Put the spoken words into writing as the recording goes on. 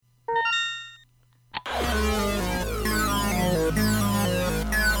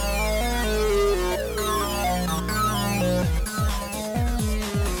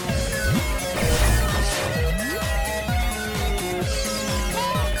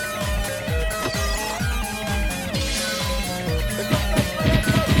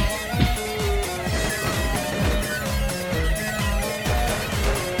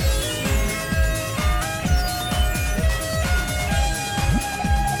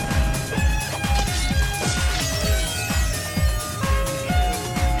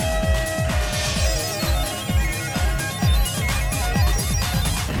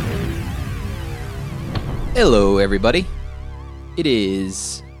Hello, everybody. It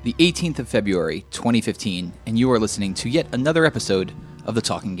is the 18th of February, 2015, and you are listening to yet another episode of the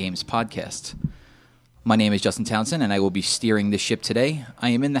Talking Games podcast. My name is Justin Townsend, and I will be steering the ship today. I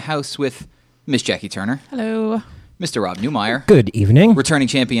am in the house with Miss Jackie Turner. Hello. Mr. Rob Newmeyer. Good evening. Returning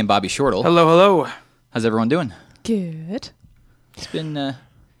champion Bobby Shortle. Hello, hello. How's everyone doing? Good. It's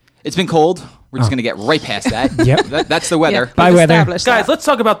been cold. We're just going to get right past that. Yep. That's the weather. Yeah, Bye, we've weather. established Guys, that. let's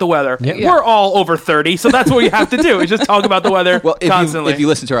talk about the weather. Yep. We're all over 30, so that's what we have to do, is just talk about the weather Well, constantly. if you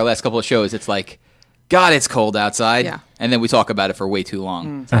listen to our last couple of shows, it's like, God, it's cold outside. Yeah. And then we talk about it for way too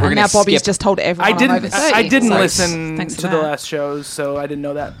long. So And gonna now Bobby's skip- just told everyone I didn't, I'm over 30. I didn't so listen thanks for to the that. last shows, so I didn't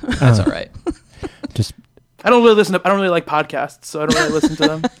know that. That's all right. Just I don't really like podcasts, so I don't really listen to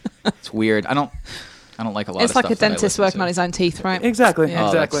them. It's weird. I don't like a lot It's of like stuff a that I dentist listen working to. on his own teeth, right? Exactly, Yeah.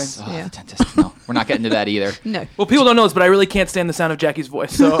 exactly. Yeah. The dentist. No, we're not getting to that either. No. Well, people don't know this, but I really can't stand the sound of Jackie's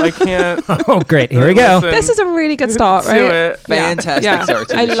voice, so I can't. oh, great. Here we go. listen This is a really good start, to right? it. Fantastic start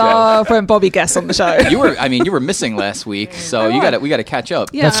to I the show. love when Bobby guests on the show. You were missing last week, so we got to catch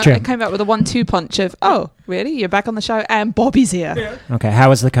up. Yeah, That's true. I came back with a 1-2 punch of, oh, really? You're back on the show and Bobby's here. Okay, how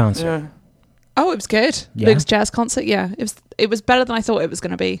was the concert? Yeah. Oh, it was good. Yeah? Luke's jazz concert, yeah. It was better than I thought it was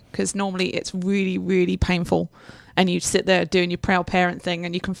going to be, because normally it's really, really painful. And you sit there doing your proud parent thing,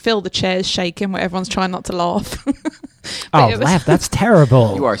 and you can feel the chairs shaking where everyone's trying not to laugh. Oh, it was- laugh. That's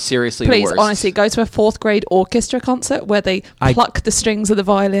terrible. You are seriously the Please, worst. honestly, go to a 4th grade orchestra concert where they I- pluck the strings of the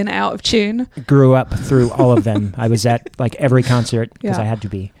violin out of tune. Grew up through all of them. I was at like every concert because Yeah. I had to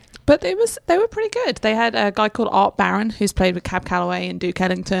be. But they were pretty good. They had a guy called Art Barron who's played with Cab Calloway and Duke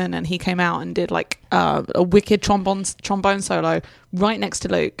Ellington, and he came out and did like a wicked trombone solo right next to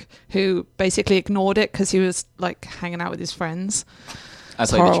Luke, who basically ignored it because he was like hanging out with his friends. I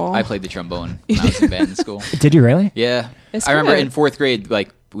played the trombone when I was in band in school. Did you really? Yeah. It's I remember good. in 4th grade, like,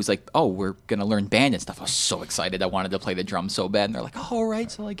 it was like, oh, we're going to learn band and stuff. I was so excited. I wanted to play the drums so bad. And they're like, oh, all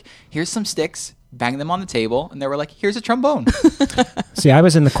right. So, like, here's some sticks. Bang them on the table. And they were like, here's a trombone. See, I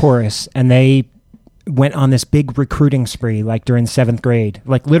was in the chorus and they went on this big recruiting spree like during 7th grade.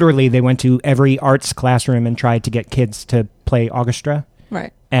 Like literally they went to every arts classroom and tried to get kids to play orchestra.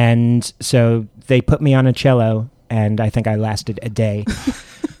 Right. And so they put me on a cello and I think I lasted a day.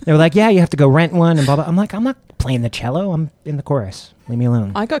 They were like, yeah, you have to go rent one and blah, blah. I'm like, I'm not playing the cello. I'm in the chorus. Leave me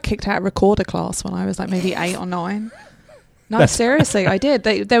alone. I got kicked out of recorder class when I was like maybe 8 or 9. No, seriously, I did.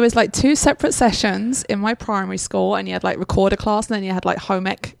 There was like 2 separate sessions in my primary school, and you had like recorder class, and then you had like home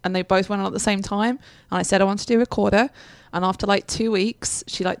ec, and they both went on at the same time. And I said I wanted to do recorder, and after like 2 weeks,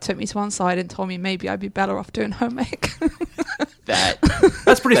 she like took me to one side and told me maybe I'd be better off doing home ec.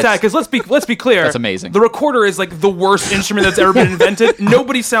 That's pretty sad, because let's be clear. That's amazing. The recorder is like the worst instrument that's ever been invented.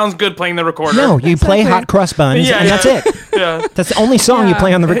 Nobody sounds good playing the recorder. No, you play Exactly. hot cross buns Yeah, and yeah. that's it. Yeah. That's the only song you Yeah.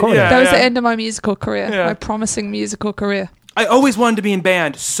 play on the recorder. Yeah. That was the end of my musical career, Yeah. my promising musical career. I always wanted to be in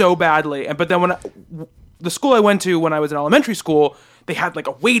band so badly, but then the school I went to when I was in elementary school, they had like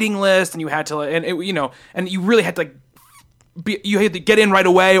a waiting list, and you had to, and you really had to you had to get in right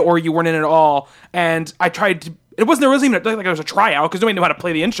away, or you weren't in at all. And I tried to. There wasn't even like it was a tryout, because nobody knew how to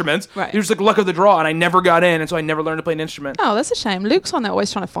play the instruments. Right. It was like luck of the draw, and I never got in, and so I never learned to play an instrument. Oh, that's a shame. Luke's on there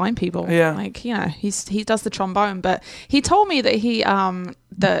always trying to find people. Yeah. Like, he does the trombone, but he told me that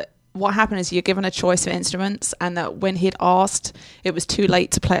that what happened is you're given a choice of instruments, and that when he'd asked, it was too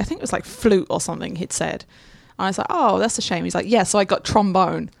late to play. I think it was like flute or something he'd said. And I was like, oh, that's a shame. He's like, yeah, so I got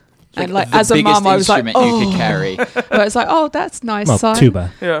trombone. And like the as a biggest mum, I was like, instrument you oh. could carry. But it's like, oh, that's nice, Well, son.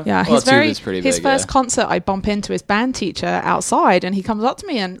 tuba. Yeah. Yeah, Well, he's tuba's pretty his big, first yeah. concert, I bump into his band teacher outside, and he comes up to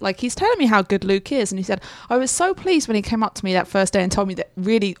me and like he's telling me how good Luke is, and he said, I was so pleased when he came up to me that first day and told me that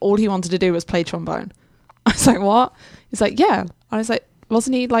really all he wanted to do was play trombone. I was like, what? He's like, yeah. I was like,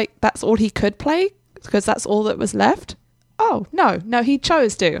 wasn't he like that's all he could play because that's all that was left? Oh no, he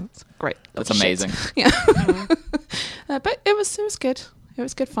chose to. It's great. That's Shit. amazing. Yeah, but it was good. It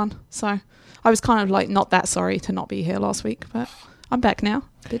was good fun. So I was kind of like not that sorry to not be here last week, but I'm back now,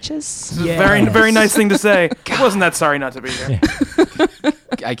 bitches. It's a very, very nice thing to say. I wasn't that sorry not to be here.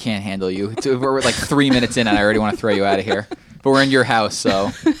 I can't handle you. We're like 3 minutes in, and I already want to throw you out of here. But we're in your house,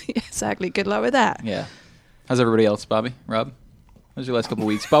 so Exactly. Good luck with that. yeah. How's everybody else, Bobby? Rob? How's your last couple of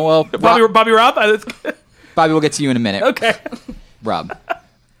weeks? Well, Bobby Rob? Bobby, we'll get to you in a minute. Okay. Rob.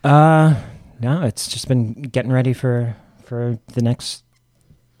 No, it's just been getting ready for the next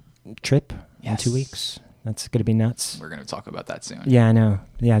trip in 2 weeks. That's going to be nuts. We're going to talk about that soon. Yeah, I know.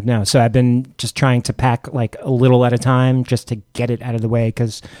 Yeah, no. So I've been just trying to pack like a little at a time just to get it out of the way,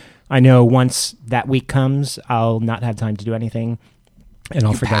 because I know once that week comes, I'll not have time to do anything and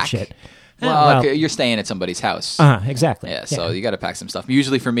I'll forget pack? shit. Well, well- you're staying at somebody's house. Exactly. Yeah, so you got to pack some stuff.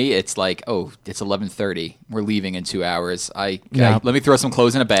 Usually for me, it's like, oh, it's 11:30. We're leaving in 2 hours. No. Let me throw some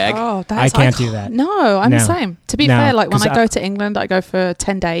clothes in a bag. Oh, I can't do that. No, I'm the No. same. To be No, fair, like when 'cause I go to England, I go for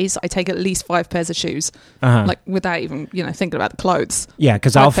 10 days. I take at least 5 pairs of shoes, like without even thinking about the clothes. Yeah,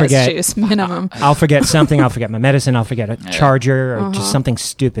 because 5 I'll pairs forget. of shoes minimum. I'll forget something. I'll forget my medicine. I'll forget a charger or just something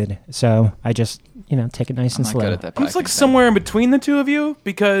stupid. So I just take it nice and I'm not slow. good at that. I'm just like packing thing. somewhere in between the two of you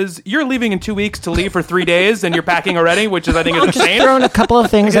because you're leaving in 2 weeks to leave for 3 days and you're packing already, which is I think is Just insane. throwing a couple of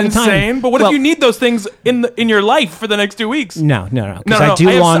things at a time. Insane. But what if you need those things in your life for the next 2 weeks? No. Because No, I do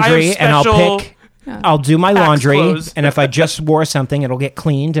I have laundry and I'll special pick. I'll do my laundry, clothes. and if I just wore something, it'll get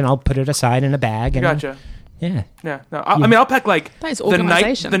cleaned, and I'll put it aside in a bag. And Gotcha. Yeah. Yeah. No, I mean, I'll pack like That is the night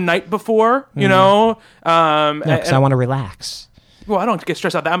organization. before, you know. Because I want to relax. Well, I don't get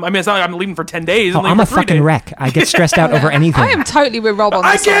stressed out. I mean, it's not like I'm leaving for 10 days. Oh, leaving I'm a for 3 fucking days. wreck. I get stressed out over anything. I am totally with Rob on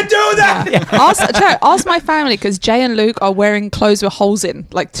I this. can't one. do that. Yeah. Ask my family because Jay and Luke are wearing clothes with holes in,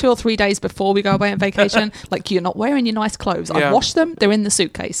 like 2 or 3 days before we go away on vacation. Like you're not wearing your nice clothes. Yeah. I've washed them; they're in the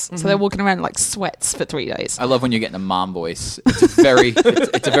suitcase, so they're walking around like sweats for 3 days. I love when you're getting a mom voice. It's a very,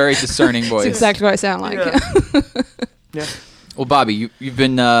 it's a very discerning voice. That's exactly what I sound like. Yeah. Yeah. Well, Bobby, you've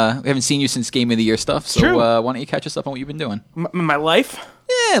been we haven't seen you since Game of the Year stuff. So True. why don't you catch us up on what you've been doing? My life.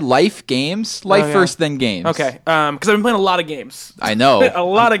 Yeah, life games, life yeah. first, then games. Okay. Because I've been playing a lot of games. I know A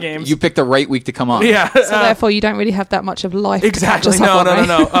lot of games. You picked the right week to come on. Yeah. So therefore, you don't really have that much of life. Exactly. To catch us up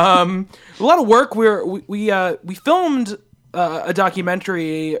No. on, eh? A lot of work. We filmed a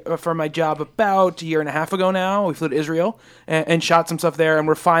documentary for my job about a year and a half ago now. We flew to Israel and shot some stuff there, and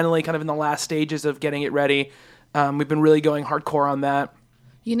we're finally kind of in the last stages of getting it ready. We've been really going hardcore on that.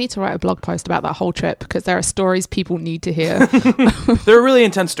 You need to write a blog post about that whole trip because there are stories people need to hear. There are really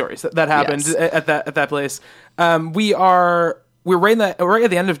intense stories that happened Yes. at that place. We're right at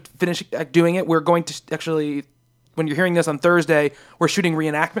the end of finishing doing it. We're going to actually, when you're hearing this on Thursday, we're shooting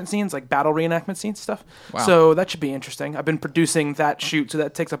reenactment scenes, like battle reenactment scenes stuff. Wow. So that should be interesting. I've been producing that shoot, so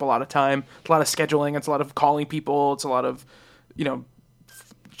that takes up a lot of time. It's a lot of scheduling. It's a lot of calling people. It's a lot of, talking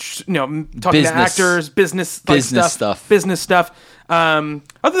Business. to actors, business stuff. business stuff.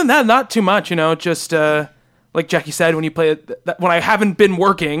 Other than that, not too much. Just like Jackie said, when you play it, when I haven't been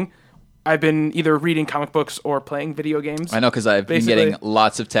working, I've been either reading comic books or playing video games. I know because I've Basically. been getting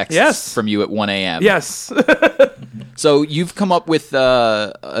lots of texts Yes. from you at 1 a.m. Yes. So you've come up with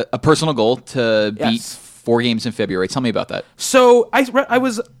a personal goal to beat Yes. 4 games in February. Tell me about that. So I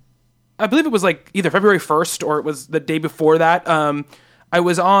believe it was like either February 1st or it was the day before that. I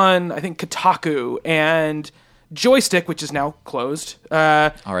was on, I think, Kotaku, and Joystick, which is now closed.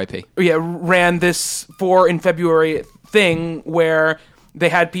 R.I.P. Yeah, ran this 4 in February thing where they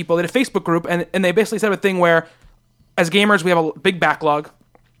had people, they had a Facebook group, and they basically set up a thing where, as gamers, we have a big backlog.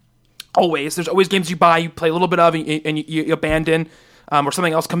 Always. There's always games you buy, you play a little bit of, and you abandon, or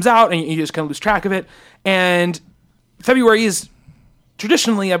something else comes out, and you just kind of lose track of it. And February is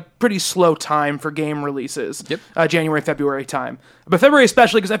traditionally a pretty slow time for game releases. Yep. January, February time. But February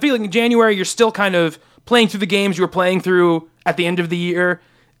especially, because I feel like in January you're still kind of playing through the games you were playing through at the end of the year.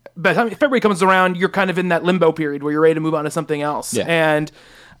 By the time February comes around, you're kind of in that limbo period where you're ready to move on to something else. Yeah. And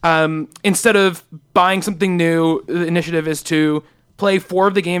instead of buying something new, the initiative is to play 4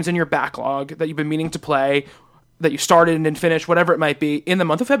 of the games in your backlog that you've been meaning to play, that you started and didn't finish, whatever it might be, in the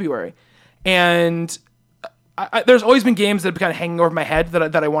month of February. And there's always been games that have been kind of hanging over my head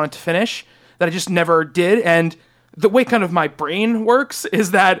that I wanted to finish that I just never did. And the way kind of my brain works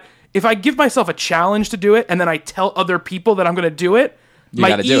is that if I give myself a challenge to do it and then I tell other people that I'm going to do it,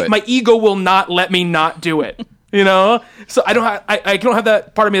 gotta do it. my ego will not let me not do it. So I don't have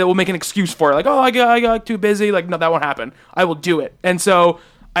that part of me that will make an excuse for it. Like, oh, I got too busy. Like, no, that won't happen. I will do it. And so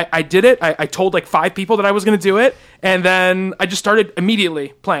I did it. I told like 5 people that I was going to do it. And then I just started immediately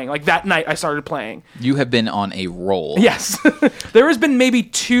playing. Like that night I started playing. You have been on a roll. Yes. There has been maybe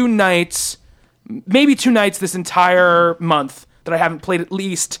 2 nights this entire month that I haven't played at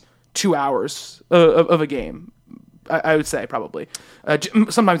least 2 hours of a game. I would say probably.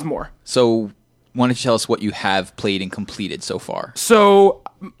 Sometimes more. So why don't you tell us what you have played and completed so far? So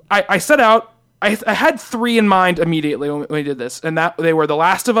I set out. I had 3 in mind immediately when we did this, and that they were The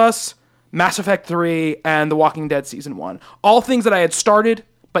Last of Us, Mass Effect 3, and The Walking Dead Season 1. All things that I had started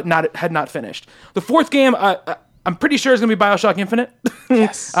but had not finished. The 4th game, I'm pretty sure is going to be BioShock Infinite.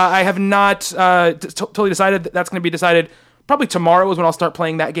 Yes. I have not totally decided. That's going to be decided probably tomorrow is when I'll start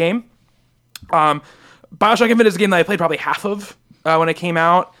playing that game. BioShock Infinite is a game that I played probably half of when it came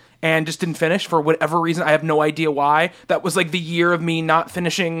out and just didn't finish for whatever reason. I have no idea why. That was like the year of me not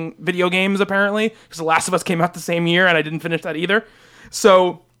finishing video games, apparently, because The Last of Us came out the same year and I didn't finish that either.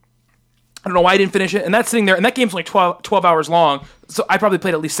 So I don't know why I didn't finish it, and that's sitting there, and that game's only 12 hours long, so I probably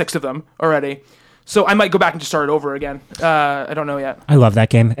played at least 6 of them already. So I might go back and just start it over again. I don't know yet. I love that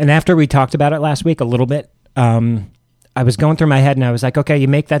game. And after we talked about it last week a little bit, I was going through my head and I was like, okay, you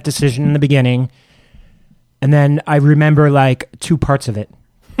make that decision in the beginning. And then I remember like 2 parts of it.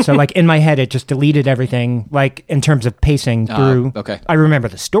 So like in my head, it just deleted everything, like in terms of pacing through. Okay. I remember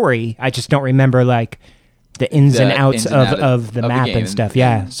the story. I just don't remember like the ins and outs of the map game and stuff.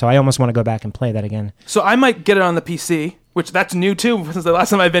 Yeah. So I almost want to go back and play that again. So I might get it on the PC, which that's new too. Since the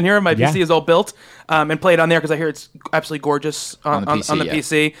last time I've been here, my PC is all built, and play it on there because I hear it's absolutely gorgeous on the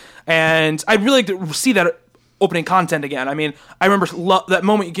PC. And I'd really like to see that opening content again. I mean, I remember that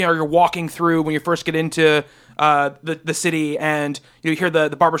moment you're walking through when you first get into the city, and you hear the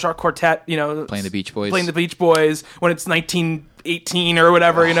barbershop quartet, playing the Beach Boys when it's 1918 or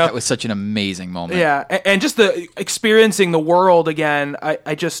whatever. That was such an amazing moment. Yeah, and just the experiencing the world again. I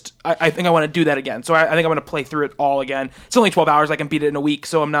think I want to do that again. So I think I'm going to play through it all again. It's only 12 hours. I can beat it in a week,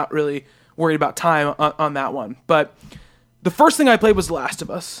 so I'm not really worried about time on that one. But the first thing I played was The Last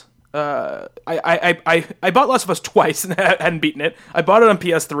of Us. I bought Last of Us twice and hadn't beaten it. I bought it on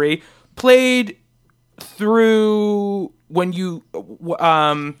PS3, played through when you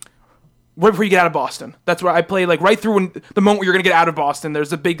right before you get out of Boston. That's where I played, like right through when the moment where you're gonna get out of Boston.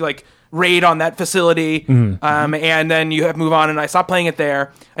 There's a big like raid on that facility, and then you have to move on. And I stopped playing it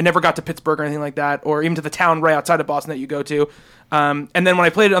there. I never got to Pittsburgh or anything like that, or even to the town right outside of Boston that you go to. And then when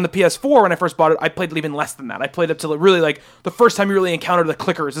I played it on the PS4, when I first bought it, I played even less than that. I played up to really like the first time you really encountered the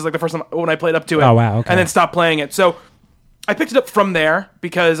clickers is like the first time when I played up to it. Oh wow! Okay. And then stopped playing it. So I picked it up from there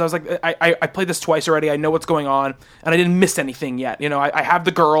because I was like, I played this twice already. I know what's going on, and I didn't miss anything yet. I have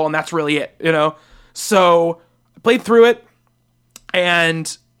the girl, and that's really it. So I played through it,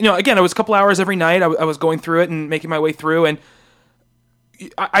 and again, it was a couple hours every night. I was going through it and making my way through, and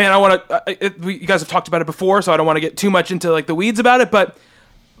I want to. You guys have talked about it before, so I don't want to get too much into like the weeds about it. But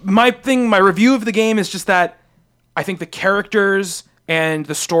my review of the game is just that I think the characters and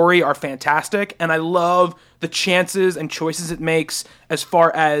the story are fantastic, and I love the chances and choices it makes as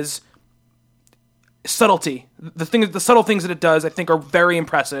far as subtlety. The subtle things that it does, I think, are very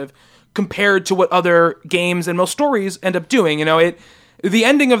impressive compared to what other games and most stories end up doing. The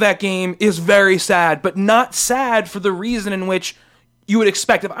ending of that game is very sad, but not sad for the reason in which you would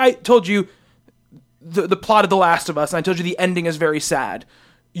expect. If I told you the plot of The Last of Us, and I told you the ending is very sad,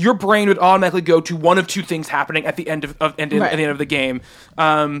 your brain would automatically go to one of 2 things happening at the end of at the end of the game,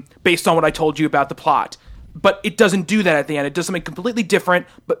 based on what I told you about the plot. But it doesn't do that at the end. It does something completely different,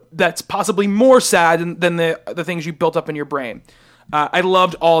 but that's possibly more sad than the things you built up in your brain. I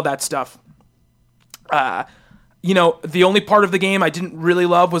loved all that stuff. The only part of the game I didn't really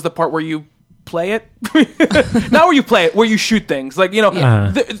love was the part where you play it. Not where you play it, where you shoot things. Like,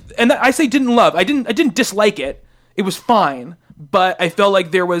 and I say didn't love. I didn't dislike it. It was fine. But I felt like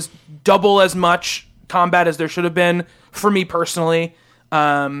there was double as much combat as there should have been for me personally.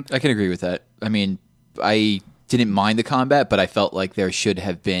 I can agree with that. I mean, I didn't mind the combat, but I felt like there should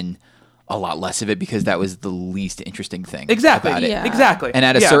have been a lot less of it because that was the least interesting thing about it. Yeah. Exactly. And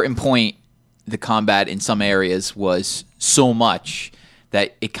at a certain point, the combat in some areas was so much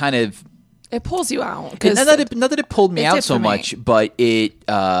that it kind of... It pulls you out. Not that it pulled me out so me. much, but it...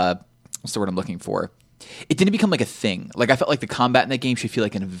 what's the word I'm looking for? It didn't become like a thing. Like, I felt like the combat in that game should feel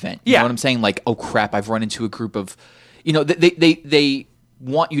like an event. You know what I'm saying? Like, oh crap, I've run into a group of... They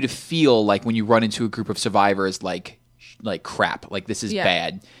want you to feel like when you run into a group of survivors, like crap, like this is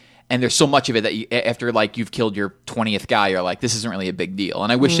bad. And there's so much of it that after like you've killed your 20th guy, you're like, this isn't really a big deal.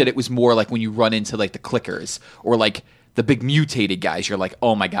 And I wish that it was more like when you run into like the clickers or like the big mutated guys, you're like,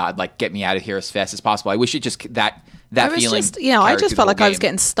 oh my God, like get me out of here as fast as possible. I wish it just that feeling. I just felt like I was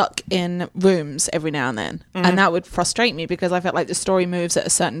getting stuck in rooms every now and then, and that would frustrate me because I felt like the story moves at a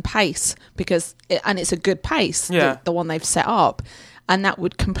certain pace and it's a good pace, the one they've set up, and that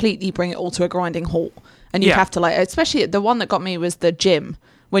would completely bring it all to a grinding halt. And you have to especially the one that got me was the gym.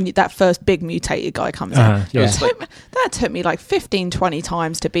 When that first big mutated guy comes in. Yeah. That took me like 15, 20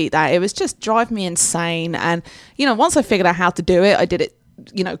 times to beat that. It was just driving me insane. And, once I figured out how to do it, I did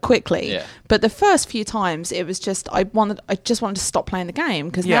it, quickly. Yeah. But the first few times, it was just, I just wanted to stop playing the game.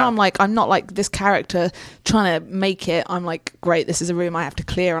 Because now I'm not like this character trying to make it. I'm like, great, this is a room I have to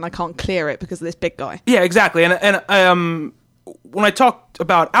clear and I can't clear it because of this big guy. Yeah, exactly. And when I talked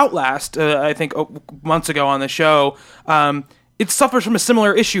about Outlast, I think months ago on the show, it suffers from a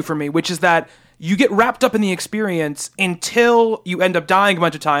similar issue for me, which is that you get wrapped up in the experience until you end up dying a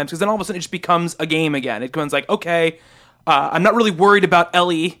bunch of times, because then all of a sudden it just becomes a game again. It becomes like, okay, I'm not really worried about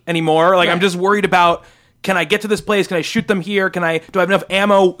Ellie anymore. Like, I'm just worried about can I get to this place? Can I shoot them here? Do I have enough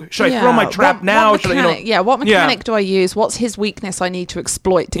ammo? Should I throw my trap now? What mechanic do I use? What's his weakness I need to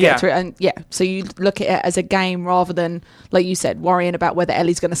exploit to get through it? And so you look at it as a game rather than, like you said, worrying about whether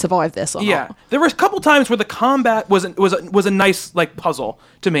Ellie's going to survive this or not. There were a couple times where the combat was a nice like puzzle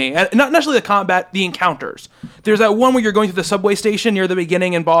to me, and not necessarily the combat, the encounters. There's that one where you're going to the subway station near the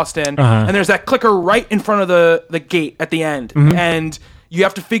beginning in Boston, and there's that clicker right in front of the gate at the end, and you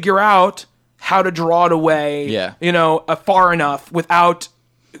have to figure out how to draw it away, far enough without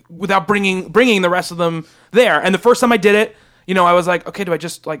bringing the rest of them there. And the first time I did it, I was like, okay, do I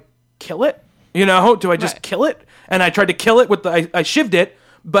just like kill it? Do I just kill it? And I tried to kill it with I shivved it,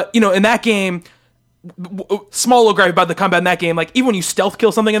 but in that game, small little gripe about the combat in that game, like even when you stealth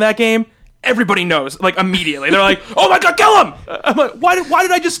kill something in that game, everybody knows, like immediately. They're like, "Oh my god, kill him!" I'm like, "Why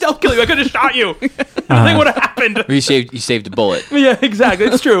did I just stealth kill you? I could have shot you. Nothing would have happened." You saved a bullet. Yeah, exactly.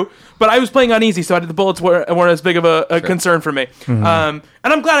 It's true. But I was playing on easy, so the bullets weren't as big of a concern for me. And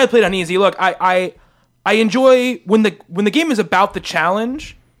I'm glad I played on easy. Look, I enjoy when the game is about the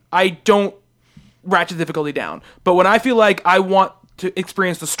challenge. I don't ratchet difficulty down. But when I feel like I want to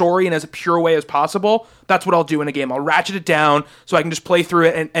experience the story in as pure way as possible, that's what I'll do in a game. I'll ratchet it down so I can just play through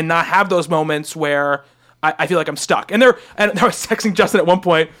it and not have those moments where I feel like I'm stuck. And I was texting Justin at one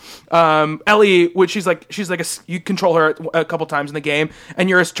point. Ellie, which she's like you control her a couple times in the game, and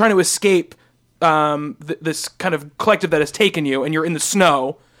you're trying to escape this kind of collective that has taken you, and you're in the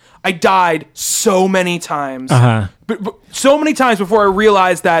snow. I died so many times, but so many times before I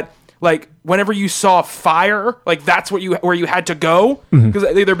realized that, like, whenever you saw fire, like that's where you had to go, because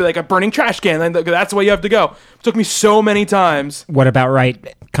there'd be like a burning trash can, and that's the way you have to go. It took me so many times. What about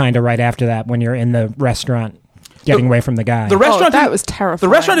right after that, when you're in the restaurant getting away from the guy? The restaurant that was terrifying.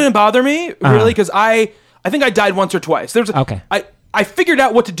 The restaurant didn't bother me really, because I think I died once or twice. Okay. I figured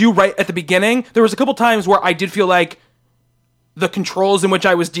out what to do right at the beginning. There was a couple times where I did feel like the controls in which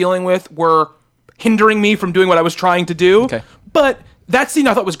I was dealing with were hindering me from doing what I was trying to do. Okay. But that scene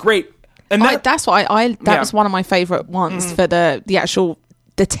I thought was great. And that's why that was one of my favorite ones for the actual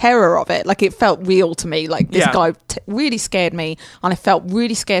the terror of it. Like, it felt real to me. Like, this guy really scared me, and I felt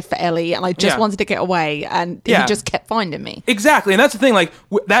really scared for Ellie, and I just wanted to get away, and he just kept finding me. Exactly, and that's the thing. Like,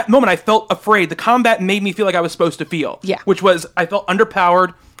 that moment, I felt afraid. The combat made me feel like I was supposed to feel. Yeah. Which was, I felt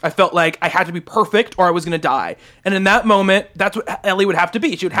underpowered. I felt like I had to be perfect, or I was going to die. And in that moment, that's what Ellie would have to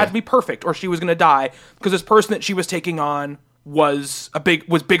be. She would have to be perfect, or she was going to die, because this person that she was taking on was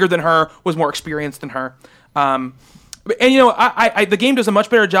bigger than her, was more experienced than her. And the game does a much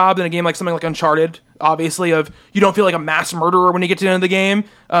better job than a game like something like Uncharted, obviously, of you don't feel like a mass murderer when you get to the end of the game.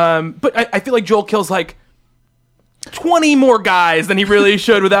 But I feel like Joel kills like 20 more guys than he really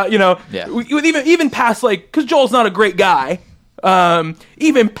should without, even past, like, because Joel's not a great guy,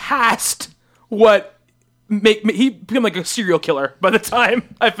 even past what he became like a serial killer by the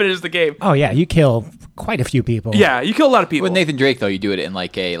time I finished the game. Oh yeah, you kill quite a few people. Yeah, you kill a lot of people. With Nathan Drake, though, you do it in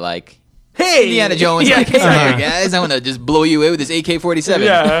like a hey, Indiana Jones, hey there, guys, I want to just blow you away with this AK-47.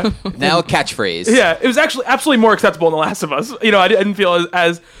 Yeah. Now a catchphrase. Yeah, it was actually absolutely more acceptable in The Last of Us. I didn't feel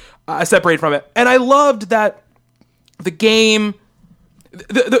as separated from it. And I loved that the game...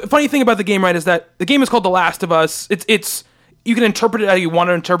 The funny thing about the game, right, is that the game is called The Last of Us. It's you can interpret it how you want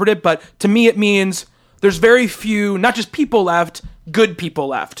to interpret it, but to me it means there's very few, not just people left, good people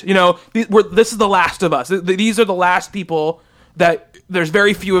left. This is The Last of Us. These are the last people that... There's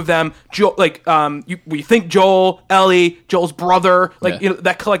very few of them. We think Joel, Ellie, Joel's brother,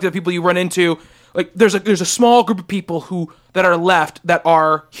 that collective of people you run into. Like, there's a small group of people that are left that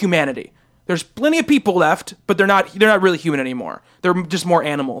are humanity. There's plenty of people left, but they're not really human anymore. They're just more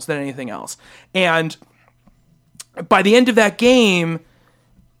animals than anything else. And by the end of that game,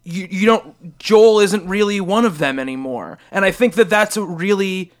 Joel isn't really one of them anymore. And I think that that's a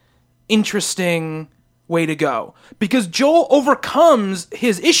really interesting way to go, because Joel overcomes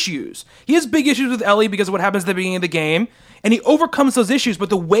his issues. He has big issues with Ellie because of what happens at the beginning of the game, and he overcomes those issues, but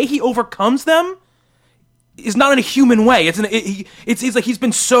the way he overcomes them is not in a human way. It's like he's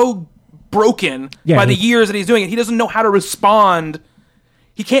been so broken by the years that he's doing it. He doesn't know how to respond.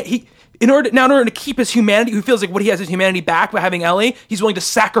 In order to keep his humanity, he feels like what he has his humanity back by having Ellie, he's willing to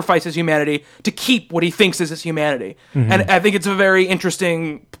sacrifice his humanity to keep what he thinks is his humanity. Mm-hmm. And I think it's a very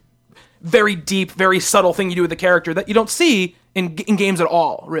interesting, very deep, very subtle thing you do with the character that you don't see in games at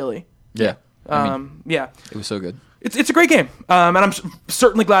all, really. Yeah. It was so good. It's a great game, and I'm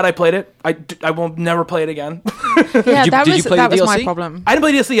certainly glad I played it. I will never play it again. Yeah, Did you play that the was DLC? my problem. I didn't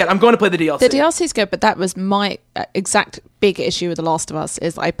play the DLC yet. I'm going to play the DLC. The DLC is good, but that was my exact big issue with The Last of Us.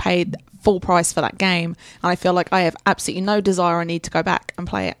 Is I paid full price for that game, and I feel like I have absolutely no desire or need to go back and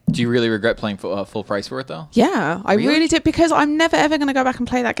play it. Do you really regret playing full price for it though? Yeah, I Really? really did, because I'm never ever going to go back and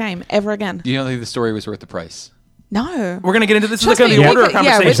play that game ever again. You don't think the story was worth the price? No. We're gonna get into this. Trust Is like me, the order yeah,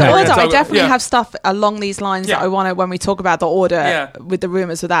 conversation. with the Exactly. order, I So, definitely yeah. have stuff along these lines Yeah. that I want to, when we talk about the order Yeah. with the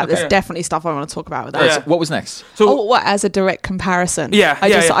rumors with that, Okay. there's definitely stuff I want to talk about with that. All right, Yeah. so what was next? So Oh, what, as a direct comparison? Yeah, I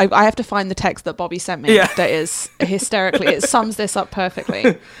yeah, just yeah. I have to find the text that Bobby sent me. Yeah. That is hysterically. It sums this up perfectly.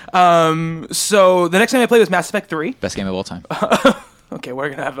 so the next game I played was Mass Effect 3. Best game of all time. Okay, we're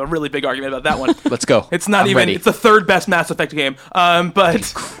gonna have a really big argument about that one. Let's go. It's not I'm even. ready. It's the third best Mass Effect game.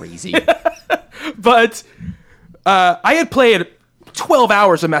 But Crazy. I had played 12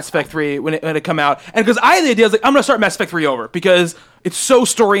 hours of Mass Effect 3 when it come out, and because I had the idea, I was like, I'm gonna start Mass Effect 3 over because it's so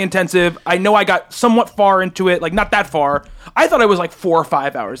story intensive. I know I got somewhat far into it, like not that far. I thought I was like 4 or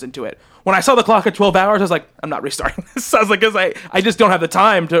 5 hours into it. When I saw the clock at 12 hours, I was like, I'm not restarting this. I was like, because I just don't have the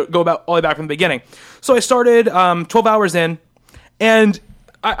time to go about all the way back from the beginning. So I started 12 hours in, and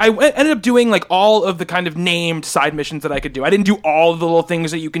I ended up doing like all of the kind of named side missions that I could do. I didn't do all of the little things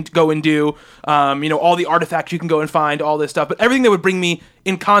that you can go and do, all the artifacts you can go and find, all this stuff. But everything that would bring me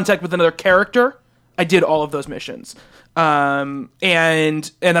in contact with another character, I did all of those missions. And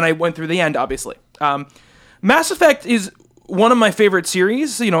then I went through the end, obviously. Mass Effect is one of my favorite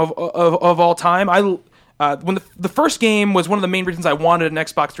series, of all time. When the first game was one of the main reasons I wanted an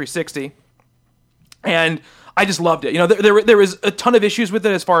Xbox 360, and I just loved it. There was a ton of issues with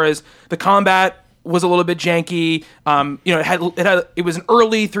it as far as the combat was a little bit janky. It was an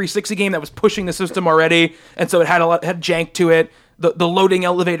early 360 game that was pushing the system already, and so it had had jank to it. The loading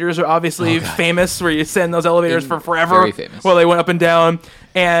elevators are obviously famous, where you send those elevators for forever very famous. while they went up and down,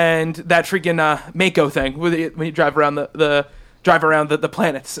 and that freaking Mako thing when you drive around the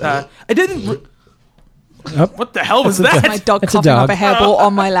planets. I didn't. What the hell was that? My dog It's a coughing up dog. a hairball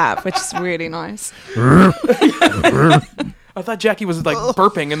on my lap, which is really nice. I thought Jackie was like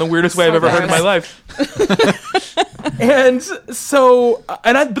burping in the weirdest way I've So ever heard in my life. And so,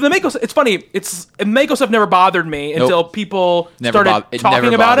 but the Mako, it's funny. Mako stuff never bothered me until people Never started it talking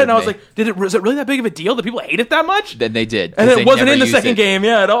never about it, and I was bothered like, was it really that big of a deal? Did people hate it that much? Then they did. And 'cause it they wasn't never in the used second it. game,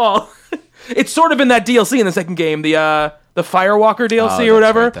 at all. It's sort of in that DLC in the second game, the Firewalker DLC or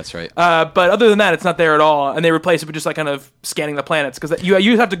whatever. That's right. But other than that, it's not there at all, and they replaced it with just like kind of scanning the planets because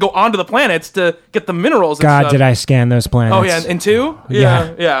you have to go onto the planets to get the minerals. And God, stuff. did I scan those planets? Oh yeah, in two.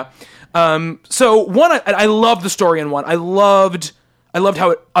 Yeah. Yeah. So one, I loved the story in one. I loved how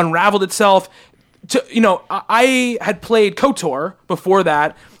it unraveled itself. I had played KOTOR before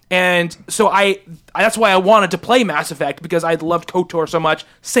that, and so that's why I wanted to play Mass Effect, because I loved KOTOR so much.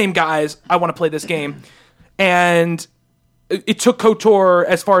 Same guys, I want to play this game, and it took KOTOR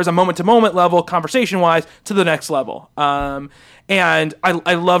as far as a moment-to-moment level, conversation-wise, to the next level. And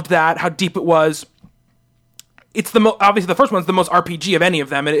I loved that, how deep it was. It's obviously the first one's the most RPG of any of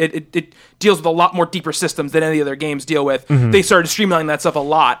them. It deals with a lot more deeper systems than any other games deal with. Mm-hmm. They started streamlining that stuff a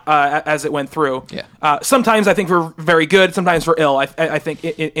lot as it went through. Yeah. Sometimes I think for very good, sometimes for ill. I think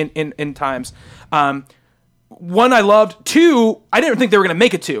in times. One I loved. Two, I didn't think they were going to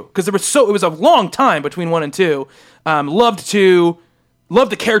make it to, because it was a long time between 1 and 2. Loved 2,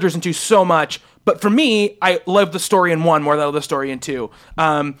 loved the characters in 2 so much. But for me, I loved the story in 1 more than I loved the story in 2.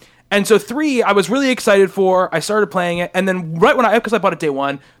 And so 3, I was really excited for. I started playing it, and then right because I bought it day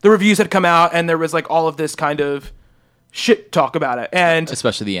 1, the reviews had come out, and there was like all of this kind of shit talk about it, and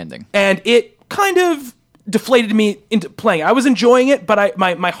Especially the ending. it kind of deflated me into playing it. I was enjoying it, but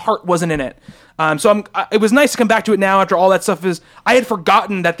my heart wasn't in it. So it was nice to come back to it now after all that stuff I had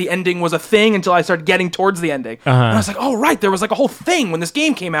forgotten that the ending was a thing until I started getting towards the ending. And I was like, oh, right, there was like a whole thing when this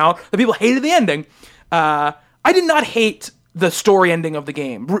game came out that people hated the ending. I did not hate the story ending of the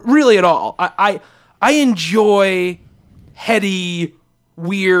game, really at all. I enjoy heady,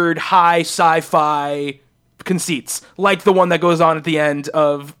 weird, high sci-fi conceits, like the one that goes on at the end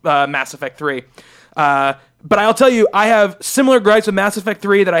of Mass Effect 3. But I'll tell you, I have similar gripes with Mass Effect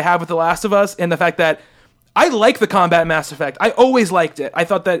 3 that I have with The Last of Us, and the fact that I like the combat in Mass Effect. I always liked it. I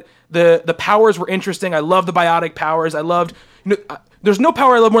thought that the powers were interesting. I love the biotic powers. I loved... there's no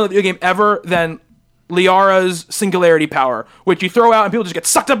power I love more in the video game ever than Liara's singularity power, which you throw out and people just get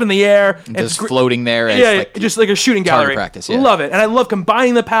sucked up in the air. And Just floating there. As just like a shooting gallery. practice, yeah. Love it. And I love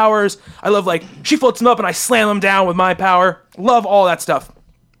combining the powers. I love, like, she floats them up and I slam them down with my power. Love all that stuff.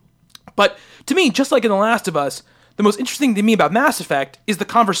 But to me, just like in The Last of Us, the most interesting to me about Mass Effect is the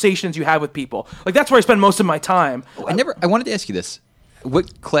conversations you have with people. Like, that's where I spend most of my time. I wanted to ask you this.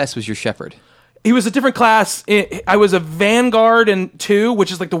 What class was your Shepherd? He was a different class. I was a Vanguard in 2,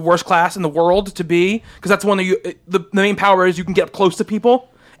 which is like the worst class in the world to be, because that's the one that the main power is you can get up close to people,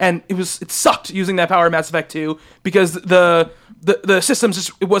 and it sucked using that power in Mass Effect 2 because the systems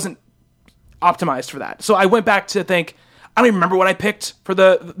just it wasn't optimized for that. So I went back to think. I don't even remember what I picked for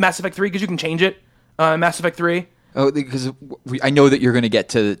the Mass Effect 3 because you can change it. Mass Effect 3. Oh, because I know that you're going to get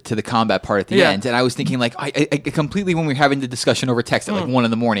to the combat part at the Yeah. end, and I was thinking like I completely when we were having the discussion over text at like 1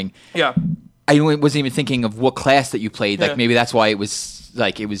 a.m. Yeah. I wasn't even thinking of what class that you played. Like Yeah. maybe that's why it was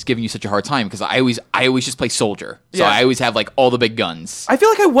giving you such a hard time because I always just play soldier, so Yeah. I always have like all the big guns. I feel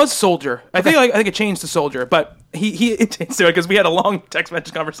like I was soldier. I think it changed to soldier, but he changed to it because we had a long text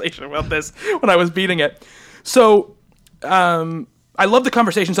message conversation about this when I was beating it. So. I love the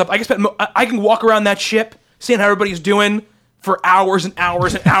conversation stuff. I can walk around that ship, seeing how everybody's doing for hours and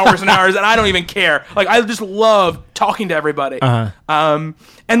hours and hours and hours, and I don't even care. Like I just love talking to everybody. And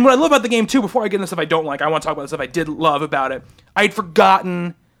what I love about the game too, before I get into stuff I don't like, I want to talk about the stuff I did love about it. I'd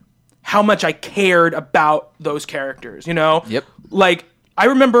forgotten how much I cared about those characters. You know? Yep. Like I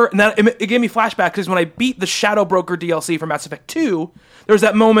remember, and that it gave me flashbacks because when I beat the Shadow Broker DLC for Mass Effect 2. There's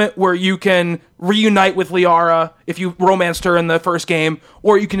that moment where you can reunite with Liara if you romanced her in the first game,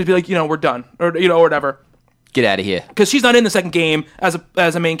 or you can just be like, we're done, or or whatever. Get out of here. Because she's not in the second game as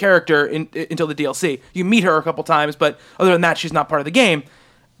a main character until the DLC. You meet her a couple times, but other than that, she's not part of the game.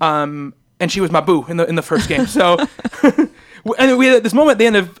 And she was my boo in the first game. So, and we had this moment at the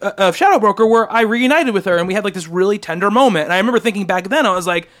end of Shadow Broker where I reunited with her, and we had like this really tender moment. And I remember thinking back then, I was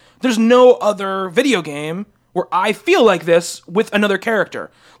like, "There's no other video game." Where I feel like this with another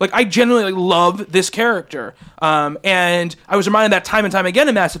character. Like, I genuinely love this character. And I was reminded that time and time again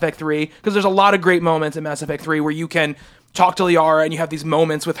in Mass Effect 3, because there's a lot of great moments in Mass Effect 3 where you can talk to Liara and you have these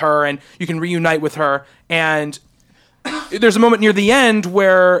moments with her and you can reunite with her. And there's a moment near the end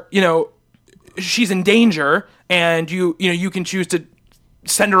where, she's in danger and you can choose to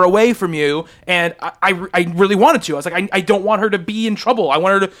send her away from you, and I really wanted to. I was like, I don't want her to be in trouble. I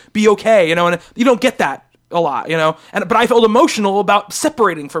want her to be okay, and you don't get that a lot, but I felt emotional about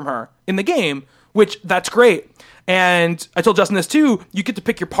separating from her in the game, which that's great. And I told Justin this too, you get to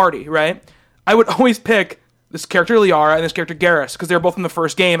pick your party, right? I would always pick this character Liara and this character Garrus because they were both in the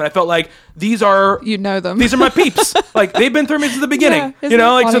first game, and I felt like these are them. These are my peeps. Like they've been through me since the beginning. Yeah, isn't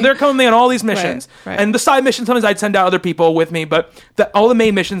that so funny? they're coming me on all these missions. Right. And the side missions sometimes I'd send out other people with me, but all the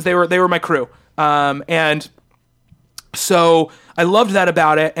main missions they were my crew. And so I loved that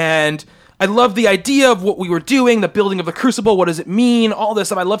about it, and I loved the idea of what we were doing, the building of the Crucible, what does it mean, all this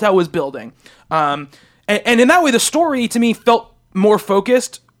stuff. I loved how it was building. And in that way, the story, to me, felt more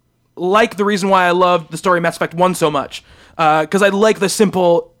focused, like the reason why I loved the story of Mass Effect 1 so much. Because I like the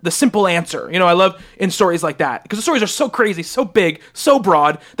simple answer. I love in stories like that. Because the stories are so crazy, so big, so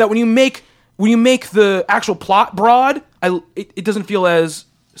broad, that when you make the actual plot broad, it doesn't feel as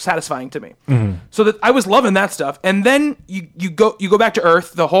satisfying to me. Mm-hmm. So that I was loving that stuff. And then you go back to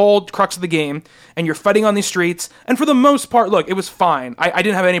Earth, the whole crux of the game, and you're fighting on these streets. And for the most part, look, it was fine. I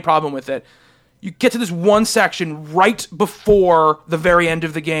didn't have any problem with it. You get to this one section right before the very end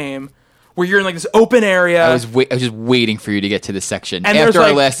of the game where you're in like this open area. I was just waiting for you to get to this section. And after our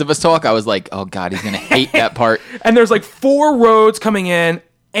like, Last of Us talk, I was like, oh God, he's going to hate that part. And there's like 4 roads coming in,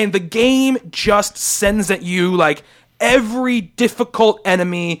 and the game just sends at you like every difficult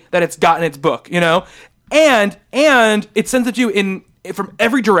enemy that it's got in its book, and it sends at you from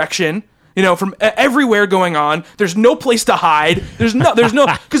every direction, from everywhere going on. There's no place to hide. There's no,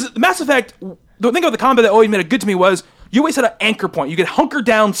 because Mass Effect, the thing about the combat that always made it good to me was you always had an anchor point. You could hunker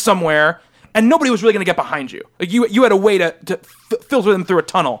down somewhere, and nobody was really going to get behind you. Like you had a way to filter them through a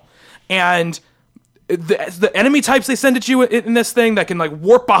tunnel, and the enemy types they send at you in this thing that can like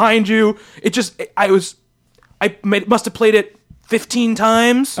warp behind you. I must have played it 15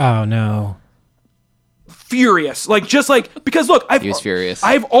 times. Oh no. Furious. Because look, He was furious.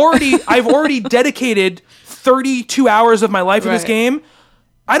 I've already dedicated 32 hours of my life in this Right. game.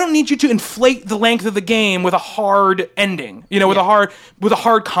 I don't need you to inflate the length of the game with a hard ending, with a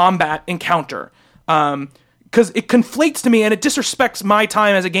hard combat encounter. Because it conflates to me and it disrespects my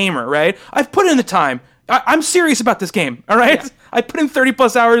time as a gamer, right? I've put in the time. I'm serious about this game, all right? Yeah. I put in 30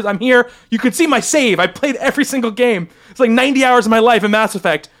 plus hours. I'm here. You could see my save. I played every single game. It's like 90 hours of my life in Mass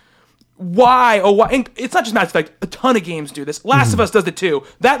Effect. Why? Oh, why? And it's not just Mass Effect. A ton of games do this. Last of Us does it too.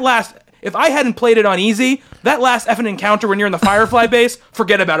 If I hadn't played it on easy, that last effing encounter when you're in the Firefly base,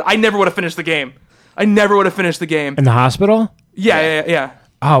 forget about it. I never would have finished the game. In the hospital? Yeah.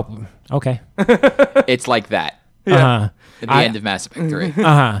 Oh, okay. It's like that. Yeah. Uh-huh. At the end of Mass Effect 3.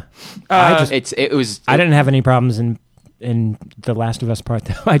 Uh-huh. I didn't have any problems in the Last of Us part,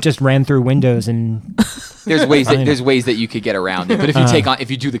 though. I just ran through windows and there's ways that you could get around it. But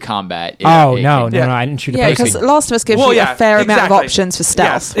if you do the combat, no, I didn't shoot a Yeah, person. because Last of Us gives you a fair amount of options for stealth.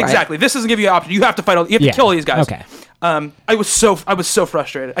 Yes, right? exactly. This doesn't give you an option. You have to fight. You have to kill these guys. Okay. I was so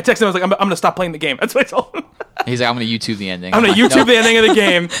frustrated. I texted him. I was like, I'm going to stop playing the game. That's what I told him. He's like, I'm going to YouTube the ending. I'm going to YouTube the ending of the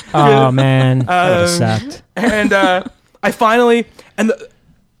game. Oh man, that would've sucked. And I finally,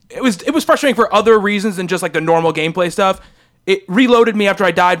 it was frustrating for other reasons than just like the normal gameplay stuff. It reloaded me after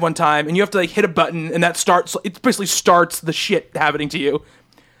I died one time, and you have to like hit a button, and it basically starts the shit happening to you.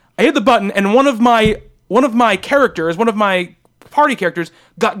 I hit the button, and one of my party characters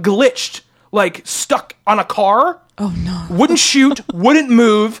got glitched, like stuck on a car. Oh no! Wouldn't shoot, wouldn't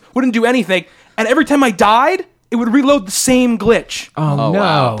move, wouldn't do anything, and every time I died, it would reload the same glitch. Oh no!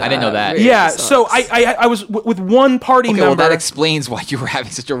 Wow. I didn't know that. really Yeah, sucks. so I was with one party Okay, member. well, that explains why you were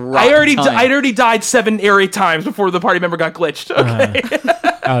having such a rough I'd time. already died 7 or 8 times before the party member got glitched. Okay,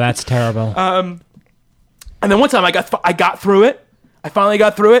 Oh, that's terrible. and then one time I got through it. I finally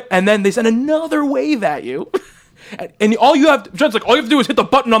got through it, and then they sent another wave at you. And all you have to do is hit the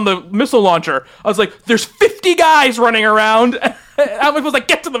button on the missile launcher. I was like, there's 50 guys running around. How am I supposed to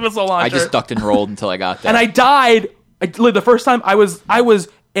get to the missile launcher? I just ducked and rolled until I got there. And I died. The first time I was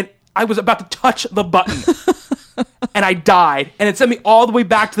about to touch the button. And I died. And it sent me all the way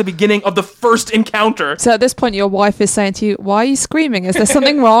back to the beginning of the first encounter. So at this point, your wife is saying to you, "Why are you screaming? Is there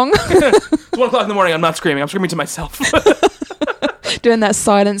something wrong?" It's 1 o'clock in the morning. I'm not screaming. I'm screaming to myself. Doing that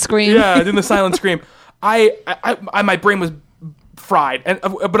silent scream. Yeah, doing the silent scream. My brain was fried,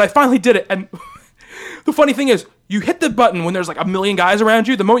 but I finally did it. And the funny thing is, you hit the button when there's like a million guys around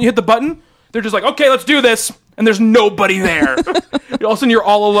you. The moment you hit the button, they're just like, "Okay, let's do this," and there's nobody there. All of a sudden, you're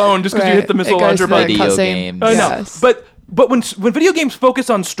all alone just because you hit the missile launcher button. Video cutscene. games. I know. Yes. But when video games focus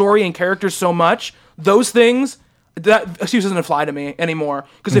on story and characters so much, those things that excuse doesn't apply to me anymore.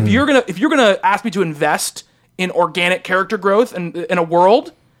 Because if you're gonna ask me to invest in organic character growth and in a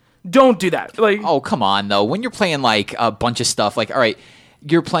world, don't do that. Like, Oh, come on, though. When you're playing, like, a bunch of stuff, like, all right,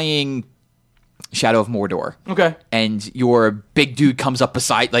 you're playing Shadow of Mordor. okay, And your big dude comes up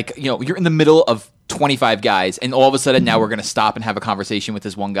beside, like, you're in the middle of 25 guys, and all of a sudden now we're going to stop and have a conversation with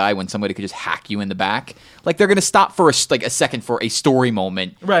this one guy when somebody could just hack you in the back. Like, they're going to stop for a second for a story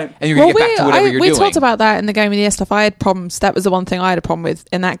moment. Right. And you're going to get back to whatever you're we doing. talked about that in the game of the year stuff. I had problems. That was the one thing I had a problem with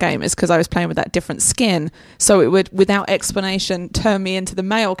in that game, is because I was playing with that different skin. So it would, without explanation, turn me into the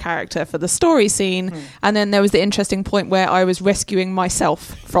male character for the story scene. And then there was the interesting point where I was rescuing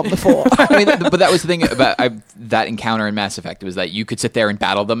myself from the fort. I mean, but that was the thing about that encounter in Mass Effect, was that you could sit there and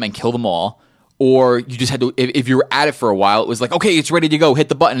battle them and kill them all, or you just had to, if you were at it for a while, it was like, okay, it's ready to go, hit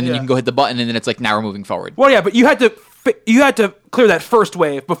the button, and then you can go hit the button, and then it's like, now we're moving forward. well, yeah, but you had to clear that first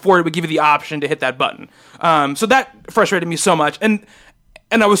wave before it would give you the option to hit that button. So that frustrated me so much, and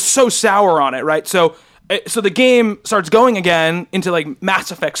I was so sour on it, right? So the game starts going again into like Mass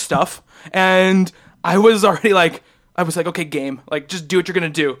Effect stuff, and I was already like, okay, game, like, just do what you're gonna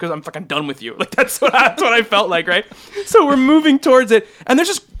do, because I'm fucking done with you. Like, that's what I felt like, right? So we're moving towards it, and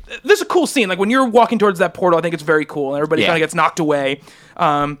there's a cool scene, like when you're walking towards that portal. I think it's very cool, and everybody kind of gets knocked away,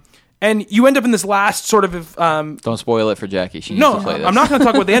 and you end up in this last sort of Don't spoil it for Jackie. She needs no, to play this. I'm not going to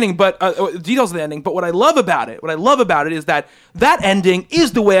talk about the ending, but details of the ending. But what I love about it is that ending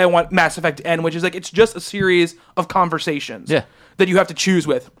is the way I want Mass Effect to end, which is like, it's just a series of conversations that you have to choose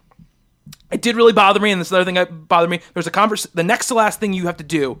with. It did really bother me, and this is another thing that bothered me. There's the next to last thing you have to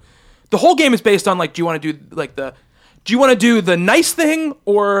do. The whole game is based on, like, do you want to do the nice thing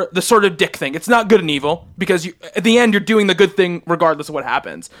or the sort of dick thing? It's not good and evil, because at the end you're doing the good thing regardless of what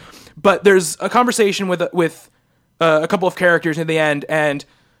happens. But there's a conversation with a couple of characters in the end, and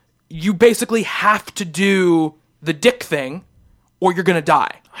you basically have to do the dick thing or you're gonna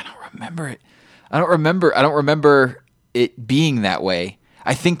die. I don't remember it. I don't remember it being that way.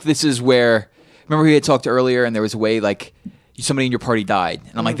 I think this is where, remember we had talked earlier, and there was a way, like, somebody in your party died,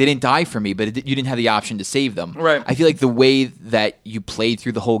 and I'm like, they didn't die for me, but you didn't have the option to save them. Right. I feel like the way that you played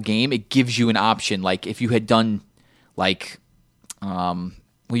through the whole game, it gives you an option. Like, if you had done, like, well,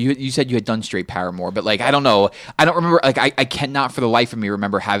 you said you had done straight Paramore, but, like, I don't know. I don't remember. Like, I cannot for the life of me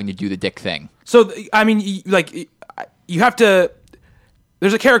remember having to do the dick thing. So, I mean, you have to.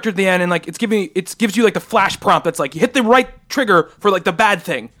 There's a character at the end, and like it gives you like the flash prompt that's like, you hit the right trigger for like the bad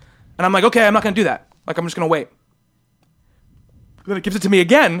thing, and I'm like, okay, I'm not gonna do that. Like, I'm just gonna wait. Then it gives it to me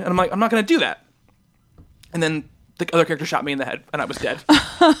again, and I'm like, I'm not gonna do that. And then the other character shot me in the head, and I was dead.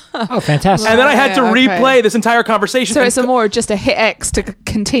 Oh, fantastic. And then I had to Okay. replay this entire conversation. So and it's more just a hit X to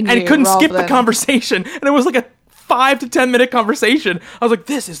continue. and couldn't rather skip the than- conversation, and it was like a 5 to 10 minute conversation. I was like,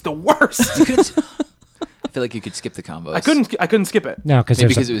 this is the worst. feel like you could skip the combos. I couldn't skip it. No, because Maybe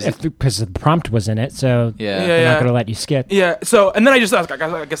because it was- because the prompt was in it, so Yeah. they're not going to let you skip. Yeah. So, and then I was like,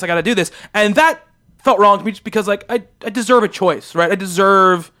 I guess I got to do this, and that felt wrong to me just because like I deserve a choice, right? I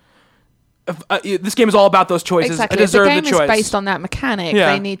deserve. This game is all about those choices. Exactly. I deserve If the game choice. is based on that mechanic,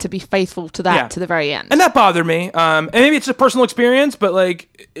 Yeah. they need to be faithful to that Yeah. to the very end. And that bothered me. And maybe it's a personal experience, but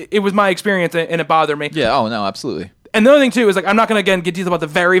like it was my experience and it bothered me. Yeah. Oh no, absolutely. And the other thing too is like I'm not going to again get detailed about the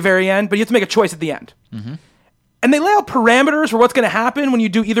very, very end, but you have to make a choice at the end. Mm-hmm. And they lay out parameters for what's going to happen when you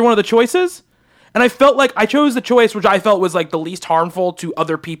do either one of the choices. And I felt like I chose the choice which I felt was like the least harmful to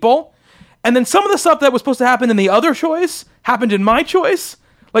other people. And then some of the stuff that was supposed to happen in the other choice happened in my choice.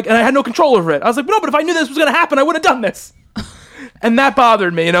 Like, and I had no control over it. I was like, no, but if I knew this was going to happen, I would have done this. And that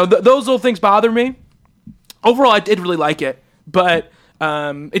bothered me. You know, those little things bother me. Overall, I did really like it, but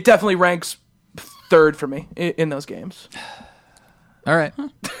it definitely ranks third for me in those games. All right.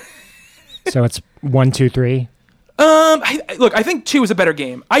 So it's 1, 2, 3. Look, I think 2 is a better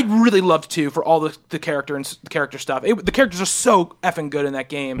game. I really loved 2 for all the character and the character stuff. The characters are so effing good in that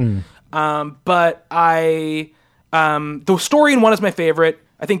game. But the story in 1 is my favorite.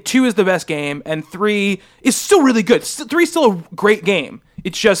 I think 2 is the best game, and 3 is still really good. 3 is still a great game.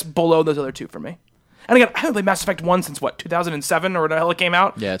 It's just below those other 2 for me. And again, I haven't played Mass Effect 1 since 2007 or whatever the hell it came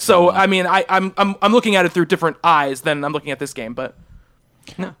out. Yeah, it's so been a while. I mean, I'm looking at it through different eyes than I'm looking at this game. But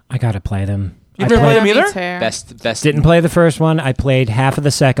I got to play them. You I never played them Me either? too. Best Didn't play the first one. I played half of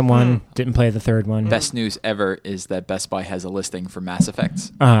the second one. Didn't play the third one. Best news ever is that Best Buy has a listing for Mass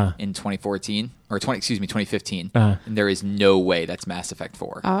Effect Uh-huh. in 2014 or 2015, Uh-huh. and there is no way that's Mass Effect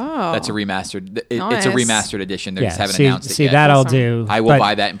 4. Oh. That's a remastered. It's a Nice. remastered edition. They just haven't announced it see yet. that I'll Awesome. do. I will but,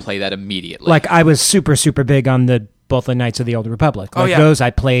 buy that and play that immediately. Like I was super big on both the Knights of the Old Republic. Like yeah. those I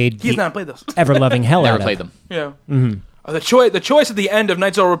played He's the not played those. ever loving hell out Never of. played them. Yeah. The choice at the end of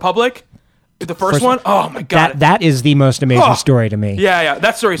Knights of the Republic, the first one. Oh my god. That is the most amazing Oh. story to me. Yeah.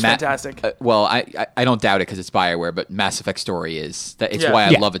 That story's Ma- fantastic. Well, I don't doubt it because it's BioWare, but Mass Effect story is that. It's Yeah. why I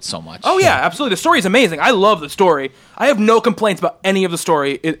Yeah. love it so much. Oh yeah, absolutely. The story is amazing. I love the story. I have no complaints about any of the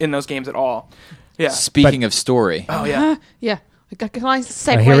story in those games at all. Yeah. Speaking of story, Oh yeah. Yeah. Can I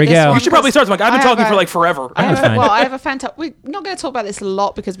segue here we this go. one? You should probably start, Mike. I've been I talking have for a- like forever. I have That's fine. well, I have a fantastic. We're not going to talk about this a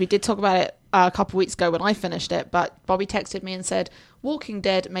lot because we did talk about it a couple of weeks ago when I finished it. But Bobby texted me and said, "Walking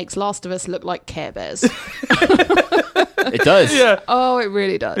Dead makes Last of Us look like Care Bears." it does. Yeah. Oh, it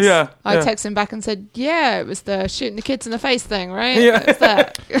really does. Yeah, I yeah. texted him back and said, "Yeah, it was the shooting the kids in the face thing, right? Yeah. It's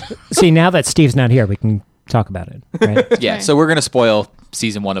that." See, now that Steve's not here, we can talk about it. Right? Yeah, Okay. so we're gonna spoil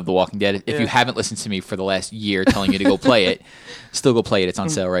season 1 of The Walking Dead. If Yeah. you haven't listened to me for the last year telling you to go play it, still go play it. It's on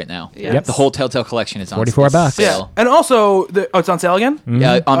sale right now. Yes. Yep. The whole Telltale collection is on $44 bucks. Yeah. sale. And also, it's on sale again.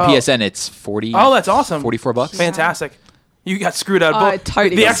 Yeah, on PSN it's 40. Oh, that's awesome. $44. Fantastic. You got screwed out. I Both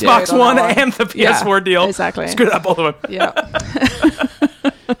totally the got Xbox screwed One on that one. and the PS4 deal. exactly. Screwed out both of them. Yeah.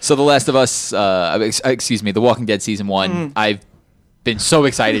 So The Last of Us, excuse me, The Walking Dead season 1. I've been so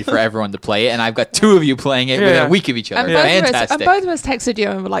excited for everyone to play it, and I've got 2 of you playing it within Yeah. a week of each other. And Fantastic. both of us texted you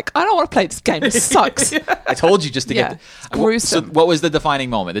and were like, "I don't want to play this game. It sucks." I told you just to Yeah. get. It's gruesome. So what was the defining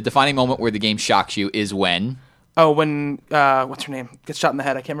moment? The defining moment where the game shocks you is when. Oh, when what's her name gets shot in the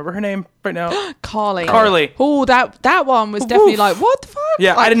head? I can't remember her name right now. Carly. Oh, that one was definitely Oof. like, what the fuck?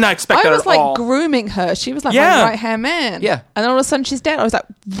 Yeah, Like, I did not expect I that was at like all. grooming her. She was like Yeah. my right hand man. Yeah. And then all of a sudden she's dead. I was like,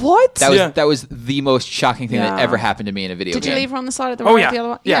 what? That was the most shocking thing that Yeah. ever happened to me in a video Did game. you leave her on the side of the Oh, road? yeah. The other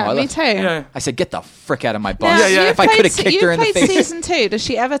one? Yeah, I me left- too. Yeah. I said, "Get the frick out of my Now, bus!" Yeah, yeah. you've If I could have played- kicked her in the You've played face, season 2. Does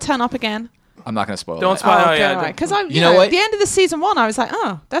she ever turn up again? I'm not going to spoil Don't it. spoil. Oh, okay, yeah, right. Because I, You know know, what? at the end of the season 1, I was like,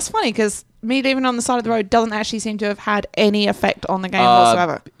 oh, that's funny because me leaving on the side of the road doesn't actually seem to have had any effect on the game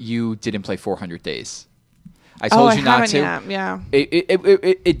whatsoever. You didn't play 400 Days. I Oh, told I you not haven't to. yet. Yeah.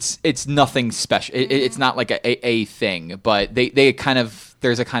 It's nothing special. It's not like a thing, but they kind of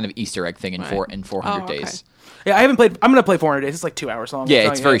there's a kind of Easter egg thing in Right. 400 Oh, okay. Days. Yeah, I haven't played. I'm gonna play 400 Days. It's like 2 hours long. Yeah,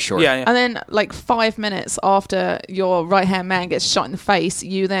 I'm it's telling very you. short. Yeah, yeah. And then, like 5 minutes after your right hand man gets shot in the face,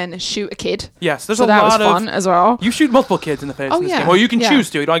 you then shoot a kid. Yes, there's so a that lot was fun of. as well. You shoot multiple kids in the face. Oh, in this yeah. game. Well, you can Yeah.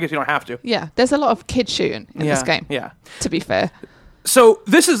 choose to. I guess you don't have to. Yeah, there's a lot of kid shooting in Yeah, this game. Yeah. To be fair, So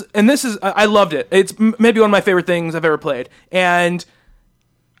this is I loved it. It's maybe one of my favorite things I've ever played, and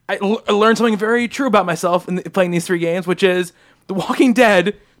I learned something very true about myself in playing these 3 games, which is The Walking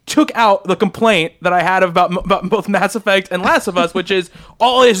Dead took out the complaint that I had about both Mass Effect and Last of Us, which is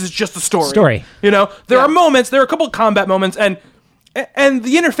all it is just a story. Story. You know, there Yeah. are moments, there are a couple of combat moments, and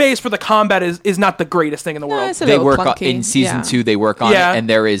the interface for the combat is not the greatest thing in the world. it's a They little work on, clunky. in season Yeah. 2. They work on Yeah. it, and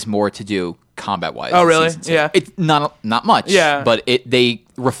there is more to do combat wise. Oh, really? Yeah. It's not much. Yeah. But they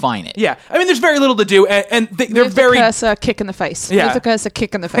refine it. Yeah, I mean, there's very little to do, and they're Move very the cursor, kick in the face. Yeah. Move the cursor,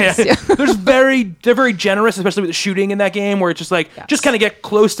 kick in the face. Yeah. Yeah. they're very generous, especially with the shooting in that game, where it's just like just kind of get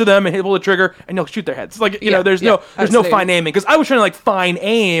close to them and pull the trigger, and you'll shoot their heads. Like you know, there's no absolutely. fine aiming, because I was trying to like fine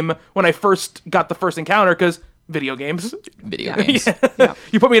aim when I first got the first encounter, because video games. Video Yeah. games. Yeah.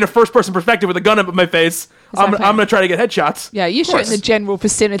 You put me in a first person perspective with a gun up at my face. Exactly. I'm gonna try to get headshots. Yeah, you shoot in the general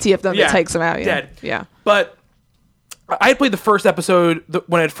vicinity of them, Yeah. it takes them out. Yeah. Dead. Yeah. But I had played the first episode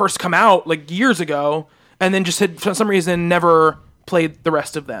when it had first come out, like years ago, and then just had, for some reason, never played the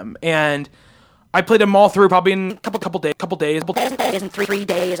rest of them. And I played them all through probably in a couple days. In 3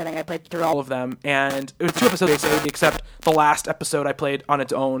 days, I think I played through all. All of them, and it was 2 episodes, except the last episode I played on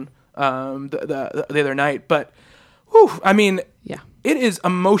its own the other night. But, whew, I mean, Yeah. it is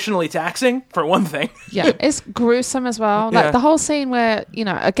emotionally taxing for one thing. Yeah, it's gruesome as well. Like Yeah. the whole scene where, you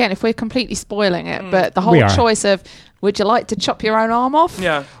know, again, if we're completely spoiling it, but the We whole are. choice of, would you like to chop your own arm off?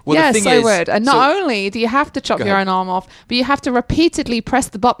 Yeah. Well, the Yes, thing I is- would. And not so- only do you have to chop Go your ahead. own arm off, but you have to repeatedly press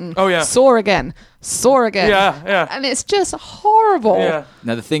the button. Oh, yeah. Saw again. Saw again. Yeah. And it's just horrible. Yeah.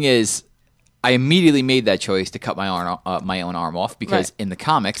 Now the thing is, I immediately made that choice to cut my own arm off because Right. in the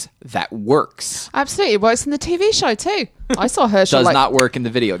comics that works. Absolutely. It works in the TV show too. I saw Herschel Does like, not work in the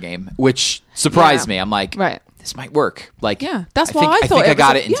video game, which surprised Yeah. me. I'm like, Right. this might work. Like, Yeah, that's why think, I thought think it I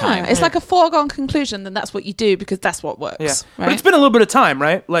got was it in time. It's like a foregone conclusion, then that's what you do because that's what works. Yeah. Right? But it's been a little bit of time,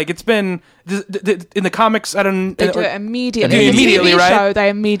 right? Like, it's been in the comics. I don't. They do it immediately. They do In the immediately, TV right? show, they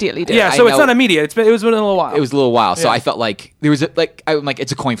immediately do Yeah, it. so I it's know. not immediate. It was been a little while. It was a little while, so Yeah. I felt like there was I'm like,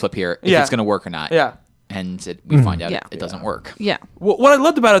 it's a coin flip here if Yeah. it's going to work or not. Yeah. And we find out Yeah. it doesn't work. Yeah. What I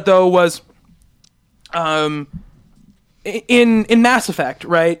loved about it though was, in Mass Effect,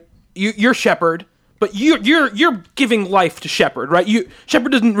 right? You're Shepard, but you're giving life to Shepard, right?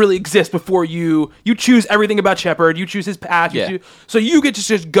 Shepard doesn't really exist before you choose everything about Shepard. You choose his path. Yeah. So you get to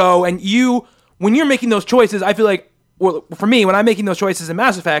just go, and when you're making those choices, I feel like, well, for me, when I'm making those choices in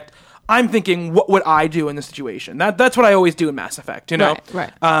Mass Effect, I'm thinking, what would I do in this situation? That's what I always do in Mass Effect, you know?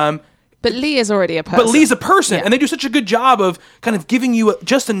 Right. But Lee is already a person. But Lee's a person, Yeah. and they do such a good job of kind of giving you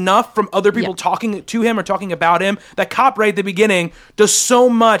just enough from other people Yeah. talking to him or talking about him. That cop right at the beginning does so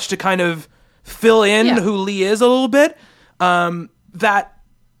much to kind of fill in Yeah. who Lee is a little bit. But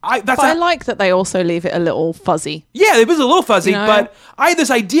I like that they also leave it a little fuzzy. yeah, it was a little fuzzy, You know? but I had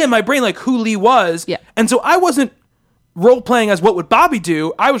this idea in my brain like who Lee was, Yeah. and so I wasn't role playing as what would Bobby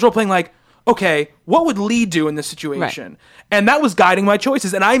do. I was role playing like, okay, what would Lee do in this situation? And that was guiding my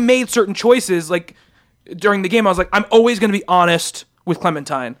choices. And I made certain choices like during the game. I was like, I'm always going to be honest with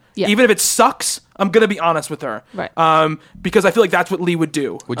Clementine, Yeah. even if it sucks. I'm going to be honest with her, Right. Because I feel like that's what Lee would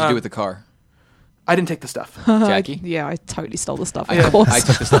do. What'd you do with the car, I didn't take the stuff. Jackie? Yeah, I totally stole the stuff, I, of course. I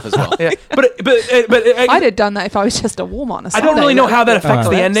took the stuff as well. Yeah, but I'd have done that if I was just a Walmart on a I Sunday. don't really know how that affects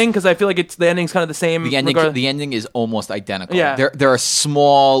the works. ending because I feel like the ending's kind of the same. The ending, regardless. the ending is almost identical. Yeah. There are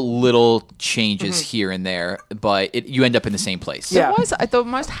small little changes here and there, but you end up in the same place. Yeah. It was the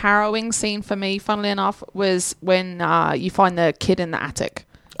most harrowing scene for me, funnily enough, was when you find the kid in the attic.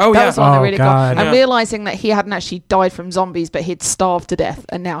 Oh, That yeah. was the one that Oh, really God. got. And Yeah. realizing that he hadn't actually died from zombies, but he'd starved to death,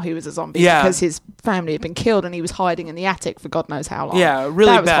 and now he was a zombie Yeah. because his family had been killed, and he was hiding in the attic for God knows how long. Yeah,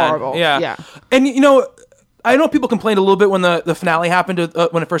 really that was bad. horrible. Yeah. And you know, I know people complained a little bit when the finale happened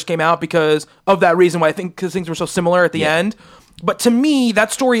when it first came out because of that reason why I think because things were so similar at the end. But to me,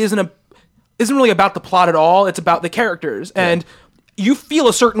 that story isn't really about the plot at all. It's about the characters and. You feel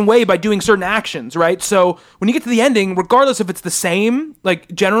a certain way by doing certain actions, right? So when you get to the ending, regardless if it's the same,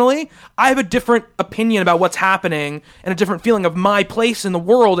 like generally, I have a different opinion about what's happening and a different feeling of my place in the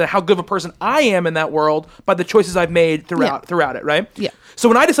world and how good of a person I am in that world by the choices I've made throughout it, right? Yeah. So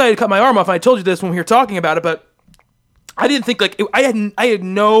when I decided to cut my arm off, and I told you this when we were talking about it, but I didn't think I had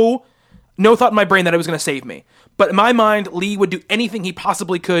no thought in my brain that it was going to save me. But in my mind, Lee would do anything he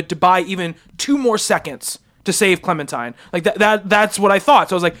possibly could to buy even 2 more seconds to save Clementine. Like that's what I thought.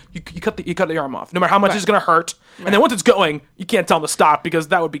 So I was like, you cut the arm off, no matter how much it's going to hurt. And then once it's going, you can't tell him to stop because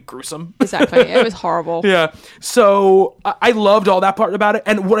that would be gruesome. Exactly. It was horrible. Yeah. So I loved all that part about it.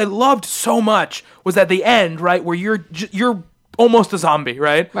 And what I loved so much was at the end, right, where you're almost a zombie,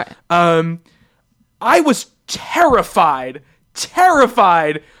 right? Right. I was terrified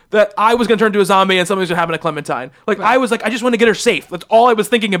that I was going to turn into a zombie and something was going to happen to Clementine. Like, I was like, I just want to get her safe. That's all I was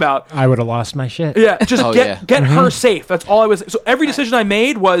thinking about. I would have lost my shit. Yeah, just Oh, get yeah. her safe. That's all I was. So every decision I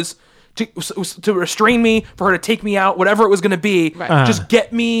made was to restrain me, for her to take me out, whatever it was going to be. Right. Just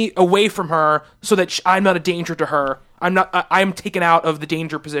get me away from her so that I'm not a danger to her. I'm taken out of the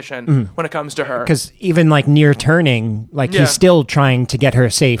danger position when it comes to her. Because even like near turning, like Yeah. he's still trying to get her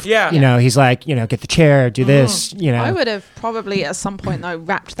safe. Yeah. You know, he's like, you know, get the chair, do this, you know. I would have probably at some point though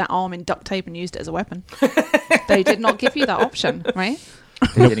wrapped that arm in duct tape and used it as a weapon. They did not give you that option, right?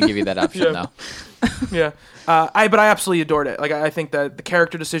 They didn't give you that option, though. Yeah. But I absolutely adored it. Like, I think that the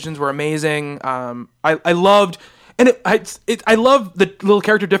character decisions were amazing. I loved, and I love the little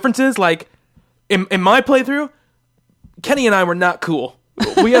character differences. Like, in my playthrough, Kenny and I were not cool.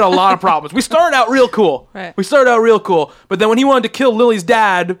 We had a lot of problems. We started out real cool. Right. But then when he wanted to kill Lily's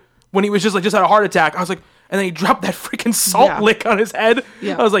dad, when he was just had a heart attack, I was like, and then he dropped that freaking salt lick on his head.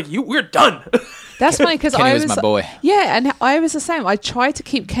 Yeah. I was like, we're done. That's funny because Kenny I was my boy. Yeah, and I was the same. I tried to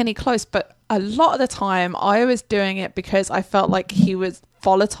keep Kenny close, but a lot of the time I was doing it because I felt like he was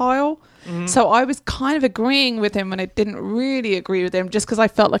volatile. So I was kind of agreeing with him when I didn't really agree with him, just because I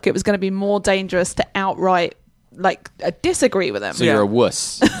felt like it was going to be more dangerous to outright disagree with him. So you're a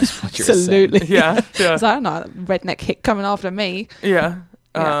wuss. Is what you're Absolutely. saying. Yeah. Yeah. So I don't know, redneck hick coming after me. Yeah.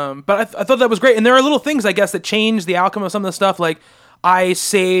 Yeah. But I thought that was great. And there are little things, I guess, that change the outcome of some of the stuff. Like, I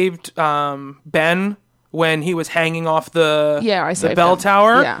saved Ben when he was hanging off the I saved bell him.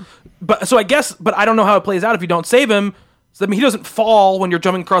 tower. Yeah. But I don't know how it plays out if you don't save him. So, I mean, he doesn't fall when you're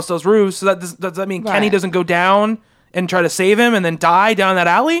jumping across those roofs. So does that mean Kenny Right. doesn't go down and try to save him and then die down that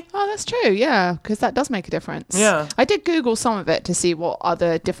alley? Oh, that's true. Yeah, because that does make a difference. Yeah. I did Google some of it to see what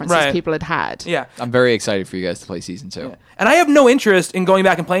other differences Right. people had had. Yeah. I'm very excited for you guys to play season 2. And I have no interest in going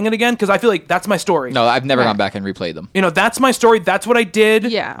back and playing it again because I feel like that's my story. No, I've never Right. gone back and replayed them. You know, that's my story. That's what I did.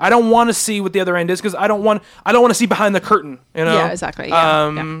 Yeah. I don't want to see what the other end is because I don't want to see behind the curtain. You know. Yeah, exactly.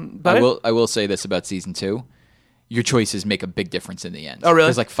 Yeah. But I will say this about season 2. Your choices make a big difference in the end. Oh, really?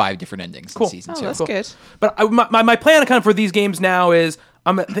 There's like 5 different endings Cool. in season Oh, 2. that's good. But my plan kind of for these games now is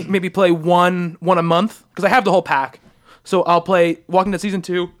I'm gonna think maybe play one a month because I have the whole pack. So I'll play Walking Dead season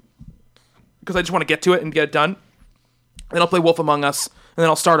 2 because I just want to get to it and get it done. Then I'll play Wolf Among Us, and then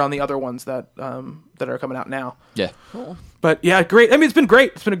I'll start on the other ones that are coming out now. Yeah. But yeah, great. I mean, it's been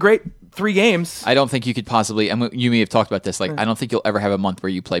great. It's been a great 3 games. I don't think you could possibly, and you may have talked about this, like, I don't think you'll ever have a month where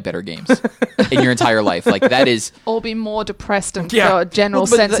you play better games in your entire life. Like, that is... Or be more depressed and Yeah. feel a general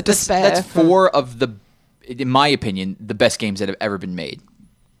Well, but sense of that's- despair. That's 4 of the, in my opinion, the best games that have ever been made.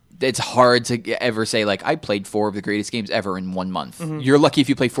 It's hard to ever say, like, I played 4 of the greatest games ever in 1 month. You're lucky if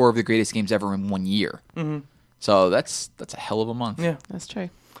you play 4 of the greatest games ever in 1 year. So that's a hell of a month. Yeah. That's true.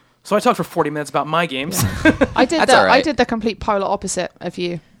 So I talked for 40 minutes about my games. I did That's all right. I did the complete polar opposite of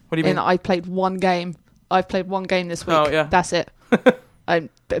you. What do you mean? I played one game. I've played one game this week. Oh, yeah. That's it. I'm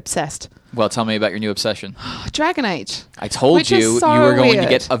obsessed. Well, tell me about your new obsession. Dragon Age. I told Which is you so you were going to weird.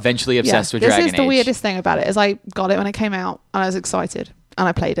 get eventually obsessed with this Dragon is the Age. weirdest thing about it is I got it when it came out and I was excited and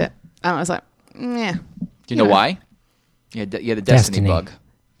I played it and I was like, yeah. Do you know why? You had a Destiny bug.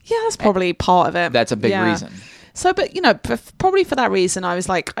 Yeah, that's probably part of it. That's a big Yeah. reason. So, but probably for that reason, I was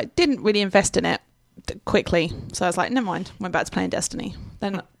like, I didn't really invest in it quickly. So I was like, never mind. Went back to playing Destiny.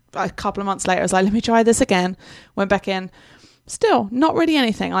 Then a couple of months later, I was like, let me try this again. Went back in. Still, not really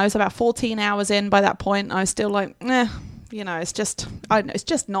anything. I was about 14 hours in by that point. I was still like, it's just, I don't know, it's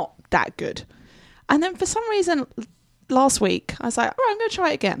just not that good. And then for some reason, last week, I was like, all right, I'm going to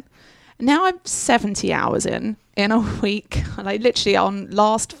try it again. Now I'm 70 hours in a week. And I literally on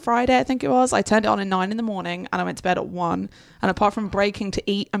last Friday, I think it was, I turned it on at 9 in the morning and I went to bed at 1. And apart from breaking to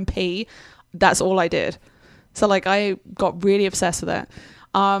eat and pee, that's all I did. So like I got really obsessed with it.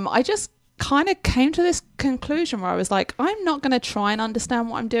 I just kind of came to this conclusion where I was like, I'm not going to try and understand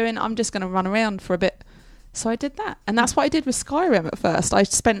what I'm doing. I'm just going to run around for a bit. So I did that. And that's what I did with Skyrim at first.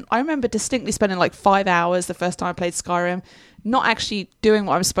 I remember distinctly spending like 5 hours the first time I played Skyrim, not actually doing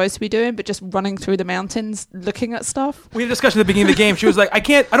what I was supposed to be doing, but just running through the mountains, looking at stuff. We had a discussion at the beginning of the game. She was like, I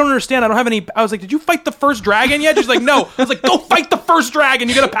don't understand. I don't have any. I was like, did you fight the first dragon yet? She's like, no. I was like, go fight the first dragon.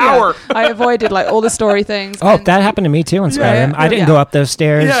 You got a power. Yeah. I avoided like all the story things. Oh, and- that happened to me too in Skyrim. Yeah, I didn't yeah. go up those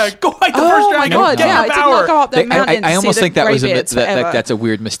stairs. Yeah, go fight the Oh first my dragon. god! Get Yeah, I the did power. not go up the mountain. I almost think that was forever. that's a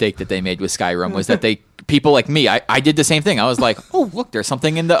weird mistake that they made with Skyrim was that people like me, I did the same thing. I was like, oh look, there's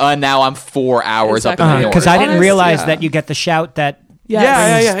something in the now I'm 4 hours up in the Exactly. north. Because I didn't Honest, realize yeah. that you get the shout that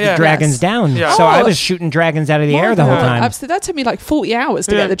Yes. Yeah, brings the dragons Yes. down. Yeah. So I Oh. was shooting dragons out of the air the whole Oh, time. Absolutely. That took me like 40 hours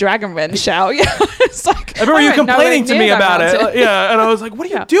to Yeah. get the dragon wren shout. Yeah, it's like I remember you went nowhere complaining to near me that about it. mountain. Yeah, and I was like, what are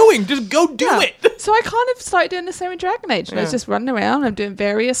you Yeah. doing? Just go do Yeah. it. So I kind of started doing the same with Dragon Age. And I was Yeah. just running around. I'm doing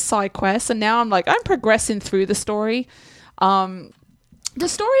various side quests, and now I'm progressing through the story. The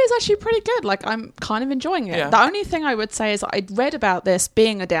story is actually pretty good. Like, I'm kind of enjoying it. Yeah. The only thing I would say is I'd read about this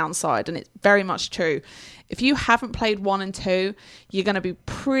being a downside, and it's very much true. If you haven't played 1 and 2, you're going to be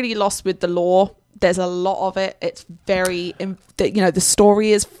pretty lost with the lore. There's a lot of it. It's very, the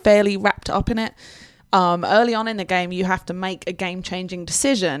story is fairly wrapped up in it. Early on in the game, you have to make a game-changing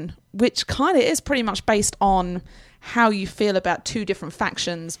decision, which kind of is pretty much based on how you feel about two different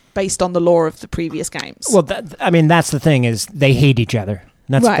factions based on the lore of the previous games. Well, that's the thing is they hate each other.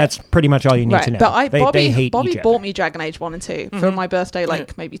 That's pretty much all you need to know. But they hate Bobby each other. bought me Dragon Age 1 and 2 for my birthday,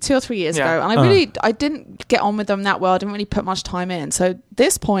 maybe 2 or 3 years ago. And I didn't get on with them that well. I didn't really put much time in. So at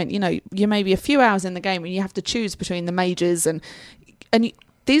this point, you may be a few hours in the game and you have to choose between the mages and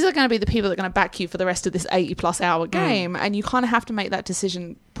these are going to be the people that are going to back you for the rest of this 80-plus hour game. And you kind of have to make that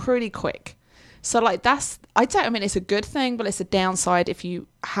decision pretty quick. So it's a good thing, but it's a downside if you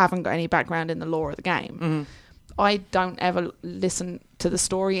haven't got any background in the lore of the game. I don't ever listen to the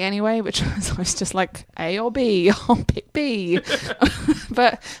story anyway, which I was just like A or B. I'll pick B.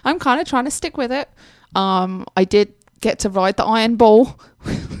 But I'm kind of trying to stick with it. I did get to ride the Iron Ball.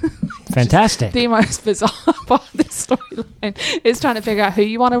 Fantastic. The most bizarre part of this storyline is trying to figure out who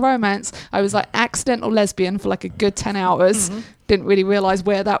you want to romance. I was like accidental lesbian for like a good 10 hours. Didn't really realize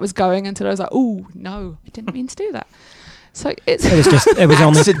where that was going until I was like, oh no, I didn't mean to do that. So it was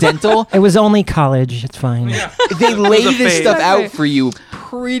only accidental. It was only college. It's fine. Yeah. They lay this stuff Exactly. out for you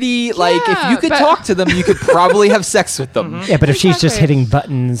pretty. Like if you could but- talk to them, you could probably have sex with them. Yeah, but if she's just Exactly. hitting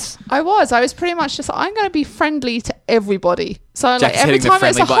buttons, I was pretty much just I'm going to be friendly to everybody. So like Jack's every hitting the time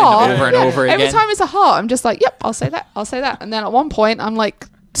it's friendly a button heart, over and over every again. time it's a heart, I'm just like, yep, I'll say that, and then at one point I'm like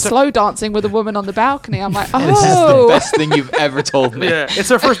slow dancing with a woman on the balcony. I'm like, This is the oh, best thing you've ever told me. Yeah, it's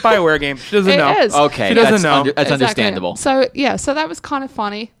her first BioWare game. She doesn't It know. is. Okay, She doesn't that's know. that's Exactly. understandable. So that was kind of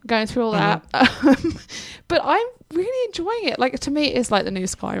funny going through all that. But I'm really enjoying it. Like to me, it's like the new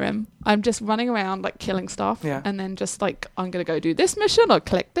Skyrim. I'm just running around like killing stuff, and then just like I'm gonna go do this mission or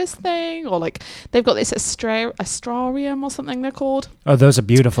collect this thing, or like they've got this astrarium or something they're called. oh, those are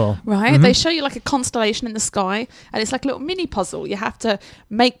beautiful. Right, they show you like a constellation in the sky, and it's like a little mini puzzle. You have to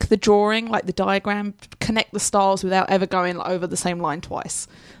make the drawing, like the diagram, connect the stars without ever going over the same line twice.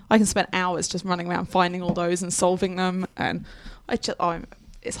 I can spend hours just running around finding all those and solving them, and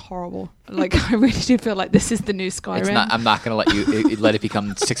it's horrible. Like I really do feel like this is the new Skyrim. I'm not going to let you let it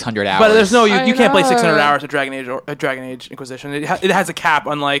become 600 hours. But there's no you I can't play 600 know. hours of Dragon Age or Dragon Age Inquisition. It has a cap,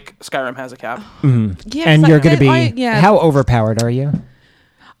 unlike Skyrim has a cap. Yeah, And it's you're like- going to be how overpowered are you?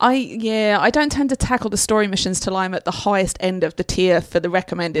 I don't tend to tackle the story missions till I'm at the highest end of the tier for the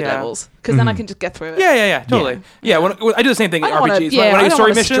recommended Yeah. levels, because then I can just get through it. Yeah, totally. Yeah, when I do the same thing in I don't wanna- RPGs. yeah, when I I do don't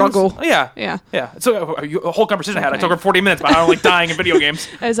story wanna missions, struggle. yeah. So a whole conversation I had. I Okay. took her 40 minutes about how I don't like dying in video games.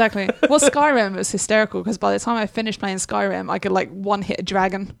 Exactly. Well, Skyrim was hysterical because by the time I finished playing Skyrim, I could like one hit a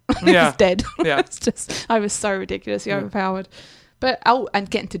dragon. Yeah. It's dead. Yeah. It's just I was so ridiculously overpowered. But and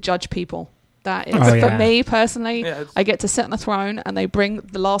getting to judge people. That is Oh, yeah. for me personally. Yeah, it's- I get to sit on the throne and they bring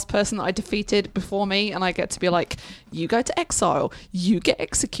the last person that I defeated before me, and I get to be like, you go to exile, you get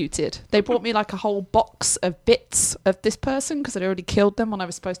executed. They brought me like a whole box of bits of this person because I'd already killed them when I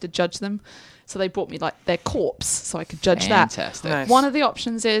was supposed to judge them. So they brought me like their corpse so I could judge that. Fantastic. Nice. One of the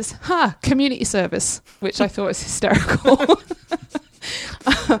options is community service, which I thought was hysterical.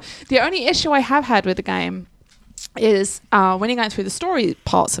 The only issue I have had with the game is when you're going through the story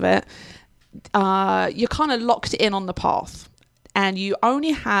parts of it, you're kind of locked in on the path. And you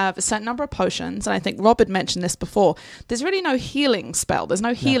only have a certain number of potions. And I think Rob had mentioned this before. There's really no healing spell. There's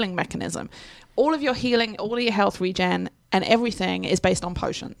no healing mechanism. All of your healing, all of your health regen, and everything is based on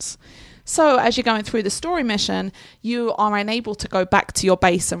potions. So as you're going through the story mission, you are unable to go back to your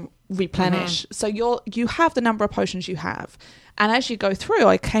base and replenish. So you have the number of potions you have. And as you go through,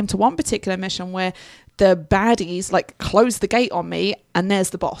 I came to one particular mission where the baddies like closed the gate on me, and there's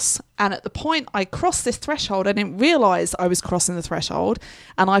the boss. And at the point I crossed this threshold, I didn't realize I was crossing the threshold,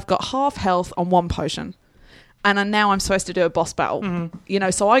 and I've got half health on one potion. And now I'm supposed to do a boss battle. You know,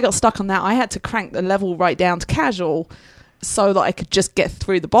 so I got stuck on that. I had to crank the level right down to casual so that I could just get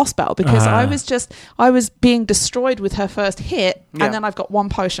through the boss battle, because I was being destroyed with her first hit, Yeah. and then I've got one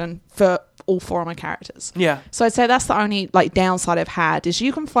potion for all four of my characters. Yeah. So I'd say that's the only like downside I've had, is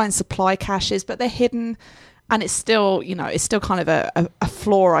you can find supply caches, but they're hidden, and it's still, you know, it's still kind of a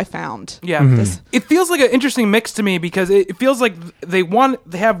flaw I found. Yeah, it feels like an interesting mix to me because it feels like they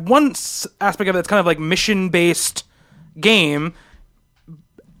have one aspect of it that's kind of like mission based game,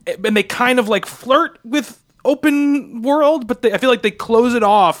 and they kind of like flirt with open world, but I feel like they close it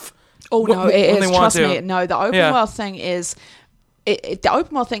off. Oh no, it when they is. want Trust to. me. No, the open Yeah. world thing is. The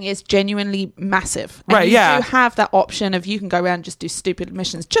open world thing is genuinely massive. And Right, you yeah. do have that option of you can go around and just do stupid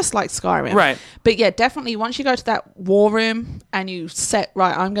missions, just like Skyrim. Right. But yeah, definitely once you go to that war room and you set,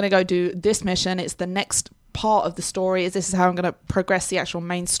 right, I'm going to go do this mission, it's the next part of the story. This is how I'm going to progress the actual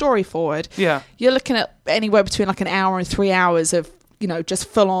main story forward. Yeah. You're looking at anywhere between like an hour and 3 hours of, just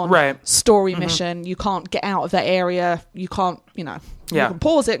full on Right. story mission. You can't get out of that area. You can't, you Yeah. can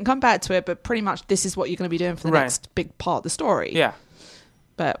pause it and come back to it, but pretty much this is what you're going to be doing for the Right. next big part of the story. Yeah.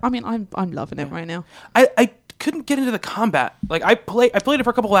 But I mean, I'm loving it right now. I couldn't get into the combat. Like I played it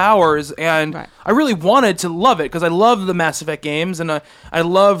for a couple of hours, and Right. I really wanted to love it because I love the Mass Effect games, and I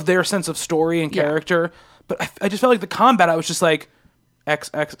love their sense of story and Yeah. character. But I just felt like the combat, I was just like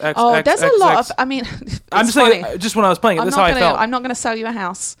X. Oh, X, there's X, a lot X. of. I mean, I'm it's just funny. saying, just when I was playing it, that's how I felt. I'm not gonna sell you a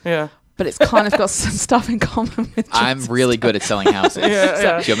house. Yeah. But it's kind of got some stuff in common with I'm Jason's really good at selling houses.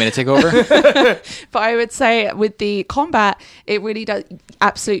 Yeah. Do you want me to take over? But I would say with the combat, it really does.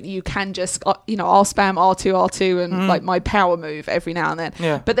 Absolutely, you can just, I'll spam R2 and like my power move every now and then.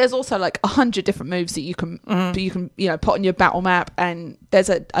 Yeah. But there's also like 100 different moves that you can, put on your battle map, and there's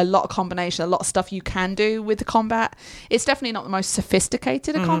a lot of combination, a lot of stuff you can do with the combat. It's definitely not the most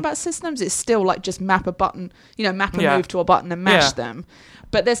sophisticated of combat systems. It's still like just map a button, map a Yeah. move to a button and mash Yeah. them.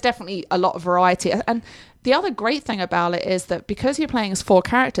 But there's definitely a lot of variety. And the other great thing about it is that because you're playing as 4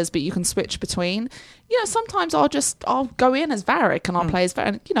 characters, but you can switch between, sometimes I'll go in as Varric and I'll play as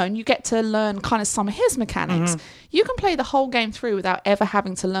Varric, and you get to learn kind of some of his mechanics. You can play the whole game through without ever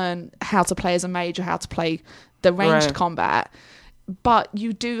having to learn how to play as a mage or how to play the ranged Right. combat. But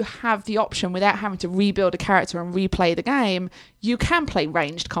you do have the option, without having to rebuild a character and replay the game, you can play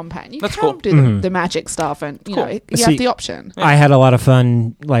ranged combat. And you That's can cool. do the magic stuff, and you See, have the option. I had a lot of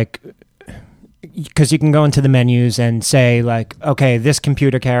fun, like, because you can go into the menus and say, like, okay, this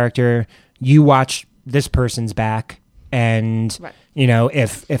computer character, you watch this person's back, and Right.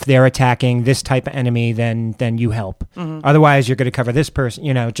 if they're attacking this type of enemy, then you help. Otherwise, you're going to cover this person.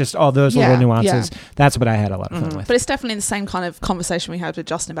 Just all those Yeah, little nuances. That's what I had a lot of fun with. But it's definitely the same kind of conversation we had with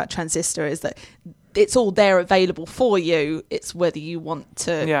Justin about Transistor, is that it's all there available for you. It's whether you want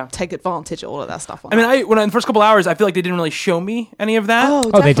to take advantage of all of that stuff. I mean, when in the first couple hours, I feel like they didn't really show me any of that.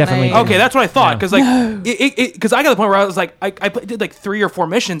 Oh, they definitely did. Okay, that's what I thought. Yeah. Because because I got to the point where I was like, I did like 3 or 4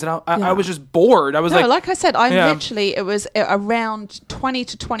 missions, and I was just bored. I was like I said, Yeah. literally, it was around 20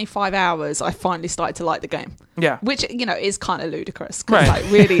 to 25 hours. I finally started to like the game. Yeah. Which is kind of ludicrous. 'Cause, Right.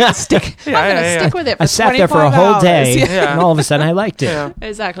 like, really stick. I'm going to stick with it. For I sat there for a 25 whole hours. day, Yeah. and all of a sudden, I liked it. Yeah.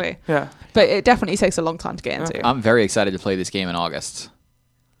 Exactly. Yeah. But it definitely takes a long time to get into. I'm very excited to play this game in August.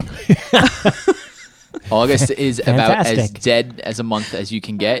 August is about as Fantastic. dead as a month as you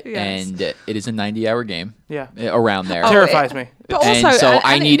can get, Yes. and it is a 90-hour game. Yeah. Around there. Terrifies me. But And also, so and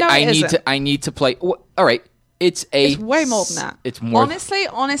I it- need no, it I need isn't. to I need to play. All right, it's It's way more than that. It's more. Honestly,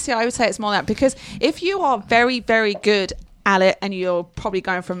 I would say it's more than that, because if you are very, very good at it and you're probably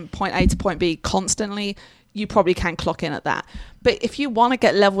going from point A to point B constantly, you probably can clock in at that. But if you want to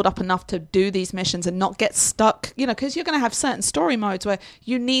get leveled up enough to do these missions and not get stuck, because you're going to have certain story modes where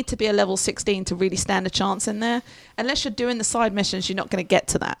you need to be a level 16 to really stand a chance in there. Unless you're doing the side missions, you're not going to get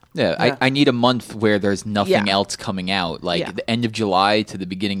to that. Yeah, I need a month where there's nothing Yeah. else coming out. Like Yeah. the end of July to the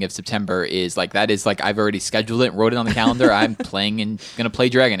beginning of September is like I've already scheduled it, wrote it on the calendar. I'm playing and gonna play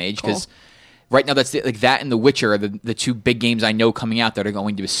Dragon Age because right now that's like that and The Witcher are the 2 big games I know coming out that are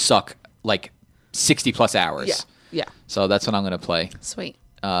going to suck like 60 plus hours. Yeah. So that's what I'm gonna play. Sweet.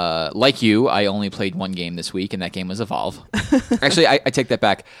 Like you, I only played 1 game this week, and that game was Evolve. Actually, I take that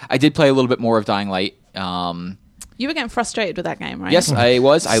back. I did play a little bit more of Dying Light. You were getting frustrated with that game, right? Yes, I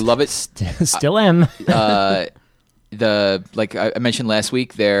was. I love it. Still am. Like I mentioned last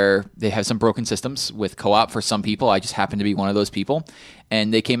week, they have some broken systems with co-op for some people. I just happen to be one of those people,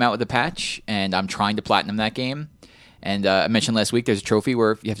 and they came out with a patch, and I'm trying to platinum that game. And I mentioned last week, there's a trophy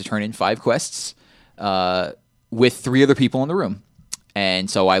where you have to turn in 5 quests with 3 other people in the room. And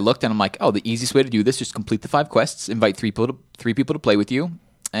so I looked, and I'm like, oh, the easiest way to do this is just complete the 5 quests, invite 3 people to play with you,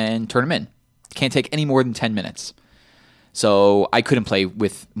 and turn them in. Can't take any more than 10 minutes. So I couldn't play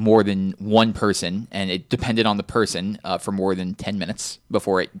with more than 1 person, and it depended on the person for more than 10 minutes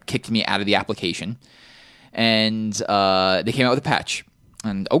before it kicked me out of the application. And they came out with a patch.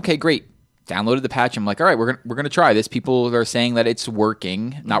 And okay, great. Downloaded the patch. I'm like, all right, we're gonna try this. People are saying that it's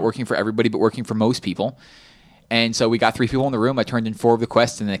working, not working for everybody, but working for most people. And so we got 3 people in the room. I turned in 4 of the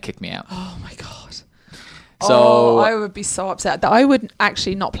quests, and then it kicked me out. Oh my god. So I would be so upset that I would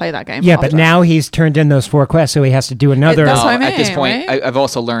actually not play that game. Yeah, after. but now he's turned in those 4 quests, so he has to do another. That's what I at this mean, point, right? I've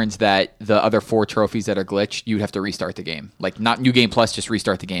also learned that the other 4 trophies that are glitched, you'd have to restart the game. Like not New Game Plus, just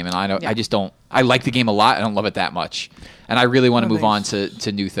restart the game. And I just don't. I like the game a lot. I don't love it that much, and I really want to move on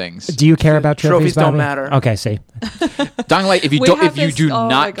to new things. Do you care about trophies? Trophies don't Bobby? matter. Okay, see. Dying Light, if you We do have this- not oh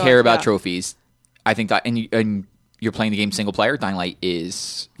my God, care about yeah. trophies, I think that and you're playing the game single player, Dying Light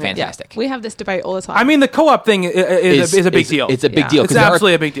is fantastic. We have this debate all the time. I mean, the co-op thing is a big deal. It's a big deal. It's 'cause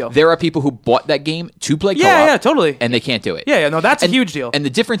absolutely a big deal. There are people who bought that game to play co-op. Yeah, totally. And they can't do it. Yeah, no, that's a huge deal. And the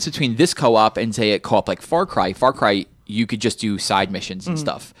difference between this co-op and, say, a co-op like Far Cry, you could just do side missions and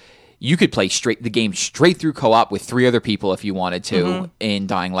stuff. You could play the game straight through co-op with 3 other people if you wanted to in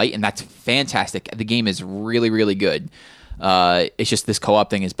Dying Light, and that's fantastic. The game is really, really good. It's just this co-op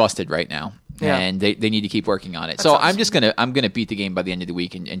thing is busted right now. Yeah. And they need to keep working on it. So I'm gonna beat the game by the end of the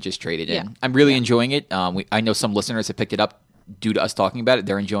week and just trade it in. Yeah. I'm really enjoying it. I know some listeners have picked it up due to us talking about it.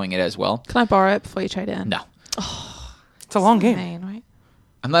 They're enjoying it as well. Can I borrow it before you trade it in? No, It's a long game. Main, right?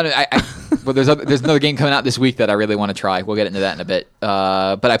 I'm not. Well, there's another game coming out this week that I really want to try. We'll get into that in a bit.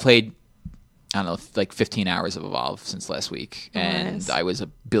 But I played, I don't know, like 15 hours of Evolve since last week, and Nice. I was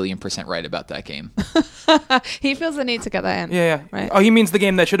 1,000,000,000% right about that game. He feels the need to get that in. Yeah. Right. Oh, he means the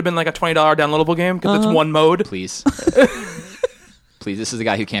game that should have been like a $20 downloadable game because it's one mode. Please. Please, this is the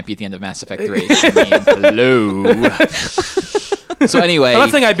guy who can't beat the end of Mass Effect 3. I mean, hello. So anyway, I'm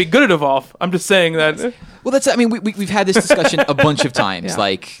not saying I'd be good at Evolve. I'm just saying that. well, that's. I mean, we've had this discussion a bunch of times. Yeah.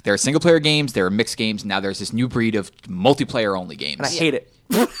 Like, there are single player games, there are mixed games. Now there's this new breed of multiplayer only games. And I hate it.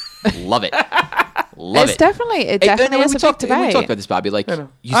 Love it. Love It's it. definitely Hey, is we a big talked debate. about this, Bobby. Like, you I'm,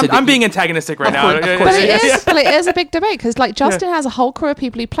 said that I'm you- being antagonistic right now. of course. But it is a big debate because like Justin has a whole crew of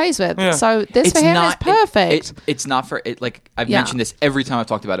people he plays with. Yeah. So this for him is perfect. It's not for it. Like I've Yeah. mentioned this every time I've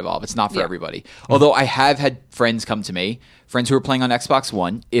talked about Evolve. It's not for Yeah. everybody. Although I have had friends come to me, friends who are playing on Xbox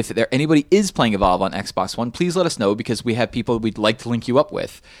One. If anybody is playing Evolve on Xbox One, please let us know because we have people we'd like to link you up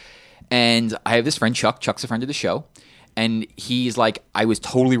with. And I have this friend Chuck. Chuck's a friend of the show. And he's like, I was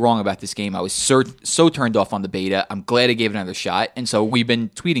totally wrong about this game. I was so turned off on the beta. I'm glad I gave it another shot. And so we've been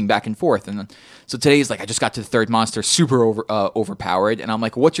tweeting back and forth. And so today's like, I just got to the third monster, super overpowered. And I'm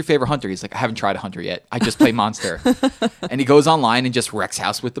like, what's your favorite hunter? He's like, I haven't tried a hunter yet. I just play monster. And he goes online and just wrecks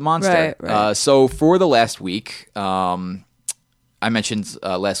house with the monster. Right. So for the last week, I mentioned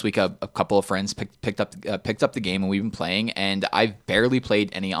last week a couple of friends picked up the game and we've been playing. And I've barely played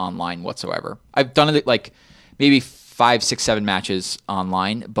any online whatsoever. I've done it like maybe 5, 6, 7 matches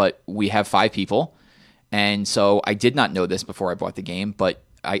online, but we have 5 people. And so I did not know this before I bought the game, but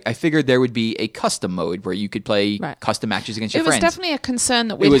I figured there would be a custom mode where you could play Right. custom matches against your It was friends. definitely a concern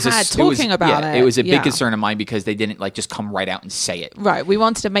that we'd had talking about it. It was a big Yeah. concern of mine because they didn't like just come right out and say it. Right. We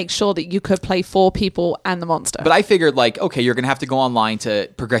wanted to make sure that you could play 4 people and the monster. But I figured like, okay, you're going to have to go online to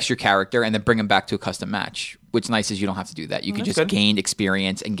progress your character and then bring them back to a custom match. What's nice is you don't have to do that. You can just good. gain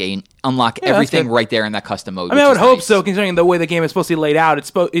experience and unlock that's everything good. right there in that custom mode. I mean, I which would is hope nice. so, considering the way the game is supposed to be laid out.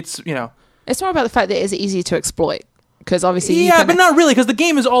 It's it's more about the fact that it's easy to exploit because obviously you Yeah, can, but not really, because the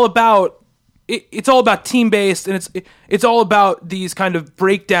game is all about it's all about team based, and it's all about these kind of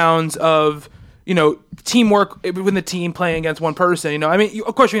breakdowns of teamwork within the team playing against one person. I mean,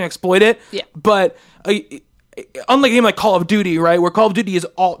 of course you're gonna exploit it, Yeah. But unlike a game like Call of Duty, right, where Call of Duty is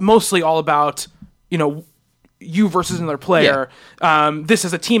mostly all about you versus another player. This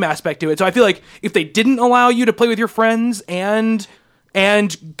is a team aspect to it. So I feel like if they didn't allow you to play with your friends and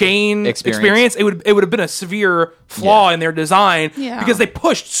gain experience, it would have been a severe flaw in their design Yeah. because they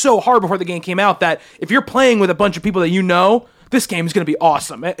pushed so hard before the game came out that if you're playing with a bunch of people that this game is going to be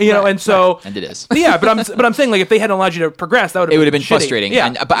awesome, and so And it is. yeah. But I'm saying like if they hadn't allowed you to progress, that would It would have been shitty. frustrating. Yeah,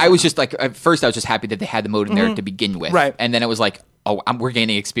 But I was just like, at first I was just happy that they had the mode in there to begin with. Right. And then it was like, oh, we're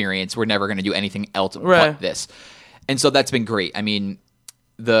gaining experience. We're never going to do anything else Right. but this. And so that's been great. I mean,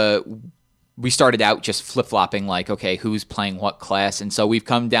 we started out just flip-flopping, like, okay, who's playing what class? And so we've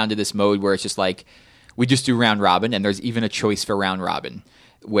come down to this mode where it's just like, we just do round robin, and there's even a choice for round robin,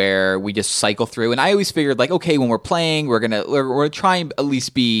 where we just cycle through. And I always figured, like, okay, when we're playing, we're gonna try and at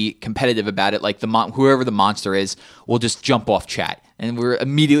least be competitive about it. Like whoever the monster is, we'll just jump off chat. And we're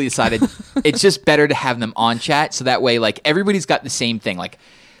immediately decided it's just better to have them on chat, so that way, like, everybody's got the same thing. Like,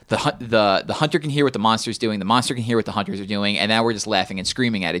 the hunter can hear what the monster's doing, the monster can hear what the hunters are doing, and now we're just laughing and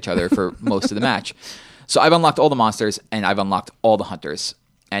screaming at each other for most of the match. So I've unlocked all the monsters, and I've unlocked all the hunters.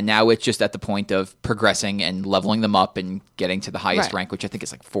 And now it's just at the point of progressing and leveling them up and getting to the highest Right. rank, which I think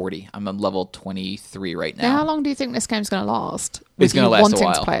is like 40. I'm on level 23 right Now, now. how long do you think this game's going to last? It's going to you last a wanting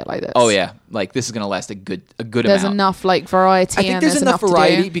while. to play it like this? Oh yeah, like this is going to last a good There's amount. enough like variety. I think and there's enough to do.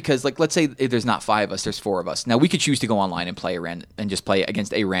 variety because, like, let's say if there's not 5 of us, there's 4 of us. Now we could choose to go online and play and just play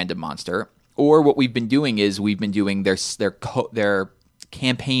against a random monster, or what we've been doing is we've been doing their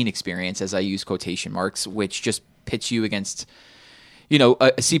campaign experience, as I use quotation marks, which just pits you against, a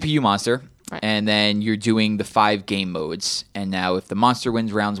CPU monster, Right. And then you're doing the 5 game modes. And now if the monster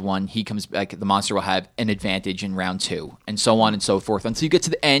wins rounds 1, he comes back. The monster will have an advantage in round 2, and so on and so forth until you get to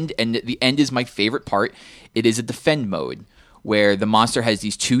the end. And the end is my favorite part. It is a defend mode where the monster has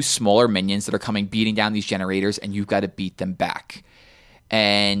these 2 smaller minions that are coming beating down these generators, and you've got to beat them back.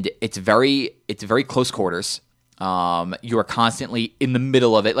 And it's very close quarters. You are constantly in the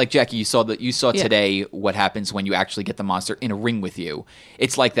middle of it. Like Jackie, you saw today what happens when you actually get the monster in a ring with you.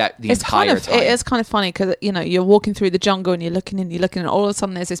 It's like that the entire time. It is kind of funny because you're walking through the jungle and you're looking, and all of a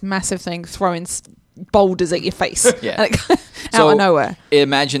sudden there's this massive thing throwing boulders at your face. Yeah. Out of nowhere.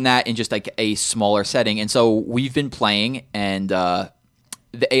 Imagine that in just like a smaller setting. And so we've been playing, and the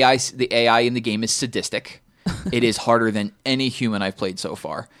AI in the game is sadistic. It is harder than any human I've played so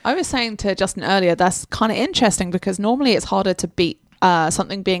far. I was saying to Justin earlier, that's kind of interesting because normally it's harder to beat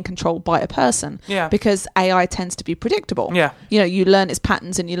something being controlled by a person. Yeah. Because AI tends to be predictable. Yeah. You learn its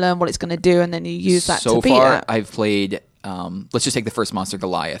patterns and you learn what it's going to do, and then you use that to beat it. So far, I've played. Let's just take the first monster,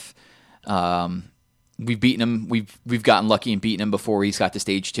 Goliath. We've beaten him. We've gotten lucky and beaten him before he's got to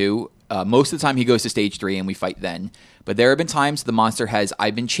stage 2. Most of the time, he goes to stage 3, and we fight then. But there have been times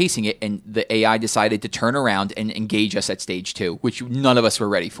I've been chasing it, and the AI decided to turn around and engage us at stage 2, which none of us were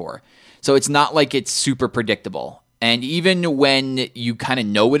ready for. So it's not like it's super predictable. And even when you kind of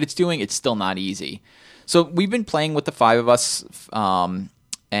know what it's doing, it's still not easy. So we've been playing with the 5 of us, and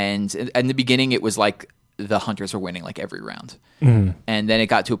in the beginning, it was like the hunters were winning like every round. And then it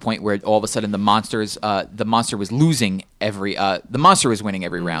got to a point where all of a sudden the monster was losing the monster was winning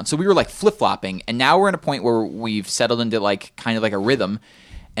every round. So we were like flip-flopping, and now we're in a point where we've settled into like kind of like a rhythm,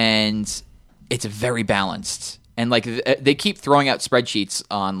 and it's very balanced. And like they keep throwing out spreadsheets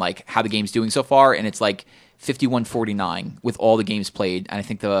on like how the game's doing so far, and it's like 51-49 with all the games played, and I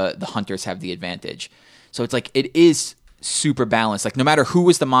think the hunters have the advantage. So it's like it is super balanced. Like no matter who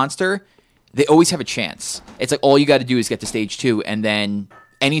is the monster, they always have a chance. It's like all you got to do is get to stage 2, and then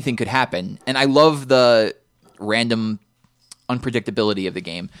anything could happen. And I love the random unpredictability of the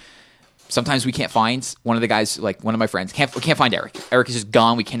game. Sometimes we can't find one of the guys, like one of my friends, can't find Eric. Eric is just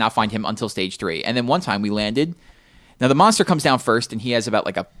gone. We cannot find him until stage 3. And then one time we landed. Now the monster comes down first, and he has about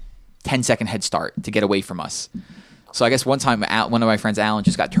like a 10-second head start to get away from us. So I guess one time one of my friends, Alan,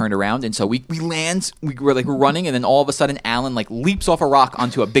 just got turned around, and so we land. We're running, and then all of a sudden, Alan like leaps off a rock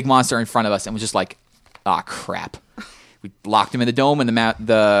onto a big monster in front of us, and was just like, "Ah, crap!" We locked him in the dome, and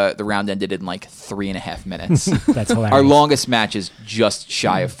the round ended in like 3.5 minutes. That's hilarious. Our longest match is just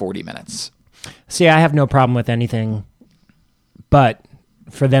shy of 40 minutes. See, I have no problem with anything, but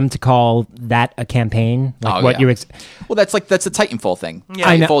for them to call that a campaign, like well, that's a Titanfall thing. Yeah.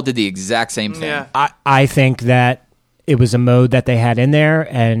 Titanfall did the exact same thing. Yeah. I think that it was a mode that they had in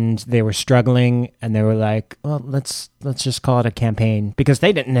there, and they were struggling, and they were like, well, let's just call it a campaign, because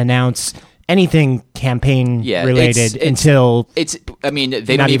they didn't announce anything campaign related until they not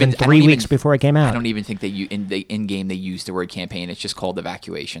don't even 3 weeks before it came out. I don't even think in game they use the word campaign. It's just called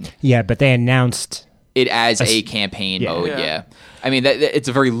evacuation. Yeah, but they announced It as a campaign mode. Yeah. Yeah. I mean, it's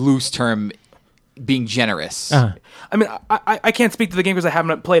a very loose term, being generous. Uh-huh. I mean, I can't speak to the game because I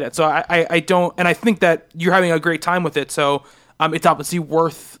haven't played it, so I don't, and I think that you're having a great time with it, so it's obviously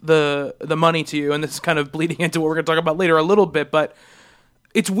worth the money to you, and this is kind of bleeding into what we're going to talk about later a little bit, but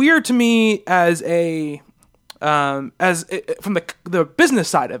it's weird to me from the business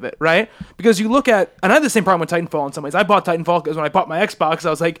side of it, right? Because you look at, and I had the same problem with Titanfall in some ways. I bought Titanfall because when I bought my Xbox, I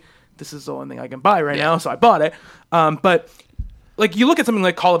was like, this is the only thing I can buy right now, so I bought it. But like you look at something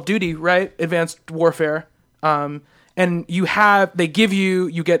like Call of Duty, right? Advanced Warfare, and you get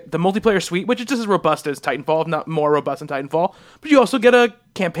the multiplayer suite, which is just as robust as Titanfall, if not more robust than Titanfall. But you also get a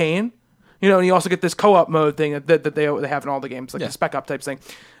campaign, and you also get this co-op mode thing that they have in all the games, like the Spec Op type thing.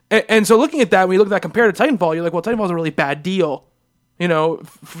 And so looking at that, when you look at that compared to Titanfall, you're like, well, Titanfall's a really bad deal,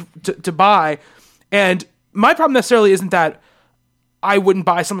 to buy. And my problem necessarily isn't that I wouldn't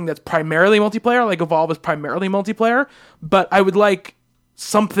buy something that's primarily multiplayer, like Evolve is primarily multiplayer, but I would like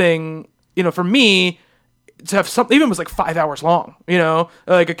something, for me, to have something, even if it was like 5 hours long,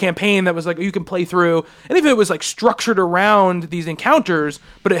 like a campaign that was like you can play through, and even if it was like structured around these encounters,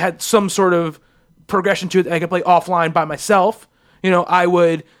 but it had some sort of progression to it that I could play offline by myself,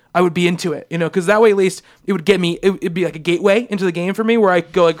 I would be into it, because that way at least it would get me, it'd be like a gateway into the game for me where I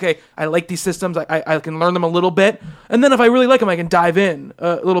go like, okay, I like these systems, I can learn them a little bit, and then if I really like them, I can dive in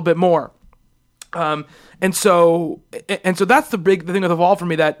a little bit more. And so that's the thing with Evolve for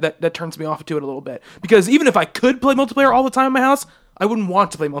me that turns me off to it a little bit, because even if I could play multiplayer all the time in my house, I wouldn't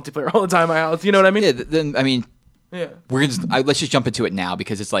want to play multiplayer all the time in my house. You know what I mean? Yeah. Then Yeah. we're let's just jump into it now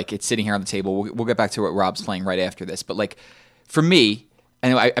because it's like it's sitting here on the table. We'll get back to what Rob's playing right after this, but like for me,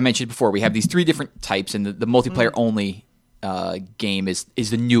 and I mentioned before, we have these 3 different types, and the multiplayer only game is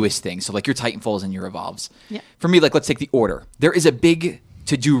the newest thing. So like your Titanfalls and your Evolves. Yeah. For me, like let's take the Order. There is a big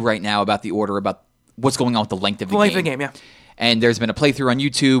to do right now about the Order, about what's going on with the length of the game. The length of the game, yeah. And there's been a playthrough on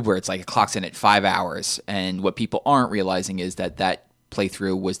YouTube where it's like it clocks in at 5 hours. And what people aren't realizing is that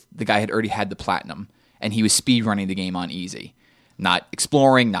playthrough was the guy had already had the platinum, and he was speed running the game on easy. Not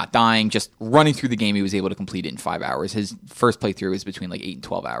exploring, not dying, just running through the game. He was able to complete it in 5 hours. His first playthrough is between like 8 and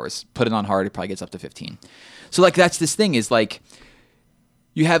 12 hours. Put it on hard, it probably gets up to 15. So like that's this thing is like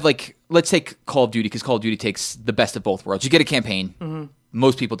you have like, let's take Call of Duty, because Call of Duty takes the best of both worlds. You get a campaign.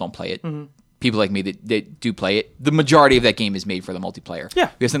 Most people don't play it. People like me that do play it. The majority of that game is made for the multiplayer. Yeah.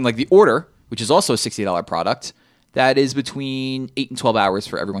 We have something like The Order, which is also a $60 product. That is between 8 and 12 hours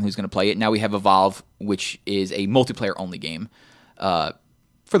for everyone who's going to play it. Now we have Evolve, which is a multiplayer-only game.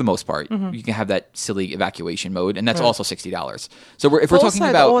 For the most part, you can have that silly evacuation mode, and that's also $60. So if we're also, talking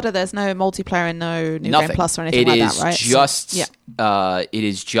about the Order, there's no multiplayer and no New nothing, Game Plus or anything like that, right? It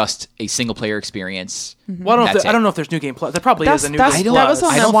is just a single player experience. Well, I don't know if there's New Game Plus. There probably is a New Game Plus. That was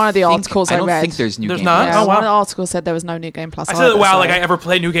on one of the articles I read. I don't think there's New There's Game not? Plus. Yeah, Oh, wow. one of the articles said there was no New Game Plus. I said, wow, like I ever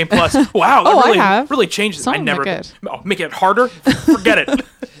played New Game Plus. Wow, Oh, that really, I have. really changes. Some I of them never are good. Oh, make it harder. Forget it.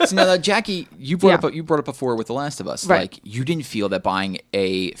 So now, Jackie, you brought Yeah. up before with The Last of Us. Right. Like you didn't feel that buying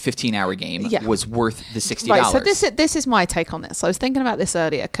a 15-hour game Yeah. was worth the $60. Right, so this is my take on this. I was thinking about this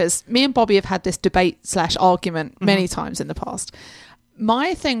earlier because me and Bobby have had this debate/argument many times in the past.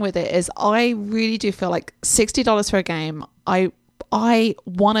 My thing with it is I really do feel like $60 for a game, I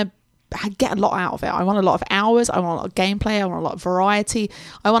want to get a lot out of it. I want a lot of hours. I want a lot of gameplay. I want a lot of variety.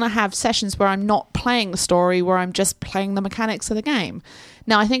 I want to have sessions where I'm not playing the story, where I'm just playing the mechanics of the game.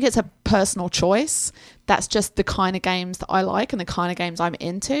 Now, I think it's a personal choice. That's just the kind of games that I like and the kind of games I'm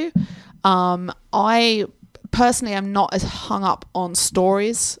into. I personally am not as hung up on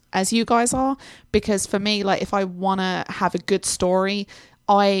stories as you guys are, because for me, like if I want to have a good story,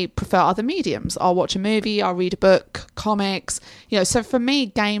 I prefer other mediums. I'll watch a movie, I'll read a book, comics, so for me,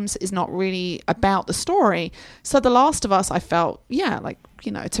 games is not really about the story. So The Last of Us, I felt,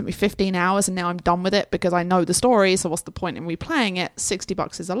 it took me 15 hours and now I'm done with it because I know the story. So what's the point in replaying it?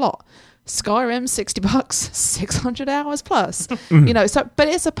 $60 is a lot. Skyrim, $60, 600 hours plus, but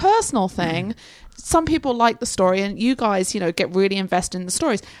it's a personal thing. Some people like the story and you guys, get really invested in the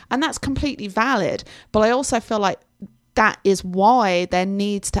stories, and that's completely valid. But I also feel like that is why there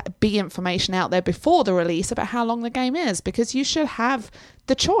needs to be information out there before the release about how long the game is, because you should have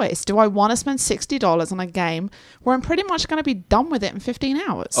the choice. Do I want to spend $60 on a game where I'm pretty much going to be done with it in 15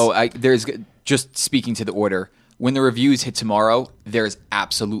 hours? There's just speaking to The Order. When the reviews hit tomorrow, there's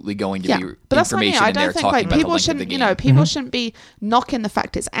absolutely going to be but that's what I mean. information I in there don't think talking like about the people length of shouldn't, the game. people shouldn't be knocking the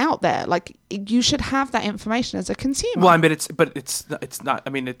fact it's out there. Like you should have that information as a consumer. Well, I mean, it's not. I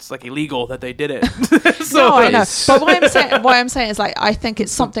mean, it's like illegal that they did it. No, I know. Yes. But what I'm saying is like I think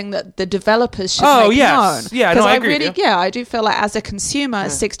it's something that the developers should make known. Yeah, no, I 'Cause agree with you. I do feel like as a consumer,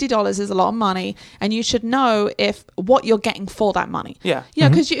 $60 is a lot of money, and you should know what you're getting for that money. Yeah.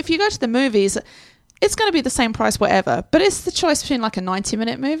 Because if you go to the movies, it's going to be the same price, whatever. But it's the choice between like a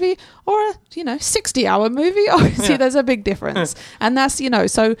 90-minute movie or a 60-hour movie. Obviously, there's a big difference, and that's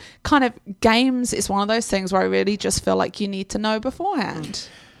so kind of games is one of those things where I really just feel like you need to know beforehand.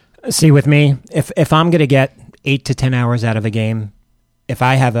 See, with me, if I'm going to get 8 to 10 hours out of a game, if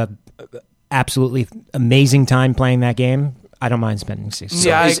I have a absolutely amazing time playing that game, I don't mind spending 60. So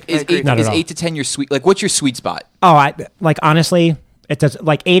Yeah, is I agree. Not at all. 8 to 10 your sweet? Like, what's your sweet spot? Oh, honestly, it does.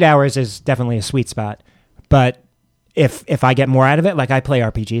 Like 8 hours is definitely a sweet spot, but if I get more out of it, like I play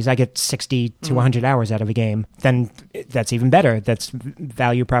RPGs, I get 60 to 100 hours out of a game, then that's even better. That's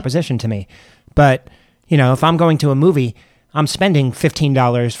value proposition to me. But if I'm going to a movie, I'm spending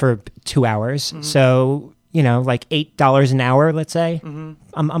 $15 for 2 hours, so like $8 an hour, let's say.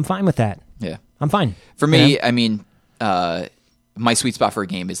 I'm fine with that. Yeah, I'm fine. For me, I mean, my sweet spot for a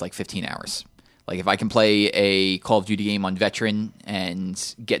game is like 15 hours. Like if I can play a Call of Duty game on Veteran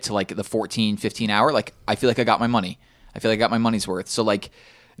and get to like the 14, 15 hour, like I feel like I got my money. I feel like I got my money's worth. So like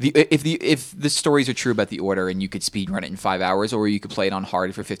if the stories are true about The Order and you could speed run it in 5 hours, or you could play it on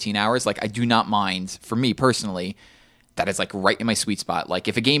hard for 15 hours, like I do not mind. For me personally, that is like right in my sweet spot. Like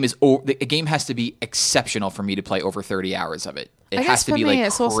if a game has to be exceptional for me to play over 30 hours of it. It I has guess to for be me, like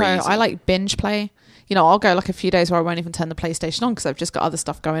it's crazy. also I like binge play. I'll go like a few days where I won't even turn the PlayStation on because I've just got other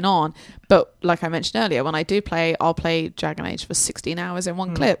stuff going on. But like I mentioned earlier, when I do play, I'll play Dragon Age for 16 hours in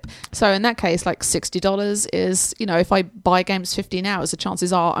one clip. So in that case, like $60 is, if I buy games 15 hours, the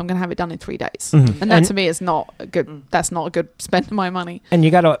chances are I'm going to have it done in 3 days. And that to me is not a good, that's not a good spend of my money. And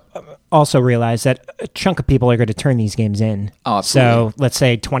you got to also realize that a chunk of people are going to turn these games in. Oh, absolutely. So let's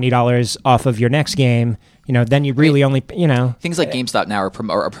say $20 off of your next game, then you really only, Things like GameStop now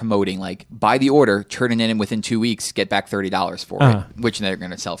are promoting, like, buy the order, turn it in within 2 weeks, get back $30 for it, which they're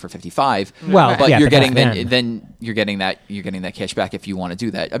going to sell for $55. Well, but yeah, you're but getting that's then you're getting that cash back if you want to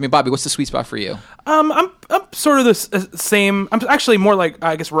do that. I mean, Bobby, what's the sweet spot for you? I'm sort of the same. I'm actually more like,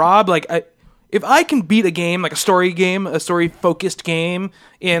 I guess, Rob. Like, if I can beat a game, like a story focused game,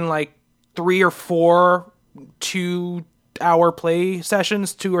 in like 3 or 4 2 or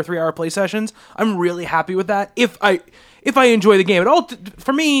 3 hour play sessions, I'm really happy with that. If I enjoy the game,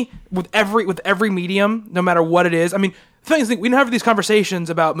 for me, with every medium, no matter what it is. I mean, the thing is, we don't have these conversations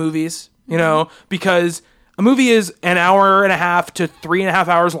about movies, because a movie is an hour and a half to 3.5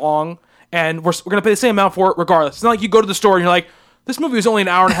 hours long, and we're gonna pay the same amount for it regardless. It's not like you go to the store and you're like, this movie is only an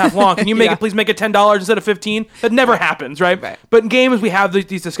hour and a half long. Can you please make it $10 instead of $15? That never happens, right? But in games, we have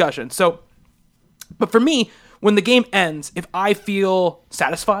these discussions. So, but for me, when the game ends, if I feel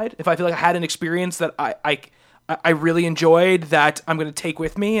satisfied, if I feel like I had an experience that I really enjoyed, that I'm going to take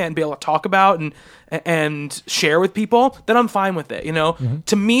with me and be able to talk about and share with people, then I'm fine with it.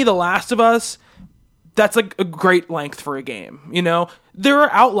 To me, The Last of Us, that's like a great length for a game. There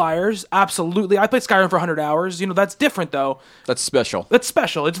are outliers, absolutely. I played Skyrim for 100 hours. That's different though. That's special.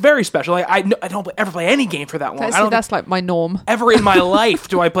 It's very special. I don't ever play any game for that long. That's like my norm. Ever in my life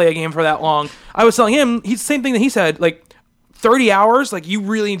do I play a game for that long. I was telling him, he's the same thing that he said, like 30 hours, like you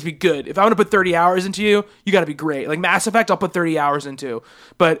really need to be good. If I want to put 30 hours into you got to be great. Like Mass Effect, I'll put 30 hours into.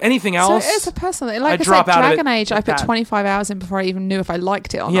 But anything else, so it's a personal. Like I drop said, out of it Dragon Age, like I put that. 25 hours in before I even knew if I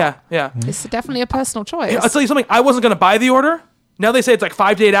liked it or not. Yeah. It's definitely a personal choice. I'll tell you something. I wasn't going to buy the order. Now they say it's like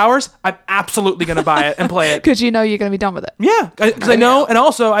 5 to 8 hours. I'm absolutely going to buy it and play it. Because you're going to be done with it. Yeah, because I know, and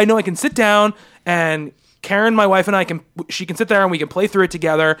also I know I can sit down and Karen, my wife, and she can sit there and we can play through it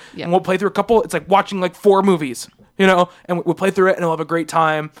together. Yeah. And we'll play through a couple. It's like watching like 4 movies, and we'll play through it and we'll have a great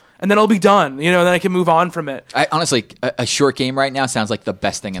time. And then I'll be done, and then I can move on from it. I honestly, a short game right now sounds like the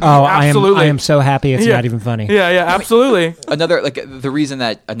best thing in the Oh, world. Absolutely. I am so happy it's Yeah. not even funny. Yeah, absolutely.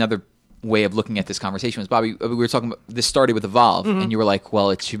 Another way of looking at this conversation was, Bobby, we were talking about this started with Evolve, and you were like, well,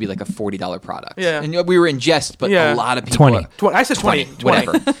 it should be like a $40 product. Yeah. And we were in jest, but Yeah. a lot of people 20. 20. I said 20.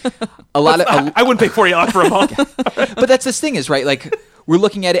 whatever. A lot of I wouldn't pay $40 for a month. but that's this thing is, right? Like, we're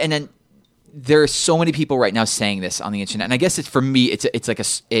looking at it, and then there are so many people right now saying this on the internet, and I guess for me,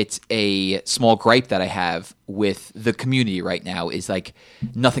 it's a small gripe that I have with the community right now is like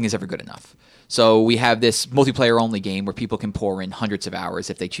nothing is ever good enough. So we have this multiplayer only game where people can pour in hundreds of hours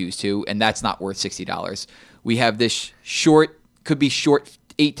if they choose to, and that's not worth $60. We have this could be short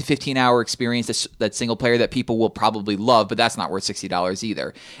 8 to 15 hour experience that single player that people will probably love, but that's not worth $60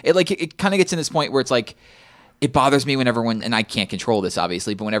 either. It kind of gets in this point where it's like, it bothers me when everyone, and I can't control this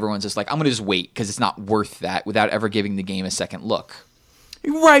obviously, but when everyone's just like, I'm going to just wait because it's not worth that without ever giving the game a second look.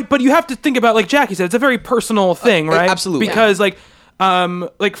 Right, but you have to think about, like Jackie said, it's a very personal thing, right? Absolutely. Because like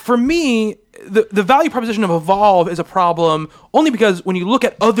for me, the value proposition of Evolve is a problem only because when you look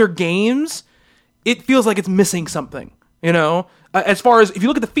at other games, it feels like it's missing something, as far as if you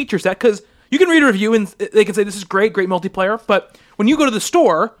look at the feature set, because you can read a review and they can say this is great multiplayer, but when you go to the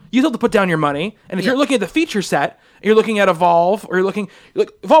store, you still have to put down your money. And if you're looking at the feature set, and you're looking at Evolve, or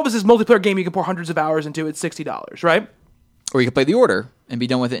Evolve is this multiplayer game you can pour hundreds of hours into. It's $60, right? Or you could play the order and be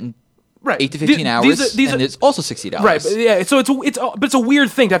done with it in Right. 8 to 15 hours, and it's also $60. Right, but yeah. So it's a weird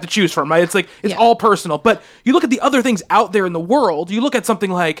thing to have to choose from, right? It's like it's all personal. But you look at the other things out there in the world. You look at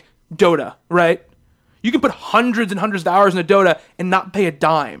something like Dota, right? You can put hundreds and hundreds of hours into Dota and not pay a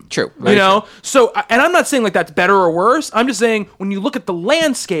dime. True. You know? So, and I'm not saying like that's better or worse. I'm just saying when you look at the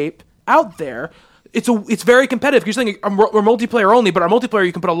landscape out there, it's very competitive. You're saying we're multiplayer only, but our multiplayer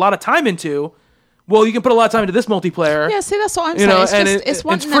you can put a lot of time into. Well, you can put a lot of time into this multiplayer. Yeah, see, that's what I'm saying. It's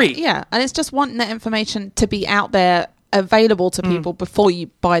it's free. And it's just wanting that information to be out there, available to people before you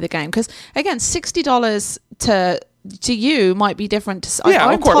buy the game. Because again, $60 to you might be different.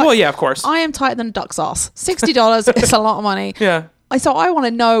 Of course. Well, yeah, of course. I am tighter than a duck's ass. $60 is a lot of money. Yeah. So I want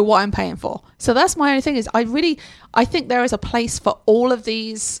to know what I'm paying for. So that's my only thing is I think there is a place for all of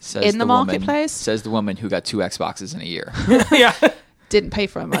these in the marketplace. Says the woman who got 2 Xboxes in a year. Yeah. Didn't pay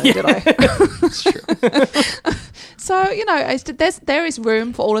for them, did I? It's true. So, there is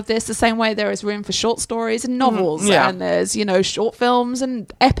room for all of this, the same way there is room for short stories and novels, Yeah. and there's, short films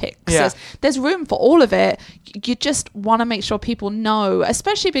and epics. Yeah. There's room for all of it. You just want to make sure people know,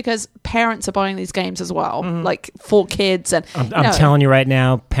 especially because parents are buying these games as well, like for kids. And I'm telling you right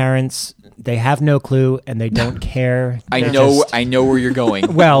now, parents, they have no clue and they don't care. I They're know just- I know where you're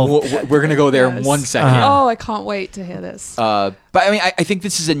going. Well- we're going to go there in Yes. 1 second. Oh, I can't wait to hear this. But I mean, I think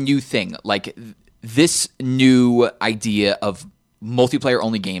this is a new thing. Like this new idea of multiplayer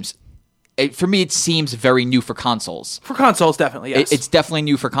only games. For me, it seems very new for consoles. For consoles, definitely, yes. It's definitely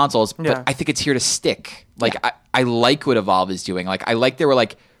new for consoles, but Yeah. I think it's here to stick. Like I like what Evolve is doing. Like I like they were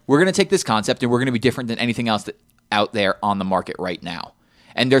like, we're going to take this concept and we're going to be different than anything else out there on the market right now.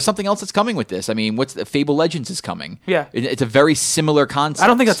 And there's something else that's coming with this. I mean, what's the Fable Legends is coming? Yeah. It's a very similar concept. I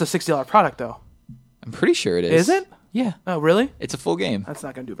don't think that's a $60 product, though. I'm pretty sure it is. Is it? Yeah. Oh, really? It's a full game. That's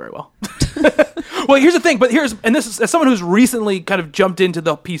not going to do very well. Well, here's the thing. This is as someone who's recently kind of jumped into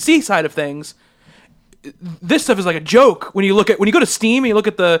the PC side of things. This stuff is like a joke when you go to Steam and you look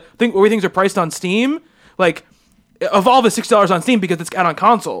at the thing where things are priced on Steam. Like Evolve is $60 on Steam because it's out on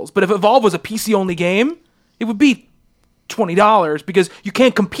consoles. But if Evolve was a PC only game, it would be $20 because you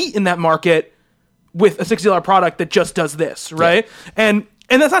can't compete in that market with a $60 product that just does this, right? Yeah.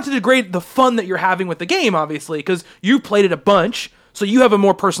 And that's not to degrade the fun that you're having with the game, obviously, because you played it a bunch, so you have a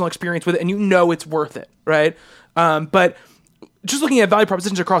more personal experience with it, and you know it's worth it, right? But just looking at value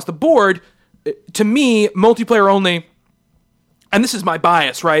propositions across the board, to me, multiplayer only, and this is my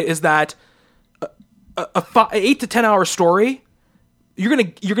bias, right, is that a 8 to 10 hour story, you're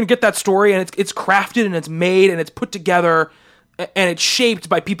gonna get that story, and it's crafted and it's made and it's put together, and it's shaped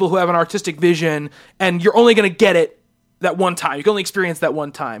by people who have an artistic vision, and you're only gonna get it that one time. You can only experience that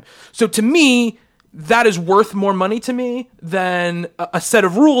one time. So to me, that is worth more money to me than a set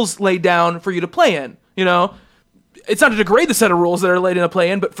of rules laid down for you to play in. It's not to degrade the set of rules that are laid in to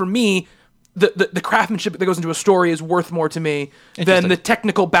play in, but for me, the craftsmanship that goes into a story is worth more to me than the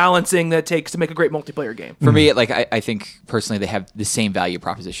technical balancing that it takes to make a great multiplayer game. For me, like I think personally, they have the same value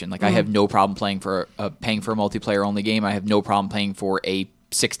proposition. Like I have no problem paying for a multiplayer only game. I have no problem paying for a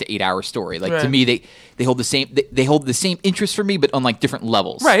 6 to 8 hour story. Like to me, they hold the same they hold the same interest for me, but on like different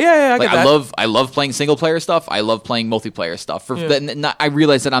levels. Right? Yeah. I love playing single player stuff. I love playing multiplayer stuff. I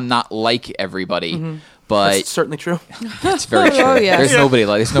realize that I'm not like everybody, but That's certainly true. it's very true. Oh, yes. There's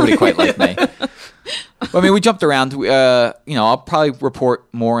nobody quite like me. I mean, we jumped around. I'll probably report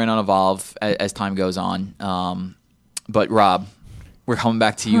more in on Evolve as time goes on. But Rob, we're coming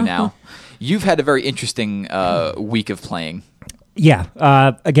back to you now. You've had a very interesting week of playing. Yeah.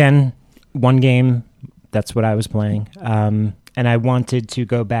 Again, one game. That's what I was playing. And I wanted to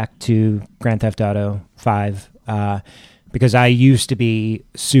go back to Grand Theft Auto 5 because I used to be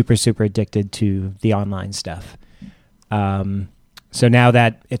super, super addicted to the online stuff. So now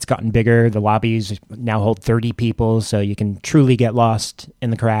that it's gotten bigger, the lobbies now hold 30 people, so you can truly get lost in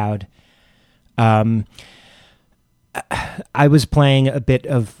the crowd. I was playing a bit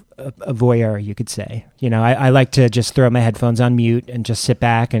of a voyeur, you could say. I like to just throw my headphones on mute and just sit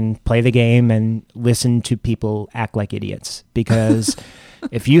back and play the game and listen to people act like idiots. Because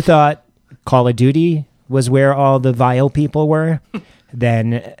if you thought Call of Duty was where all the vile people were,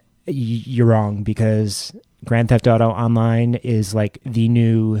 then you're wrong, because Grand Theft Auto Online is like the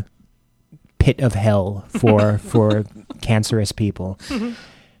new pit of hell for cancerous people.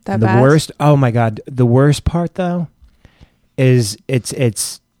 That The bad? worst, oh my God, the worst part though is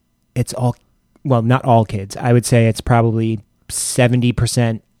it's all, well, not all kids. I would say it's probably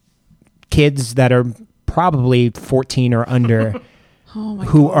 70% kids that are probably 14 or under Oh my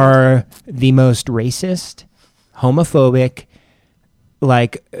who God. are the most racist, homophobic,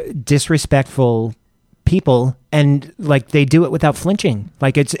 like disrespectful people, and like they do it without flinching.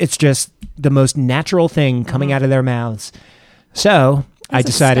 Like it's just the most natural thing coming out of their mouths. So I That's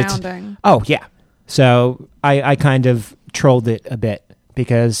decided astounding. oh yeah. So I kind of trolled it a bit,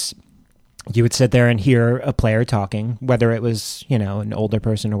 because you would sit there and hear a player talking, whether it was, an older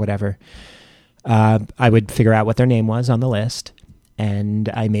person or whatever. I would figure out what their name was on the list, and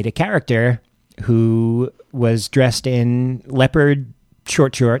I made a character who was dressed in leopard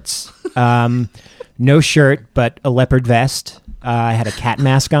short shorts, no shirt, but a leopard vest. I had a cat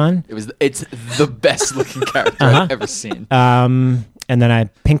mask on. It's the best looking character I've ever seen. And then I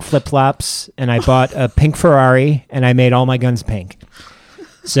had pink flip-flops, and I bought a pink Ferrari, and I made all my guns pink.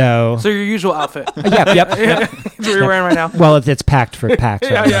 So So your usual outfit. yep. That's what you're wearing right now. Well, it's packed for PAX.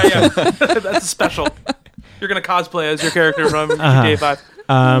 Yeah, right now, yeah, so- yeah. That's special. You're gonna cosplay as your character from GTA 5.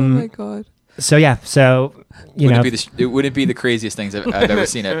 Oh my God. So yeah, so you know, It wouldn't be the craziest things I've ever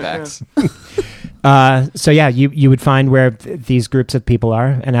seen at PAX. So yeah, you would find where these groups of people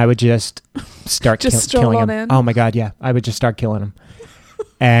are, and I would just start stroll killing on them. in. Oh my god, yeah, I would just start killing them,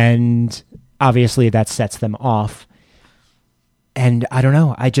 and obviously that sets them off. And I don't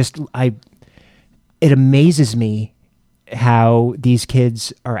know, it amazes me how these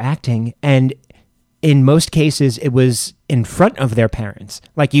kids are acting, and in most cases, it was in front of their parents.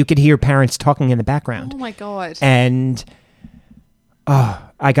 Like you could hear parents talking in the background. Oh my god. And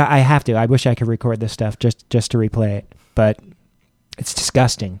I have to. I wish I could record this stuff just to replay it, but it's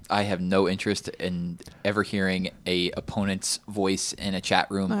disgusting. I have no interest in ever hearing a opponent's voice in a chat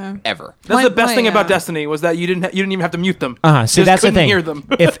room No. ever. That's the best thing about Destiny was that you didn't even have to mute them. So Just that's the couldn't thing. Hear them.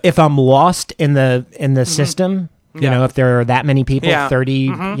 if I'm lost in the system, you Yeah. know, if there are that many people, Yeah. 30,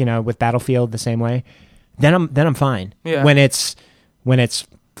 you know, with Battlefield the same way, then I'm fine. Yeah. When it's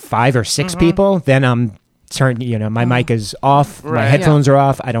 5 or 6 people, then I'm turn. You know, my mic is off, my Right. headphones are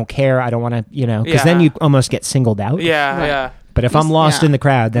off. I don't care. I don't want to. You know, because then Yeah. you almost get singled out. Yeah, Right. yeah. But if I'm lost yeah. in the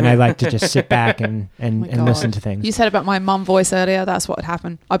crowd, then I like to just sit back and Oh my listen God. to things. You said about my mum voice earlier. That's what would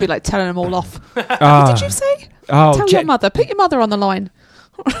happen. I'd be like telling them all off. Ah. What did you say? Oh, Tell your mother. Put your mother on the line.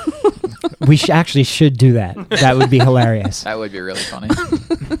 we actually should do that. That would be hilarious. That would be really funny.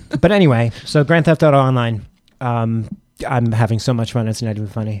 But anyway, so Grand Theft Auto Online, I'm having so much fun. It's not even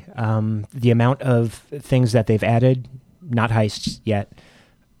funny. The amount of things that they've added, not heists yet,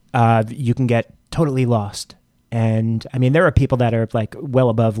 you can get totally lost. And I mean, there are people that are like well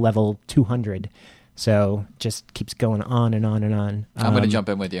above level 200. So just keeps going on and on and on. I'm going to jump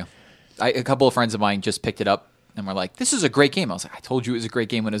in with you. A couple of friends of mine just picked it up and were like, "This is a great game." I was like, "I told you it was a great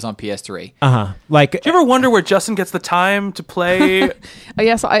game when it was on PS3." Like, Do you ever wonder where Justin gets the time to play? Oh,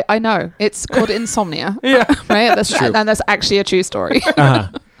 yes, I know. It's called insomnia. Yeah. Right? That's true. And that's actually a true story.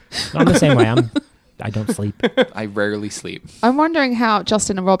 I'm the same way. I don't sleep. I rarely sleep. I'm wondering how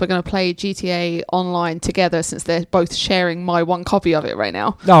Justin and Rob are going to play GTA Online together since they're both sharing my one copy of it right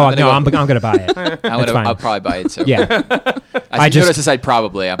now. Oh, no, I'm going to buy it. It's fine. I'll probably buy it too. Yeah. I just noticed I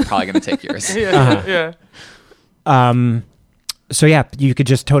probably. I'm probably going to take yours. Yeah. So yeah, you could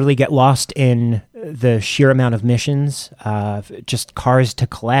just totally get lost in the sheer amount of missions, just cars to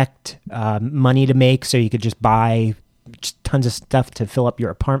collect, money to make, so you could just buy just tons of stuff to fill up your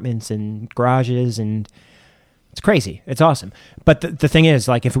apartments and garages, and it's crazy. It's awesome. But the thing is,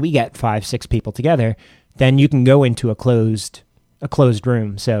 like, if we get 5-6 people together, then you can go into a closed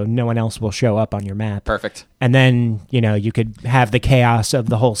room, so no one else will show up on your map. Perfect. And then, you know, you could have the chaos of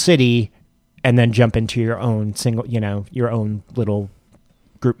the whole city and then jump into your own your own little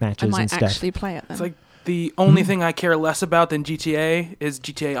group matches I and might stuff. actually play it then. It's like the only thing I care less about than GTA is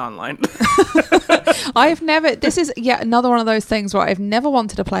GTA Online. this is yet another one of those things where I've never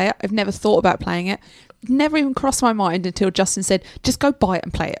wanted to play it. I've never thought about playing it. Never even crossed my mind until Justin said, just go buy it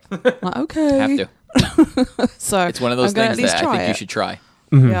and play it. I'm like, okay. Have to. So It's one of those I'm gonna things at least that I try think you it. should try.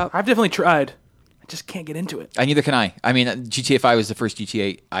 Yeah. I've definitely tried. I just can't get into it. Neither can I. I mean, GTA 5 was the first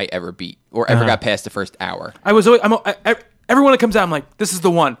GTA I ever beat or ever got past the first hour. I was always, everyone that comes out, I'm like, this is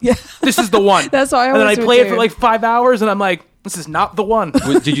the one. Yeah. This is the one. That's what I And then I always would play it do. for like 5 hours, and I'm like, this is not the one.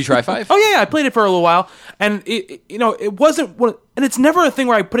 Did you try 5? Oh yeah, I played it for a little while, and it wasn't one. And it's never a thing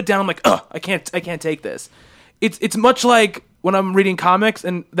where I put it down. I'm like, ugh, I can't take this. It's much like when I'm reading comics,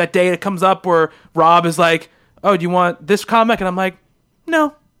 and that day it comes up where Rob is like, oh, do you want this comic? And I'm like,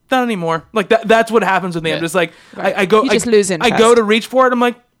 no, not anymore. Like that's what happens with me. Yeah. I'm just like, I go, You just lose I interest. go to reach for it. I'm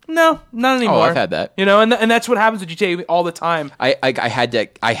like, no, not anymore. I've had that. You know, and that's what happens with GTA all the time. I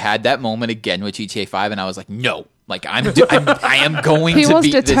had that moment again with GTA 5, and I was like, no, like I am going He to was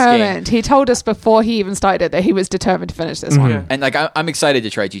beat this game. determined. He told us before he even started it that he was determined to finish this one. And like I'm excited to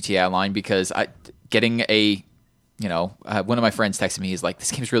try GTA Online because getting a, one of my friends texted me. He's like,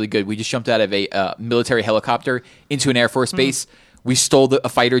 "This game's really good. We just jumped out of a military helicopter into an Air Force base. We stole a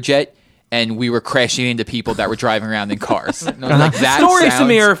fighter jet, and we were crashing into people that were driving around in cars." And I was like, that Stories to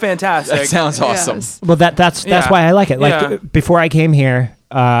me sounds- are fantastic. That sounds awesome. Yes. Well, that's Yeah. why I like it. Like Yeah. before I came here,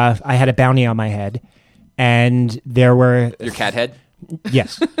 I had a bounty on my head, and there were Your cat head.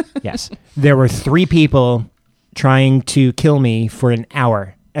 yes, there were 3 people trying to kill me for an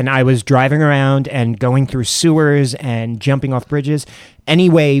hour, and I was driving around and going through sewers and jumping off bridges, any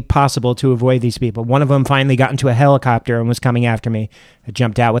way possible to avoid these people. One of them finally got into a helicopter and was coming after me. I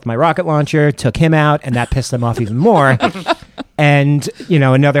jumped out with my rocket launcher, took him out, and that pissed them off even more. And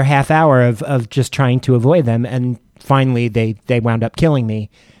another half hour of just trying to avoid them, and finally they wound up killing me.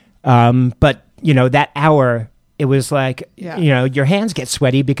 But that hour, it was like your hands get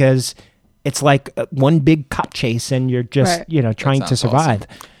sweaty because it's like one big cop chase, and you're just Right. trying to sounds survive.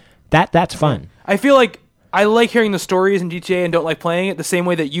 That's fun. I feel like I like hearing the stories in GTA and don't like playing it the same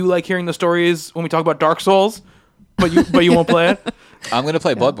way that you like hearing the stories when we talk about Dark Souls, but you won't play it. I'm going to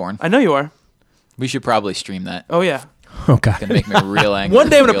play Bloodborne. I know you are. We should probably stream that. Oh yeah. Oh God. Going to make me real angry. One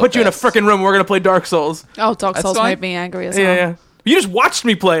day I'm gonna real put you in a fast. freaking room. And we're gonna play Dark Souls. Oh, Dark That's Souls fine. made me angry as well. Yeah. You just watched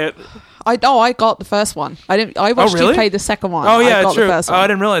me play it. I got the first one. I watched really? you play the second one. Oh yeah, I got true. The first Oh, one. I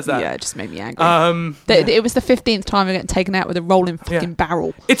didn't realize that. Yeah, it just made me angry. It was the 15th time we're getting taken out with a rolling fucking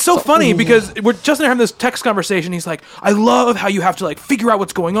barrel. It's so funny because we're just having this text conversation. He's like, "I love how you have to like figure out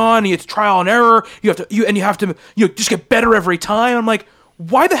what's going on. It's trial and error. You have to just get better every time." I'm like,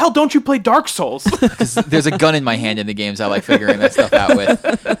 "Why the hell don't you play Dark Souls?" There's a gun in my hand in the games I like figuring that stuff out with.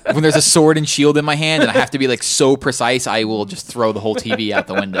 When there's a sword and shield in my hand and I have to be like so precise, I will just throw the whole TV out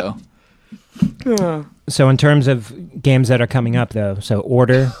the window. So in terms of games that are coming up, though, so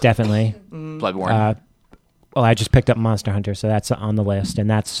Order, definitely. Bloodborne. Well, I just picked up Monster Hunter, so that's on the list, and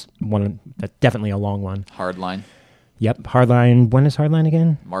that's definitely a long one. Hardline. Yep, Hardline. When is Hardline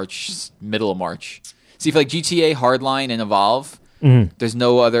again? Middle of March. See, for like GTA, Hardline, and Evolve, there's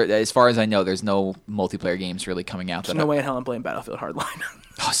no other, as far as I know, there's no multiplayer games really coming out. There's no way in hell I'm playing Battlefield Hardline.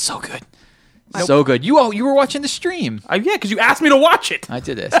 Oh, so good. So good. You were watching the stream. Yeah, because you asked me to watch it, I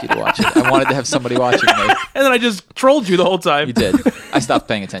did ask you to watch it. I wanted to have somebody watching me. and then I just trolled you the whole time. You did. I stopped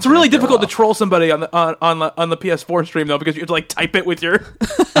paying attention. It's really after a difficult to while. troll somebody on the PS4 stream though, because you have to like type it with your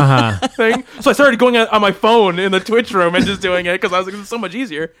thing. So I started going on my phone in the Twitch room and just doing it because I was like, "It's so much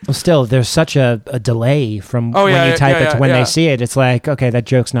easier." Well, still, there's such a delay from when you type it to when they see it. It's like, okay, that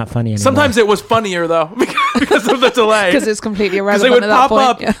joke's not funny anymore. Sometimes it was funnier though because of the delay. Because it's completely Because irrelevant they would at that pop point.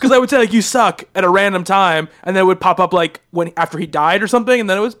 up Yeah. because I would say like you suck at a random time, and then it would pop up like after he died or something, and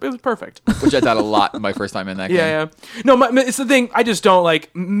then it was perfect. Which I thought a lot my first time in that game. Yeah. No, it's the thing. I just don't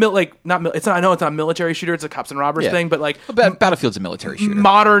like it's not. I know it's not a military shooter. It's a cops and robbers Yeah. thing, but like Battlefield's a military shooter.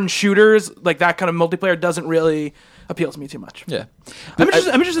 modern shooters, like that kind of multiplayer, doesn't really appeal to me too much. Yeah. I'm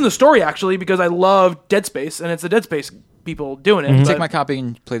interested in the story actually because I love Dead Space, and it's the Dead Space people doing it. Take but- my copy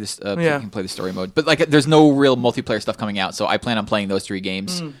and play this. Yeah. You can play the story mode, but like, there's no real multiplayer stuff coming out, so I plan on playing those 3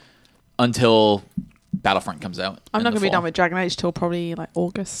 games until Battlefront comes out. I'm in not the going to be fall. done with Dragon Age till probably like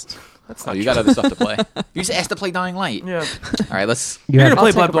August. That's Oh, not you true. got other stuff to play. You just asked to play Dying Light. Yeah, All right, let's. you you're have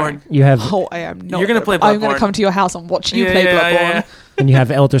gonna play I'll take a Bloodborne. you have Oh, I am not. You're gonna play I'm going Bloodborne. to come to your house and watch you Yeah, play yeah, Bloodborne. yeah. and you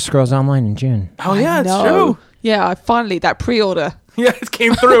have Elder Scrolls Online in June. Oh yeah, it's No. true. Yeah, I finally that pre-order. Yeah, it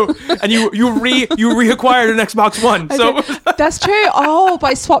came through, and you reacquired an Xbox One. So That's true. Oh, but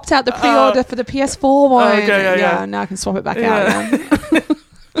I swapped out the pre-order for the PS4 one. okay, yeah. Now I can swap it back out Yeah. again.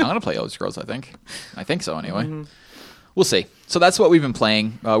 I'm gonna play Elder Scrolls. I think so. Anyway, we'll see. So that's what we've been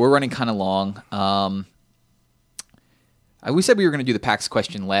playing. We're running kind of long. We said we were going to do the PAX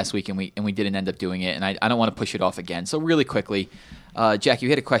question last week, and we didn't end up doing it. And I don't want to push it off again. So really quickly, Jack, you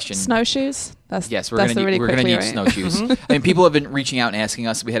had a question. Snowshoes. Yes, we're that's going the really to quickly, need right? snowshoes. I mean, people have been reaching out and asking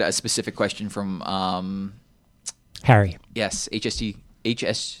us. We had a specific question from Harry. yes,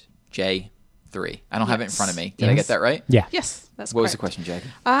 HSJ3. I don't have it in front of me. Did I Yes. get that right? Yeah. Yes, that's What was the correct. question,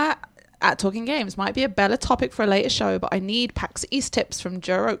 Jack? At Talking Games might be a better topic for a later show, but I need PAX East tips from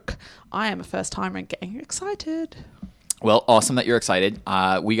Joe Oak. I am a first timer and getting excited. Well, awesome that you're excited.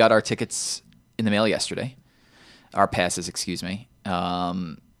 We got our tickets in the mail yesterday. Our passes, excuse me.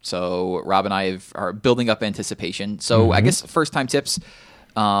 So Rob and I are building up anticipation. So I guess first time tips.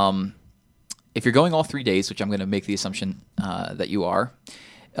 If you're going all 3 days, which I'm going to make the assumption that you are,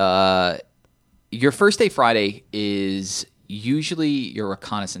 your first day Friday is usually your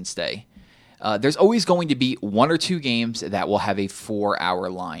reconnaissance day. There's always going to be 1 or 2 games that will have a 4-hour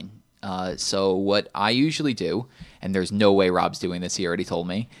line. So what I usually do, and there's no way Rob's doing this, he already told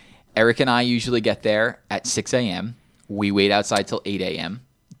me, Eric and I usually get there at 6 a.m. We wait outside till 8 a.m.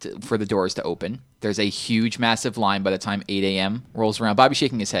 For the doors to open. There's a huge, massive line by the time 8 a.m. rolls around. Bobby's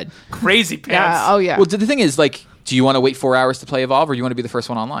shaking his head. crazy pants. Yeah. Oh yeah. Well, the thing is, like, do you want to wait 4 hours to play Evolve, or do you want to be the first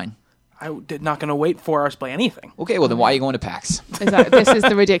one online? I did not going to wait 4 hours to play anything. Okay, well, then why are you going to PAX? Exactly. This is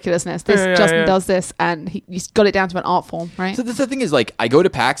the ridiculousness. Yeah, Justin yeah. does this, and he's got it down to an art form, right? So the thing is, like, I go to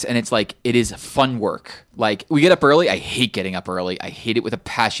PAX, and it's like, it is fun work. Like, we get up early. I hate getting up early. I hate it with a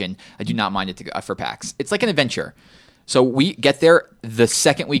passion. I do not mind it for PAX. It's like an adventure. So we get there the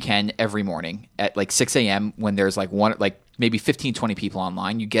second we can every morning at like 6 a.m. when there's like maybe 15, 20 people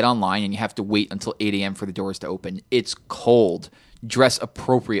online. You get online and you have to wait until 8 a.m. for the doors to open. It's cold. Dress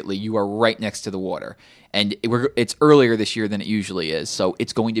appropriately. You are right next to the water. And it's earlier this year than it usually is. So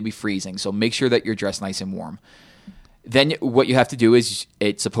it's going to be freezing. So make sure that you're dressed nice and warm. Then what you have to do is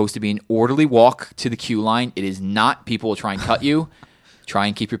it's supposed to be an orderly walk to the queue line. It is not. People will try and cut you. Try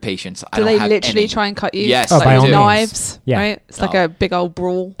and keep your patience. I Do don't they have literally any. try and cut you? Yes. Oh, like by all with means. knives. Yeah. Right? It's like Oh. a big old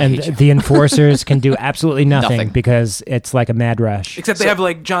brawl. And hate you. the enforcers can do absolutely nothing, Nothing. because it's like a mad rush. Except they have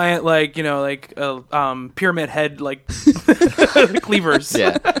like giant, like, you know, like pyramid head, like cleavers,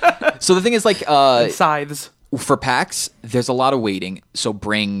 Yeah. So the thing is, like, scythes. for PAX, there's a lot of waiting. So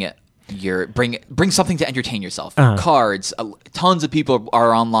bring something to entertain yourself. Cards. Tons of people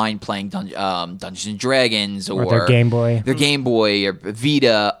are online playing Dungeons and Dragons or their Game Boy. their Game Boy or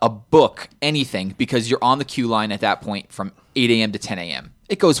Vita, a book, anything, because you're on the queue line at that point from 8 a.m. to 10 a.m.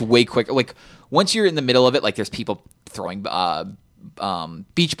 It goes way quicker. Like once you're in the middle of it, like there's people throwing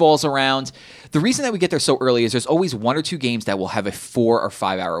beach balls around. The reason that we get there so early is there's always 1 or 2 games that will have a 4 or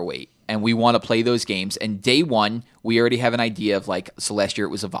 5 hour wait. And we want to play those games. And day one, we already have an idea of like, so last year it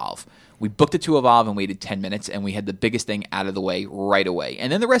was Evolve. We booked it to Evolve and waited 10 minutes, and we had the biggest thing out of the way right away.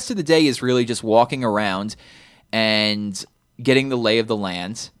 And then the rest of the day is really just walking around and getting the lay of the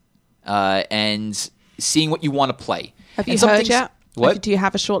land and seeing what you want to play. Have you And some heard things- yet? What? Like, do you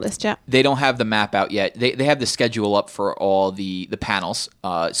have a shortlist yet? They don't have the map out yet. They have the schedule up for all the panels.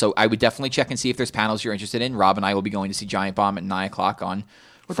 So I would definitely check and see if there's panels you're interested in. Rob and I will be going to see Giant Bomb at 9 o'clock on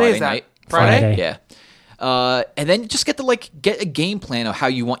What Friday day is that? night. Friday? Friday. Yeah. And then just get a game plan of how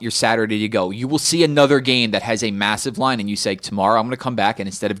you want your Saturday to go. You will see another game that has a massive line, and you say, tomorrow I'm going to come back, and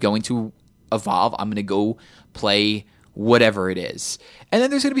instead of going to Evolve, I'm going to go play whatever it is. And then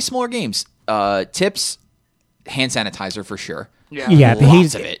there's going to be smaller games. Tips, hand sanitizer for sure. Yeah, but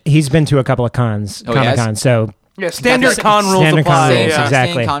Lots of it. he's been to a couple of cons, Oh, he has? Comic-Con, so Yeah, standard Standard con rules con apply. rules, Yeah.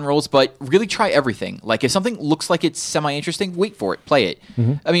 exactly. Staying con rules, but really try everything. Like if something looks like it's semi-interesting, wait for it, play it.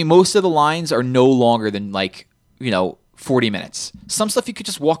 I mean, most of the lines are no longer than 40 minutes. Some stuff you could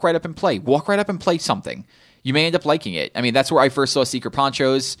just walk right up and play. Walk right up and play something. You may end up liking it. I mean, that's where I first saw Secret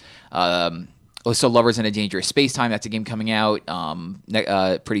Ponchos. Also, Lovers in a Dangerous Space Time. That's a game coming out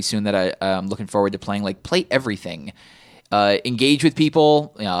pretty soon that I'm looking forward to playing. Like, play everything. Engage with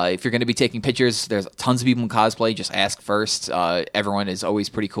people. If you're going to be taking pictures, there's tons of people in cosplay. Just ask first. Everyone is always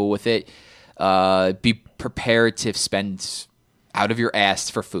pretty cool with it. Be prepared to spend out of your ass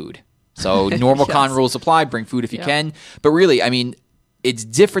for food. So normal Yes. con rules apply. Bring food if you Yeah. can. But really, I mean, it's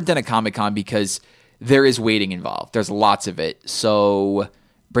different than a Comic-Con because there is waiting involved. There's lots of it. So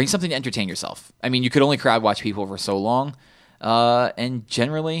bring something to entertain yourself. I mean, you could only crowd watch people for so long. And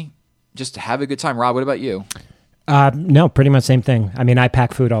generally, just have a good time. Rob, what about you? no, pretty much same thing. I mean, I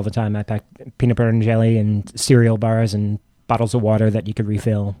pack food all the time. I pack peanut butter and jelly and cereal bars and bottles of water that you could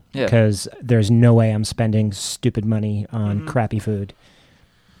refill, Yeah. because there's no way I'm spending stupid money on crappy food.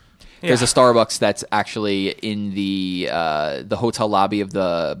 There's a Starbucks that's actually in the hotel lobby of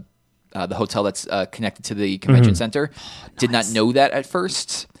the hotel that's connected to the convention center. Did not know that at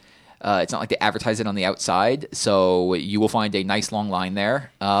first. It's not like they advertise it on the outside, so you will find a nice long line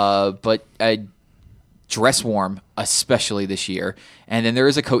there. But dress warm, especially this year. And then there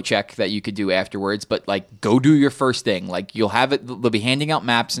is a coat check that you could do afterwards. But like, go do your first thing. Like, you'll have it. They'll be handing out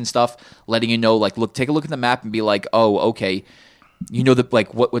maps and stuff, letting you know. Like, take a look at the map and be like, oh, okay. You know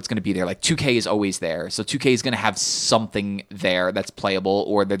what's going to be there. Like 2K is always there, so 2K is going to have something there that's playable,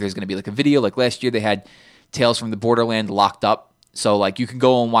 or that there's going to be like a video. Like last year, they had Tales from the Borderland locked up, so like you can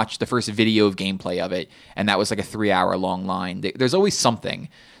go and watch the first video of gameplay of it, and that was like a 3-hour long line. There's always something.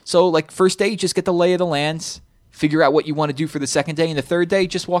 So like first day, just get the lay of the land, figure out what you want to do for the second day, and the third day,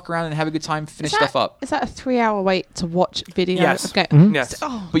 just walk around and have a good time, finish stuff up. Is that a 3-hour wait to watch video? Yes. Okay. Yes.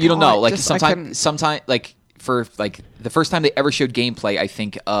 Oh, But you don't know. God, Like just- I couldn't- sometimes, like for like the first time they ever showed gameplay, I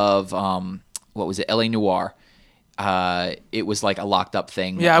think of what was it, LA Noire. It was like a locked up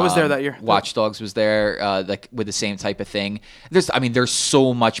thing. Yeah, I was there that year. Watch Dogs was there, like with the same type of thing. There's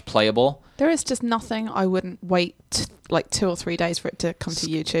so much playable. There is just nothing I wouldn't wait like 2 or 3 days for it to come to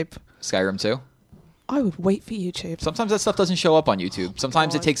YouTube. Skyrim too. I would wait for YouTube. Sometimes that stuff doesn't show up on YouTube.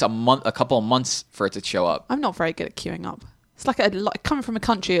 Sometimes it takes a couple of months for it to show up. I'm not very good at queuing up. It's like coming from a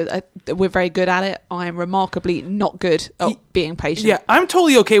country we're very good at it. I am remarkably not good at being patient. Yeah, I'm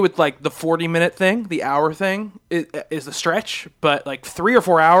totally okay with like the 40-minute thing, the hour thing is the stretch, but like 3 or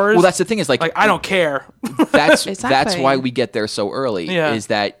 4 hours. Well, that's the thing is like I don't care. that's Exactly. why we get there so early. Yeah. Is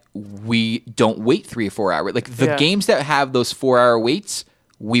that we don't wait 3 or 4 hours. Like the Yeah. games that have those 4-hour waits,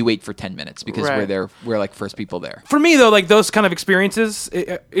 we wait for 10 minutes because Right. we're there. We're like first people there. For me though, like those kind of experiences,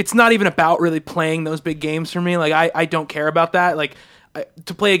 it's not even about really playing those big games for me. Like I don't care about that. Like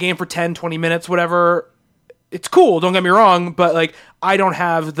to play a game for 10, 20 minutes, whatever, it's cool, don't get me wrong, but like I don't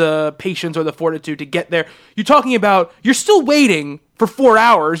have the patience or the fortitude to get there. You're talking about, you're still waiting for 4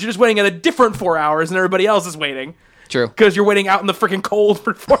 hours. You're just waiting at a different 4 hours and everybody else is waiting. True. Because you're waiting out in the freaking cold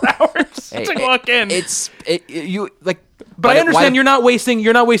for 4 hours to walk in. But I understand you're not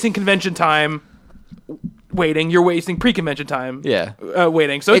wasting convention time waiting. You're wasting pre-convention time.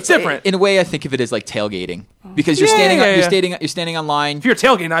 Waiting. So it's different. In a way, I think of it as like tailgating because you're standing online. If you're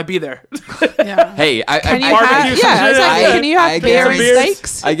tailgating, I'd be there. Yeah. Hey, Can you have beer and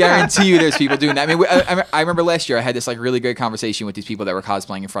steaks? I guarantee you, there's people doing that. I mean, I remember last year I had this like really good conversation with these people that were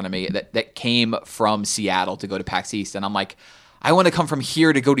cosplaying in front of me that came from Seattle to go to PAX East, and I'm like, I want to come from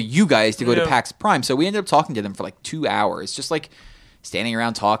here to go to you guys to go to PAX Prime. So we ended up talking to them for like 2 hours, just like standing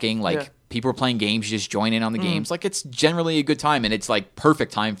around talking, like. People are playing games, you just join in on the games. Like, it's generally a good time, and it's, like,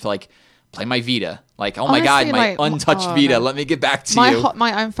 perfect time to, like, play my Vita. Like, oh, my God, my untouched Vita. No. Let me get back to you.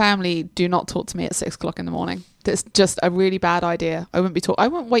 My own family do not talk to me at 6 o'clock in the morning. That's just a really bad idea. I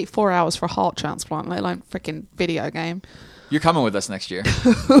wouldn't wait 4 hours for a heart transplant, let alone freaking video game. You're coming with us next year.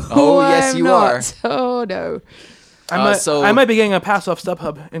 Oh, yes, you are. Oh, no. I might be getting a pass off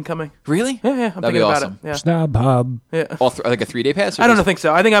StubHub incoming. Really? Yeah. I'm thinking awesome. about it. Yeah. StubHub. Yeah. Like a 3-day pass? I don't think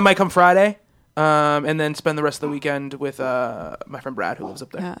so. I think I might come Friday, and then spend the rest of the weekend with my friend Brad, who lives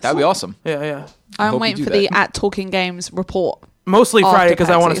up there. Yeah, that'd be awesome. Yeah. I'm waiting for the at Talking Games report. Mostly Friday because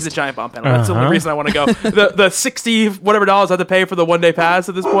I want to see the Giant Bomb panel. That's the only reason I want to go. The $60 whatever I have to pay for the 1-day pass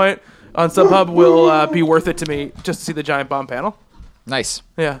at this point on StubHub will be worth it to me just to see the Giant Bomb panel. Nice.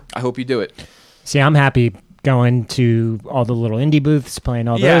 Yeah. I hope you do it. See, I'm happy going to all the little indie booths, playing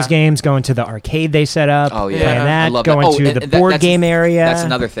all those games, going to the arcade they set up, playing that, I love going to the board game area. That's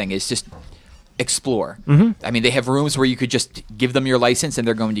another thing, is just explore. I mean, they have rooms where you could just give them your license and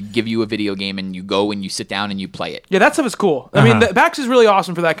they're going to give you a video game and you go and you sit down and you play it. Yeah, that stuff is cool. I mean, PAX is really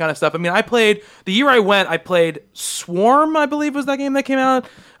awesome for that kind of stuff. I mean, the year I went, I played Swarm, I believe was that game that came out.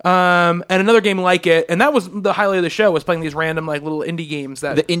 And another game like it, and that was the highlight of the show, was playing these random like little indie games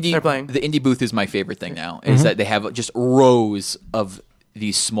that they're playing. The indie booth is my favorite thing now, is that they have just rows of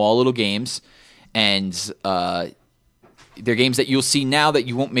these small little games, and they're games that you'll see now that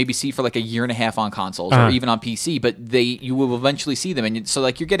you won't maybe see for like a year and a half on consoles or even on PC, but you will eventually see them, and so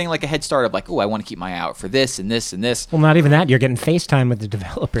like you're getting like a head start of like, oh, I want to keep my eye out for this and this and this. Well, not even that, you're getting FaceTime with the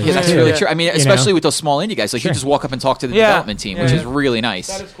developers. Yeah, that's really true. I mean, especially with those small indie guys, like you just walk up and talk to the development team, which is really nice.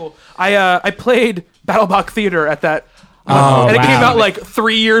 That is cool. I played BattleBox Theater at that. And it came out like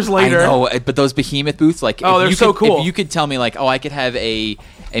 3 years later. I know, but those behemoth booths, like, they're so cool. If you could tell me, like, I could have a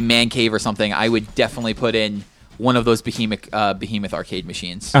man cave or something, I would definitely put in one of those behemoth arcade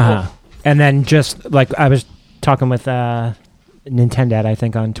machines. And then just like I was talking with Nintendo, I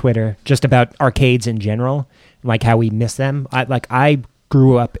think on Twitter, just about arcades in general, like how we miss them. I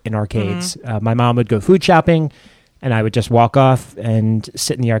grew up in arcades. My mom would go food shopping, and I would just walk off and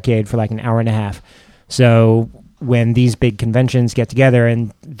sit in the arcade for like an hour and a half. So when these big conventions get together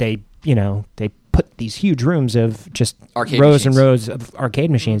and they put these huge rooms of just arcade rows machines. and rows of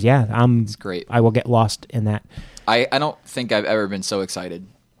arcade machines. Yeah, it's great. I will get lost in that. I don't think I've ever been so excited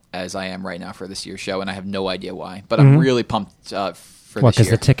as I am right now for this year's show, and I have no idea why. But I'm really pumped for this year. Because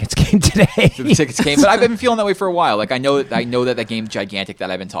the tickets came today. The tickets came, but I've been feeling that way for a while. Like I know that game Gigantic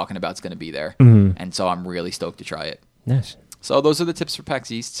that I've been talking about is going to be there, and so I'm really stoked to try it. Nice. So those are the tips for PAX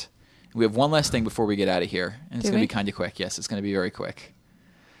East. We have one last thing before we get out of here, and it's going to be kind of quick. Yes, it's going to be very quick.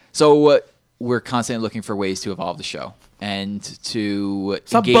 So we're constantly looking for ways to evolve the show and to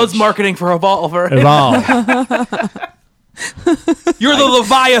stop buzz marketing for Evolver. Evolve. You're the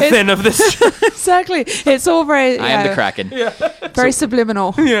Leviathan of this. Exactly. It's all very. I am the Kraken. Very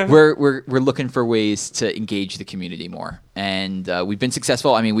subliminal. Yeah. We're looking for ways to engage the community more, and we've been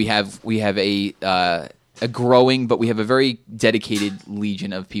successful. I mean, we have a growing, but we have a very dedicated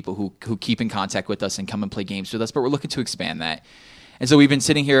legion of people who keep in contact with us and come and play games with us. But we're looking to expand that. And so we've been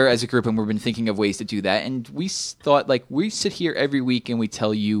sitting here as a group, and we've been thinking of ways to do that. And we thought, like, we sit here every week and we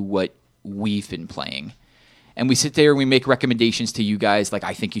tell you what we've been playing. And we sit there and we make recommendations to you guys, like,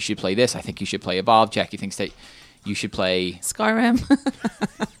 I think you should play this. I think you should play Evolve. Jackie thinks that you should play Skyrim.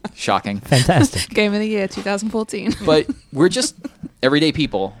 Shocking. Fantastic. Game of the year 2014. But we're just everyday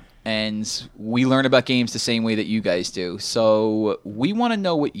people, and we learn about games the same way that you guys do. So we want to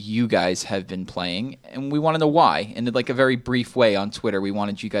know what you guys have been playing, and we want to know why. In like a very brief way on Twitter, we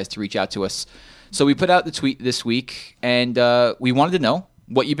wanted you guys to reach out to us. So we put out the tweet this week, and we wanted to know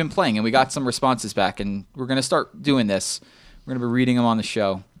what you've been playing, and we got some responses back, and we're going to start doing this. We're going to be reading them on the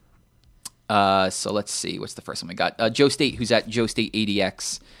show. So let's see. What's the first one we got? Joe State, who's at Joe State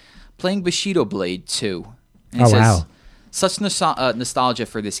ADX, playing Bushido Blade 2. And says, wow. Such nostalgia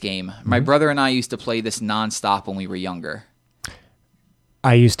for this game. My brother and I used to play this nonstop when we were younger.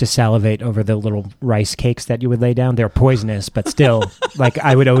 I used to salivate over the little rice cakes that you would lay down. They're poisonous, but still, like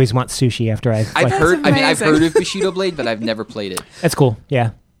I would always want sushi after I've like, heard. I mean, I've amazing. heard of Bushido Blade, but I've never played it. That's cool.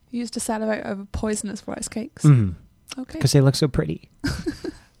 Yeah, You used to salivate over poisonous rice cakes. Okay. because they look so pretty.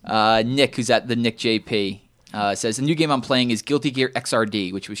 Nick, who's at the Nick JP, says the new game I'm playing is Guilty Gear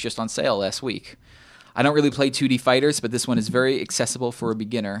XRD, which was just on sale last week. I don't really play 2D fighters, but this one is very accessible for a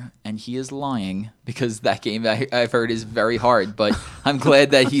beginner, and he is lying because that game I've heard is very hard. But I'm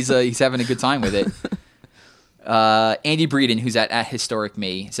glad that he's having a good time with it. Andy Breeden, who's at Historic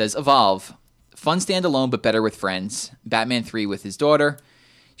Me, says Evolve, fun standalone but better with friends. Batman 3 with his daughter.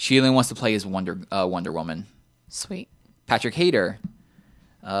 Sheila wants to play as Wonder Woman. Sweet. Patrick Hayter,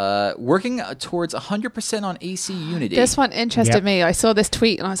 working towards 100% on AC Unity. This one interested Yep. me. I saw this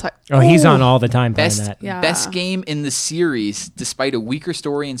tweet and I was like, Oh, he's "Ooh." on all the time playing Best, that. Yeah. best game in the series, despite a weaker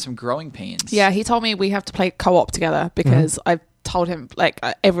story and some growing pains. Yeah, he told me we have to play co-op together because I told him, like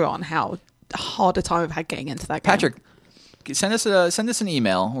everyone, how hard a time I've had getting into that game. Patrick, send us an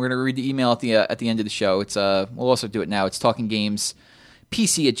email. We're going to read the email at the end of the show. It's we'll also do it now. It's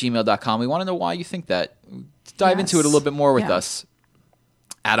talkinggamespc@gmail.com. We want to know why you think that. Dive into it a little bit more with Yeah. us.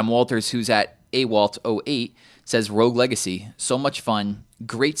 Adam Walters, who's at AWalt08, says Rogue Legacy, so much fun,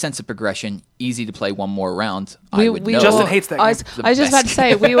 great sense of progression, easy to play one more round. I would know. Justin hates that I game. was, I was just The about to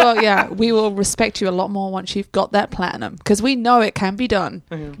say we will respect you a lot more once you've got that platinum because we know it can be done.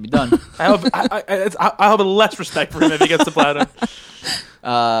 Can be done. I have a less respect for him if he gets the platinum.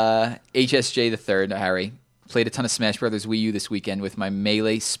 HSJ the third, Harry. Played a ton of Smash Brothers Wii U this weekend with my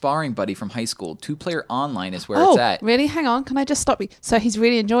Melee sparring buddy from high school. 2-player online is where it's at. Really? Hang on. Can I just stop you? So he's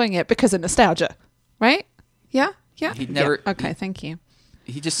really enjoying it because of nostalgia, right? Yeah? Yeah? He'd never- Yeah. Okay, thank you.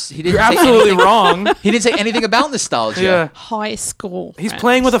 He didn't You're say absolutely anything, wrong. He didn't say anything about nostalgia. Yeah. High school. He's friends.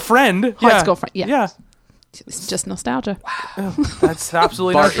 playing with a friend. High Yeah. school friend, yeah. Yeah. It's just nostalgia. That's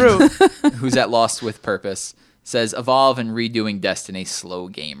absolutely not true. Barton, who's at Lost with Purpose, says Evolve and redoing Destiny, slow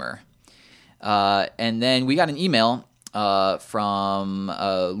gamer. And then we got an email from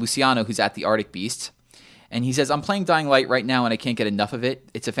Luciano, who's at the Arctic Beast. And he says, I'm playing Dying Light right now and I can't get enough of it.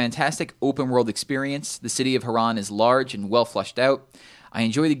 It's a fantastic open world experience. The city of Haran is large and well fleshed out. I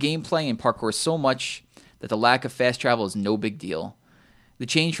enjoy the gameplay and parkour so much that the lack of fast travel is no big deal. The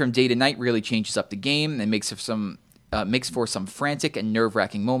change from day to night really changes up the game and makes for some frantic and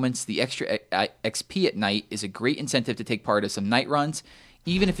nerve-wracking moments. The extra XP at night is a great incentive to take part of some night runs,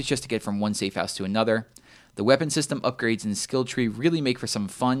 even if it's just to get from one safe house to another. The weapon system upgrades in the skill tree really make for some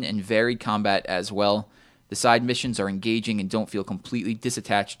fun and varied combat as well. The side missions are engaging and don't feel completely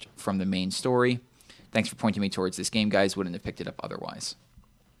disattached from the main story. Thanks for pointing me towards this game, guys. Wouldn't have picked it up otherwise.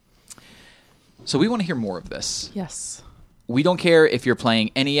 So we want to hear more of this. Yes. We don't care if you're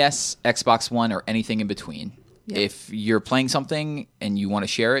playing NES, Xbox One, or anything in between. Yeah. If you're playing something and you want to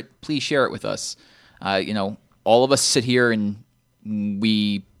share it, please share it with us. All of us sit here and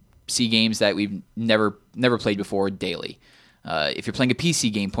we see games that we've never played before daily. If you're playing a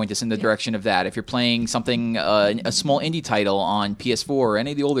PC game, point us in the direction of that. If you're playing something, a small indie title on PS4 or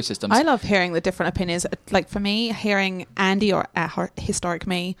any of the older systems, I love hearing the different opinions. Like for me, hearing Andy or Historic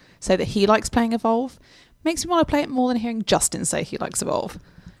Me say that he likes playing Evolve makes me want to play it more than hearing Justin say he likes Evolve.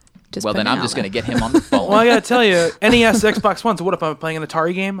 well, then I'm just going to get him on the phone. Well, I gotta tell you, NES, Xbox One. So what if I'm playing an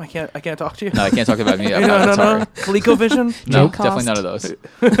Atari game? I can't talk to you. No, I can't talk about me. No. Sorry. ColecoVision, No, Dreamcast. definitely none of those.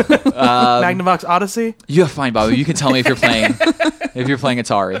 Magnavox Odyssey. You're fine, Bobby. You can tell me if you're playing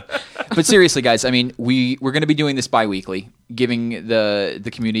Atari. But seriously, guys, I mean, we're going to be doing this bi-weekly, giving the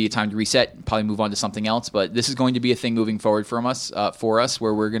community time to reset, probably move on to something else. But this is going to be a thing moving forward for us,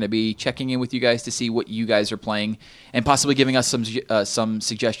 where we're going to be checking in with you guys to see what you guys are playing and possibly giving us some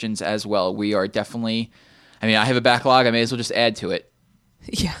suggestions as well. We are definitely. I mean, I have a backlog. I may as well just add to it.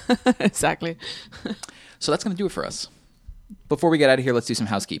 Yeah, exactly. So that's going to do it for us. Before we get out of here, let's do some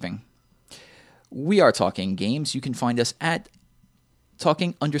housekeeping. We are Talking Games. You can find us at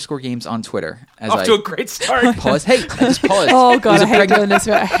Talking_Games on Twitter. As Off to a great start. pause. Hey, I just paused. Oh It god, was I a hate pregnant- doing this.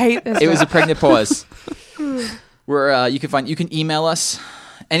 I hate this. It was a bit. pregnant pause. You can email us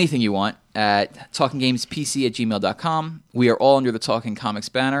anything you want at talkinggamespc@gmail.com. We are all under the Talking Comics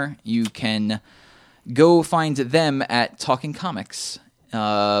banner. You can go find them at Talking Comics.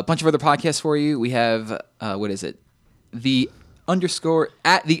 A bunch of other podcasts for you. We have what is it? The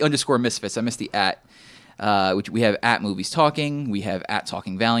 _ Misfits. I missed the at. Which we have at Movies Talking, we have at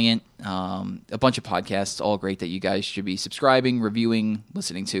Talking Valiant, a bunch of podcasts, all great that you guys should be subscribing, reviewing,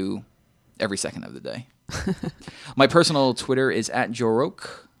 listening to every second of the day. My personal Twitter is at Joe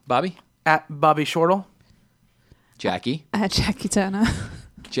Roke. Bobby? At Bobby Shortle. Jackie? Jackie Turner.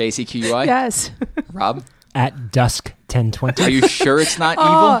 JCQUI? Yes. Rob? At Dusk 1020. Are you sure it's not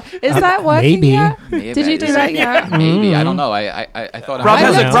Oh, evil? is that working maybe. yet? Maybe. Did you do that yet? Maybe. I don't know. I thought Rob I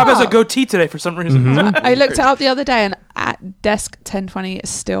has, had a, Rob has a goatee today for some reason. I looked it up the other day, and at desk 1020 is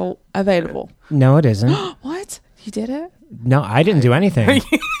still available. No, it isn't. What? You did it? No, I didn't do anything.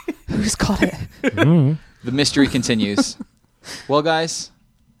 Who's got it? The mystery continues. Well, guys,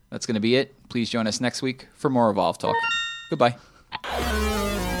 that's going to be it. Please join us next week for more Evolve Talk. Goodbye.